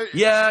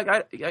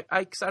 Yeah,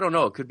 I don't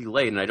know. It could be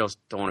late, and I just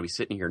don't want to be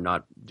sitting here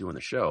not doing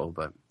the show.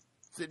 But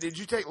so did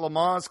you take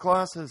Lamar's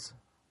classes?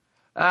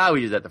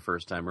 We did that the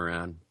first time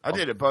around. I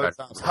did it both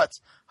times. Hut.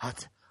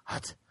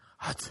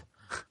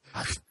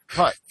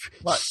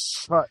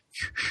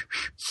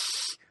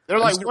 They're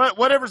like,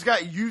 whatever's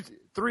got U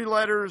 3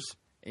 letters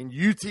and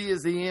UT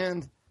is the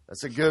end.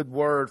 That's a good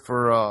word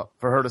for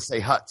her to say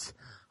hut.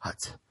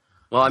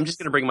 Well, I'm just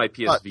gonna bring my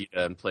PS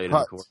Vita and play it in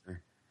the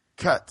corner.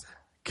 Cut.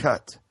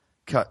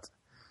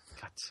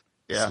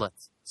 Yeah.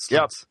 Sluts.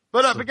 Yep.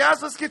 But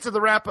guys, let's get to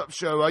the wrap up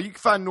show. You can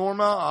find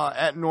Norma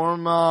at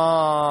Normie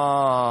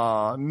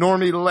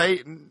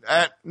Late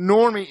at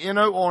Normie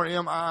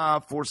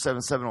NORMI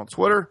 477 on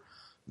Twitter.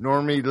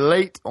 Normie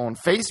Late on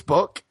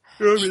Facebook.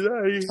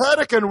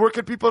 Tedekin, where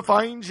can people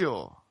find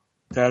you?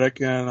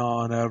 Tedekin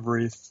on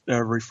every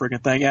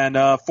freaking thing. And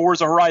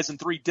Forza Horizon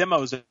 3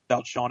 demos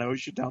out, Sean. You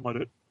should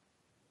download it.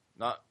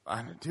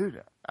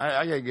 Dude,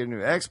 I gotta get a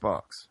new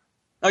Xbox.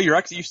 Oh,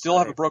 you still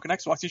have a broken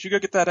Xbox. You should go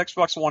get that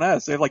Xbox One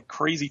S. They have like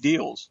crazy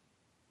deals.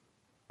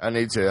 I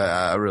need to.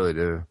 I really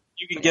do.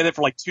 You can get it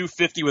for like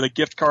 $250 with a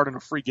gift card and a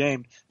free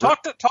game.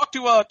 Talk to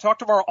our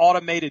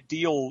automated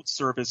deal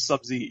service,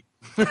 Sub-Z.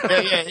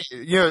 Yeah.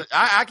 You know,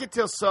 I could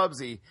tell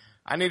Sub-Z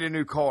I need a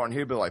new car, and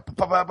he'd be like,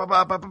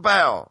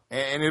 pow,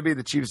 and it'd be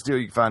the cheapest deal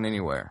you can find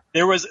anywhere.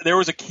 There was a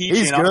keychain.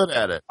 He's good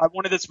at it. I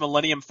wanted this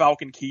Millennium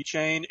Falcon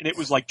keychain, and it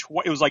was like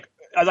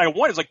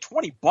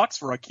 $20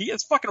 for a key.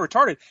 It's fucking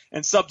retarded.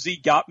 And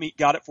Sub-Z got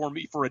it for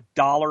me for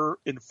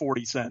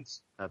 $1.40.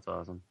 That's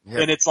awesome.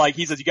 Yeah. And it's like,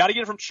 he says, you got to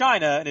get it from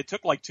China, and it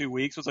took like 2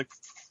 weeks. So it's like,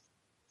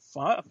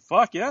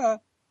 fuck yeah.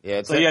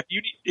 Yeah. So if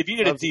you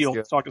need a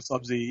deal, talk to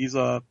Sub-Z.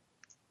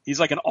 He's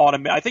like an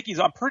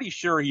I'm pretty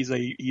sure he's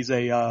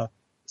a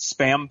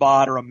spam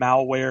bot or a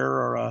malware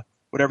or a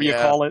whatever you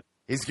call it.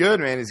 He's good,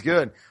 man. He's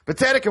good. But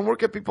Tedekin, where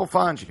can people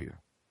find you?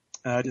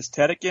 Just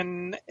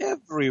Tedekin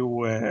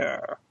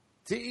everywhere.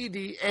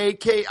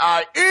 Tedakin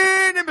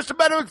and Mr.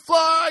 Matt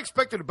McFly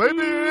expected a baby.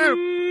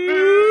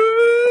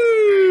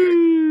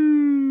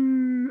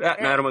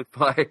 At Madam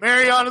McFly.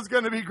 Mariana's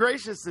going to be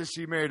gracious since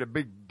she married a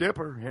Big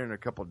Dipper here in a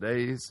couple of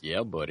days.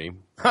 Yeah, buddy.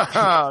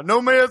 No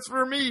meds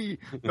for me.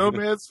 No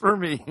meds for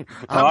me.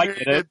 I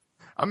get it.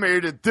 I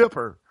married a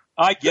Dipper.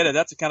 I get it.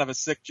 That's a kind of a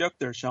sick joke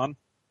there, Sean.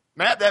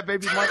 Matt, that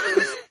baby might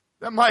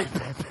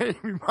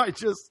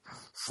just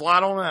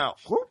slide on out.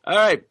 Whoop. All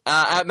right,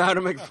 at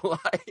Madam McFly.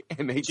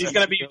 He's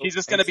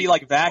just gonna be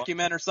like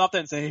vacuuming or something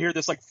and say, hear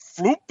this like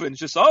floop, and it's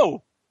just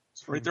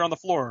it's right there on the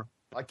floor,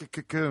 like a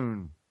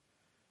cocoon.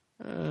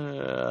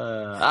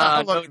 No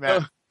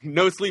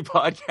Sleep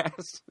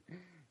Podcast.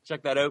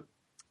 Check that out.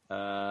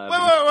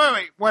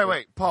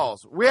 Wait.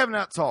 Pause. We have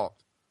not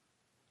talked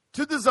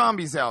to the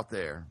zombies out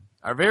there.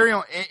 Our very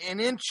own, and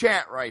in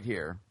chat right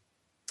here.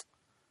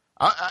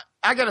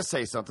 I got to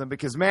say something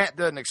because Matt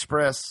doesn't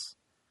express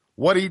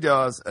what he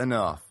does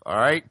enough. All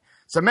right.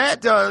 So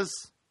Matt does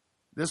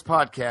this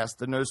podcast,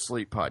 the No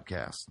Sleep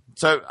Podcast.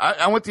 So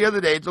I went the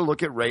other day to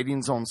look at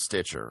ratings on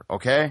Stitcher.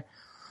 Okay.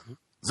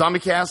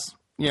 ZombieCast.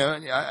 You know,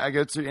 I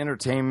go to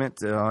entertainment,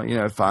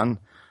 find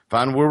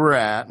where we're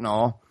at and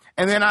all.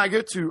 And then I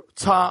go to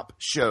top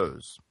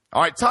shows.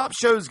 All right, top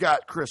shows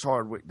got Chris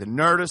Hardwick, the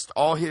Nerdist,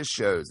 all his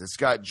shows. It's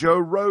got Joe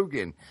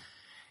Rogan.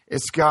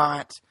 It's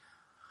got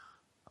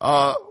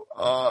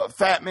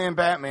Fat Man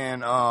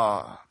Batman,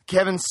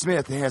 Kevin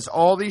Smith. It has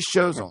all these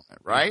shows on it,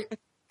 right?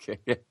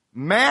 Okay.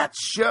 Matt's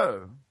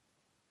show,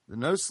 the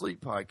No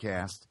Sleep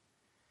Podcast,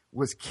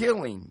 was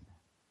killing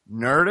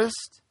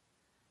Nerdist.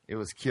 It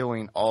was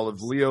killing all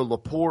of Leo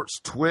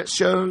Laporte's Twitch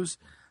shows.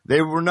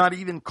 They were not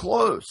even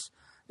close.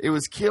 It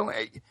was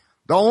killing.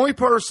 The only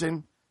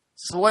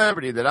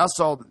celebrity that I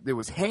saw that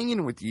was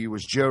hanging with you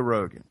was Joe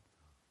Rogan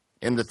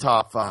in the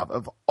top 5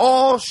 of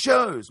all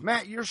shows.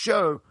 Matt, your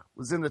show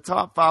was in the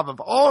top 5 of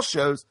all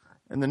shows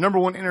and the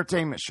 #1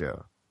 entertainment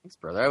show. Thanks,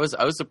 brother. I was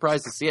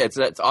surprised to see it.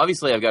 It's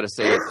obviously, I've got to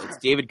say, it's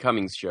David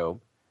Cummings' show.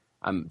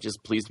 I'm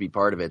just pleased to be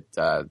part of it.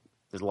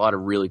 There's a lot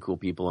of really cool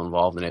people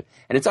involved in it.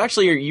 And it's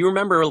actually, you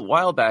remember a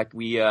while back,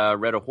 we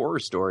read a horror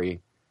story,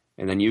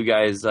 and then you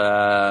guys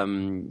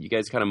kind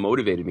of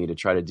motivated me to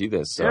try to do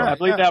this. So. Yeah, I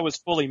believe that was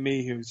fully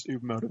me who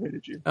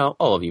motivated you. Oh,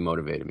 all of you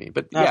motivated me.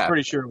 But I'm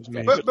pretty sure it was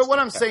me. But what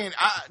I'm saying,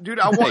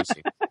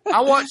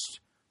 I watched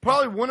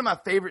probably one of my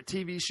favorite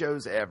TV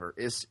shows ever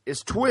is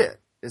Twit.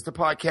 It's the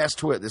podcast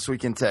Twit, This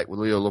Week in Tech with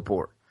Leo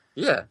Laporte.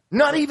 Yeah.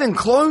 Not even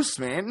close,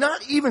 man.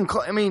 Not even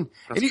close. I mean,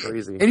 that's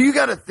crazy. And you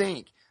got to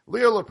think,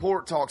 Leo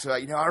Laporte talks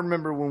about, I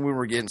remember when we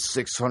were getting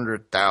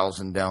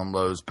 600,000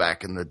 downloads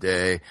back in the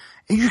day,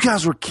 and you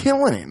guys were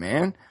killing it,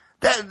 man.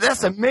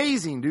 That's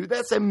amazing, dude.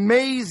 That's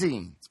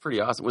amazing. It's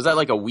pretty awesome. Was that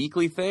like a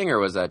weekly thing, or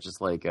was that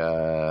just like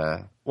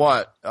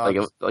what? Like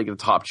a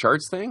top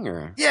charts thing,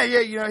 or? Yeah.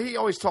 He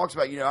always talks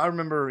about, I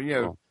remember,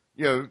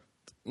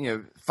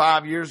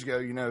 5 years ago,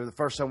 the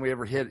first time we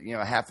ever hit,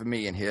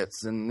 500,000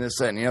 hits and this,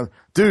 that, and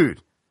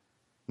dude,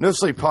 No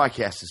Sleep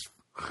Podcast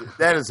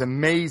that is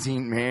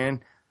amazing,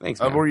 man. Thanks,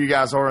 man. Of where you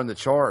guys are in the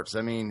charts.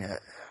 I mean,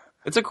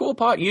 it's a cool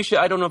pod. You should.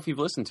 I don't know if you've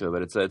listened to it,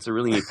 but it's a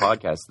really neat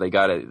podcast. They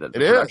got it. The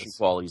production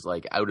quality's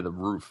like out of the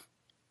roof.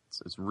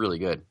 It's really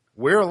good.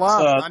 We're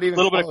live. A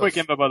little bit of quick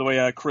info, by the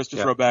way. Chris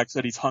just wrote back,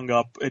 said he's hung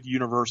up at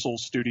Universal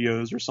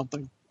Studios or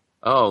something.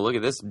 Oh, look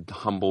at this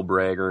humble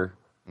bragger.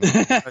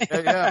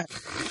 Yeah.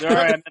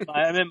 Sorry,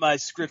 I'm in my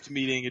script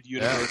meeting at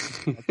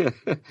Universal.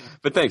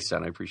 But thanks,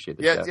 John. I appreciate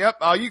the chat. Yep.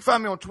 You can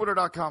find me on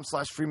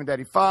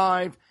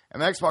twitter.com/FreemanDaddy5 and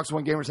my Xbox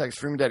One gamer tag is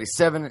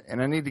FreemanDaddy7,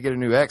 and I need to get a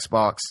new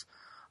Xbox.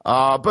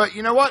 But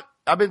you know what?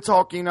 I've been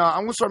talking.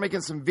 I'm going to start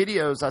making some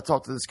videos. I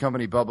talked to this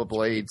company, Bubba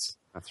Blades.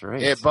 That's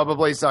right. At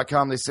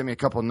BubbaBlades.com, they sent me a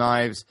couple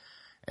knives,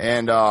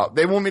 and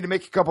they want me to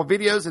make a couple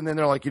videos, and then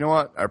they're like, you know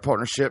what? Our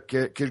partnership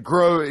could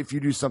grow if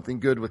you do something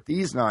good with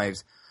these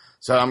knives.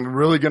 So I'm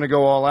really going to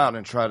go all out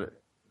and try to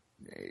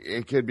 –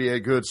 it could be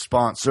a good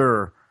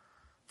sponsor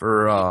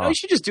for no, you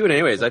should just do it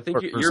anyways. I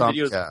think your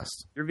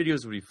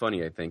videos would be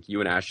funny, I think.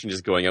 You and Ashton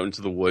just going out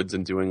into the woods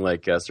and doing,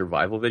 like,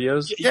 survival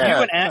videos.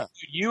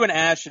 You and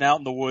Ashton out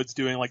in the woods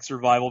doing, like,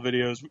 survival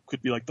videos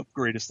could be, like, the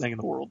greatest thing in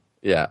the world.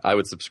 Yeah, I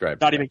would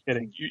subscribe. Not even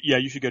kidding.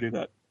 You should go do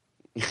that.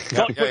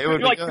 You're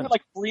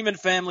like Freeman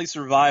Family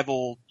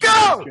Survival.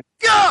 Go!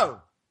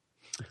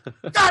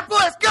 God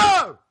bless,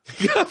 go!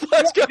 God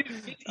bless, go!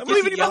 I'm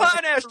leaving you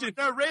behind, Ashton.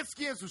 No,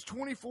 Redskins was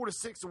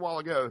 24-6 a while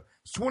ago.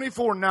 It's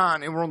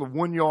 24-9, and we're on the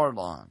 1 yard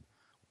line.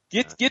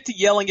 Get to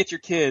yelling at your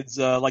kids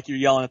like you're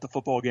yelling at the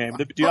football game.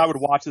 Dude, I would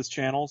watch this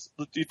channel.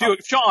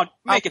 Sean,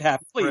 make it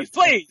happen,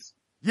 please.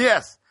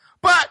 Yes,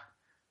 but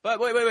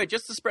wait.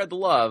 Just to spread the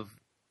love,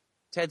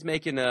 Ted's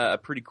making a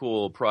pretty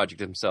cool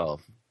project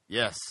himself.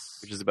 Yes,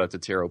 which is about to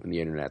tear open the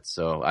internet.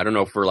 So I don't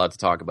know if we're allowed to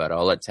talk about it.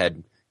 I'll let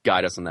Ted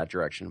guide us in that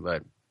direction,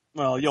 but.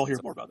 Well, you'll hear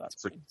more about that.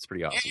 It's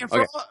pretty awesome.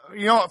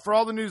 And for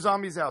all the new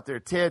zombies out there,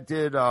 Ted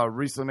did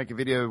recently make a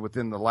video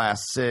within the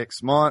last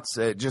 6 months.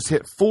 It just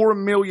hit 4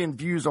 million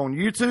views on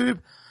YouTube.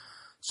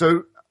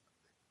 So,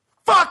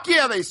 fuck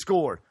yeah, they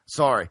scored.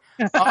 Sorry.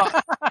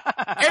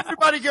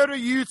 Everybody go to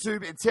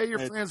YouTube and tell your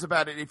friends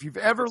about it. If you've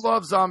ever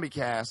loved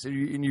ZombieCast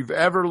and you've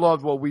ever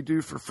loved what we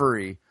do for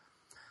free,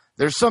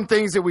 there's some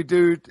things that we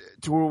do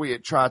to where we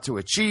try to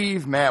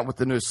achieve. Matt with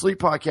the No Sleep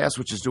Podcast,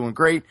 which is doing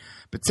great.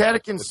 But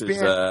Ted can spin.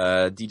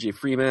 DJ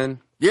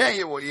Freeman. Yeah,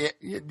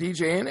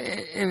 DJ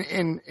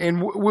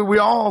and we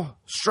all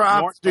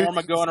strive.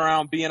 Norma going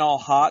around being all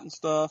hot and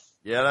stuff.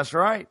 Yeah, that's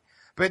right.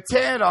 But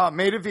Ted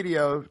made a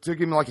video. Took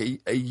him like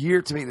a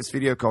year to make this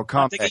video called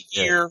Combat. It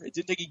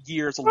didn't take a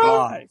year. It's a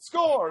lie.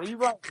 Score. You're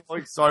right.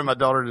 Sorry, my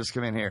daughter just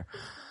came in here.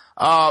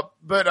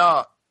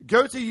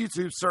 Go to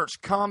YouTube,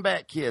 search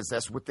Combat Kids.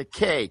 That's with the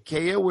K,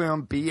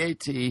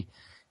 KOMBAT,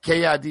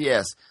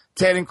 KIDS.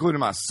 Ted included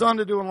my son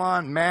to do a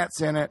line. Matt's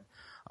in it.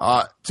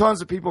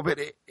 Tons of people. But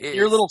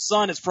your little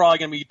son is probably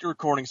going to be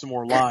recording some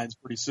more lines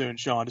pretty soon,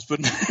 Sean. Just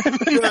putting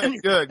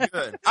good.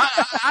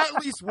 I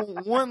at least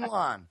want one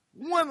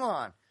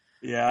line.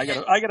 Yeah,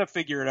 I gotta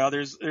figure it out.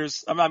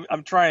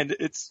 I'm trying to.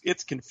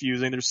 It's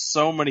confusing. There's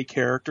so many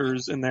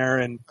characters in there,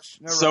 and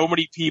so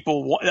many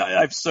people.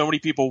 I have so many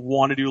people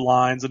want to do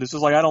lines, and it's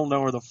just like I don't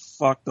know where the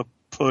fuck to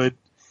put.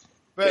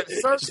 But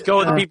just go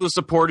with the people who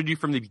supported you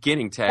from the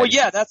beginning, Ted. Well,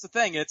 yeah, that's the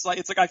thing. It's like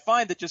I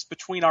find that just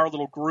between our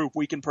little group,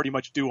 we can pretty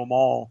much do them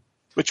all.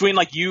 Between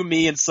like you,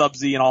 me, and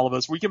Subsy, and all of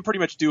us, we can pretty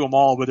much do them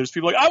all. But there's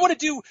people like I want to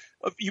do.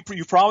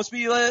 You promised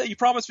me. You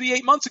promised me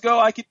 8 months ago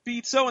I could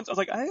beat so and so. I was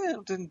like, I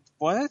didn't.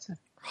 What?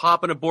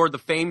 Hopping aboard the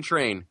fame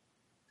train.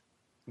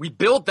 We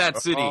built that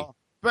city.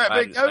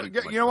 But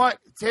you know what?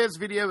 Ted's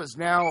video is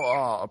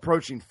now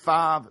approaching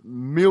 5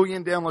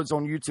 million downloads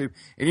on YouTube.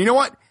 And you know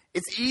what?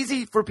 It's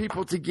easy for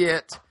people to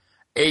get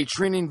a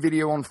trending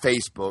video on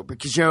Facebook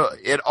because,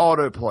 it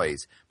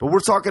auto-plays. But we're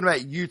talking about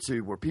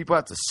YouTube where people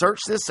have to search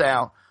this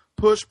out,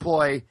 push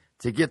play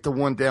to get the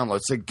one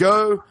download. So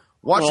go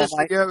watch this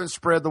video and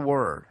spread the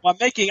word. Well,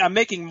 I'm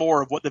making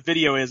more of what the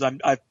video is.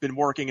 I've been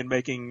working and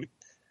making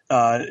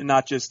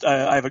Not just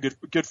I have a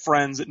good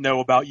friends that know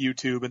about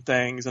YouTube and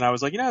things, and I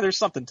was like, there's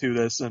something to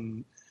this,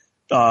 and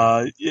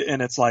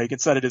it's like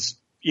instead of just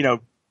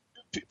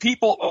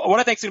people. What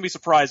I think is going to be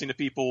surprising to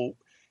people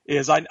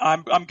is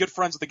I'm good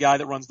friends with the guy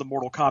that runs the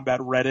Mortal Kombat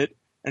Reddit,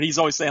 and he's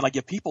always saying like,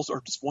 yeah, people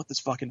just want this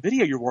fucking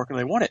video you're working on,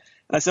 they want it,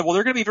 and I said, well,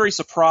 they're going to be very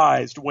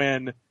surprised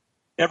when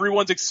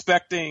everyone's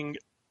expecting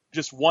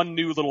just one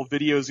new little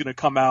video is going to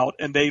come out,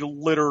 and they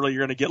literally are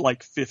going to get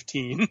like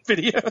 15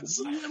 videos.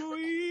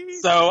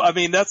 So, I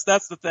mean, that's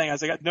the thing. I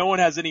was like, no one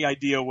has any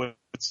idea well,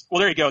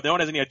 there you go. No one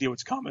has any idea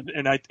what's coming.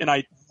 And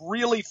I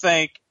really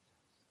think,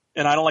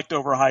 and I don't like to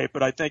overhype,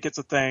 but I think it's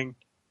a thing.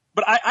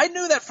 But I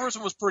knew that first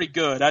one was pretty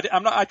good. I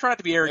try not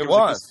to be arrogant. It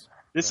was.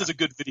 This is a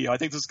good video. I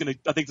think this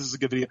is a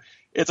good video.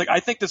 It's like, I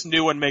think this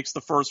new one makes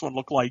the first one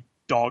look like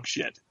dog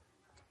shit.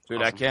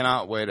 Dude, I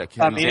cannot wait.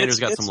 Xander's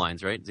got some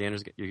lines, right?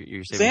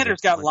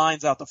 Xander's got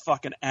lines out the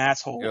fucking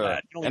asshole.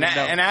 And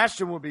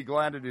Ashton would be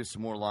glad to do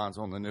some more lines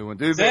on the new one.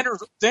 Dude,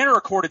 Xander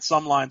recorded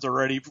some lines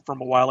already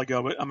from a while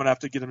ago, but I'm going to have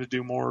to get him to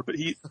do more. But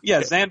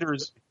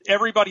Xander's,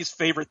 everybody's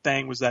favorite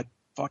thing was that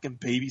fucking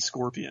baby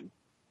scorpion.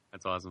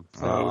 That's awesome.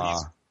 So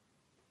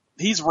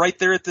he's right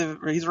there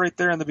he's right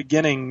there in the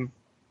beginning.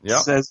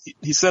 Yeah.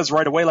 He says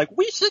right away, like,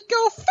 we should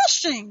go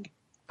fishing.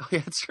 Oh, yeah,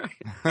 that's right.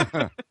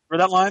 Remember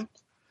that line?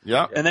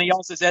 Yeah. And then he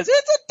also says,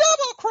 it's a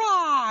double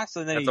cross!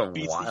 And then that's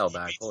he beats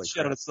the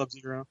shit out of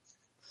Sub-Zero.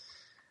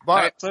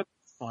 But, so it's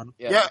fun.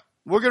 Yeah.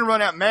 We're going to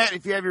run out. Matt,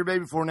 if you have your baby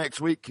before next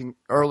week,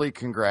 early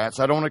congrats.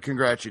 I don't want to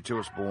congratulate you till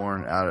it's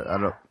born.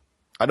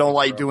 I don't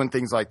like doing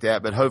things like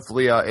that, but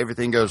hopefully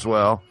everything goes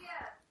well.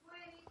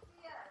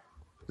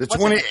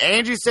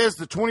 Angie says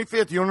the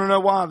 25th. You want to know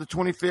why the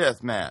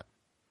 25th, Matt?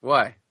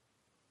 Why?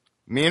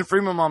 Me and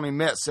Freeman Mommy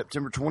met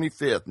September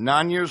 25th.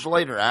 9 years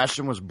later,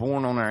 Ashton was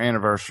born on our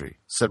anniversary,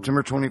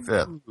 September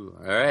 25th. Ooh,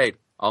 all right.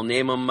 I'll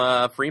name him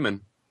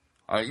Freeman.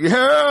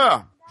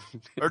 Yeah!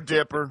 Or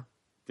Dipper.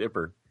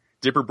 Dipper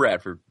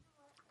Bradford.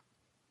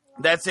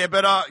 That's it.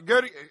 But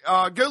go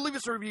leave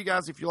us a review,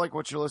 guys, if you like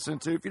what you're listening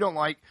to. If you don't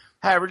like,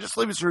 however, just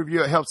leave us a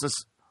review. It helps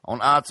us on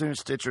iTunes,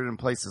 Stitcher, and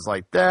places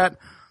like that.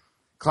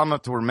 Climb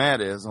up to where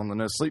Matt is on the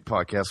No Sleep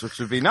podcast, which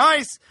would be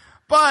nice.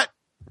 But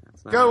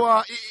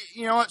go,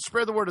 you know what?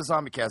 Spread the word of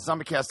ZombieCast.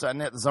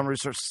 ZombieCast.net, the Zombie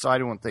Research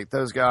Society. I want to thank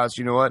those guys.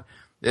 You know what?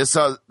 The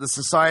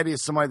society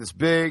is somebody that's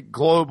big,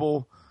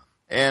 global,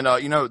 and,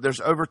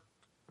 there's over,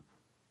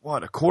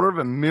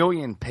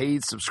 250,000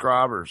 paid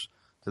subscribers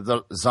to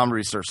the Zombie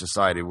Research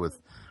Society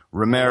with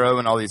Romero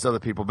and all these other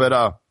people.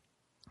 But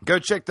go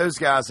check those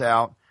guys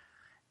out.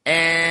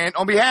 And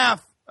on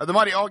behalf of the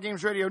Mighty All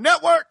Games Radio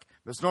Network,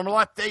 Miss Norma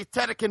Life, Dave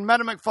Teddick, and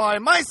Madam McFly,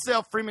 and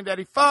myself, Freeman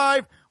Daddy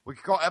 5, we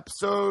can call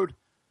episode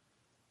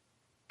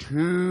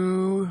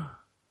 220,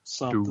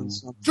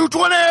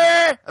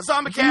 a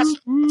ZombieCast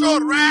to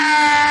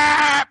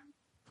wrap.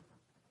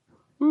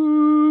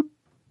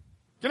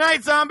 Good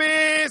night,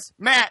 zombies.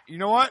 Matt, you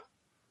know what?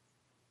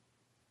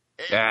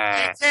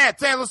 Yeah.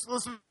 Ted,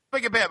 let's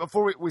make a bet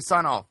before we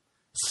sign off.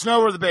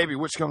 Snow or the baby,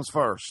 which comes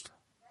first?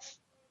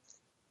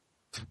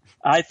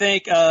 I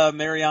think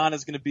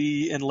Mariana's going to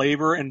be in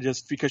labor, and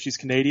just because she's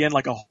Canadian,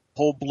 like a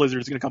whole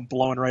blizzard is going to come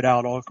blowing right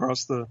out all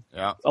across the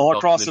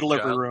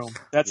delivery room.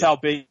 That's how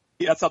big.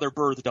 That's how they're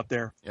birthed up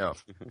there. Yeah.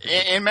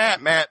 And Matt,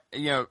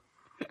 and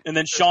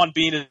then Sean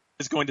Bean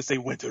is going to say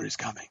winter is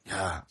coming.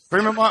 Yeah.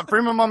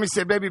 Freeman Mommy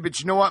said, baby, but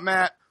you know what,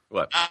 Matt?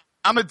 What?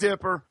 I'm a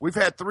dipper. We've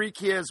had 3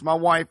 kids. My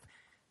wife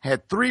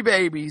had 3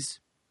 babies.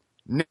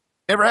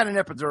 Never had an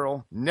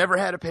epidural. Never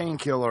had a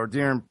painkiller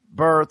during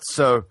birth.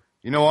 So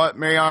you know what,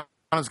 Mariana's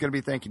going to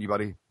be thanking you,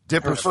 buddy.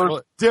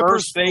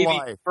 First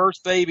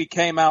baby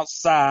came out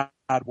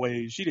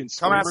sideways. She didn't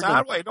come out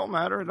sideways. It don't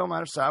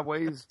matter.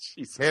 Sideways.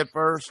 Head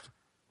first,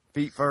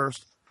 feet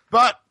first.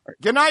 But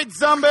good night,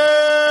 zombies.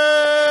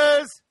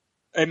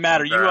 Hey,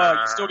 Matt, are you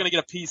still going to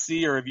get a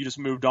PC, or have you just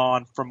moved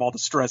on from all the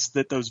stress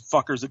that those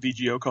fuckers at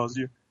VGO caused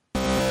you?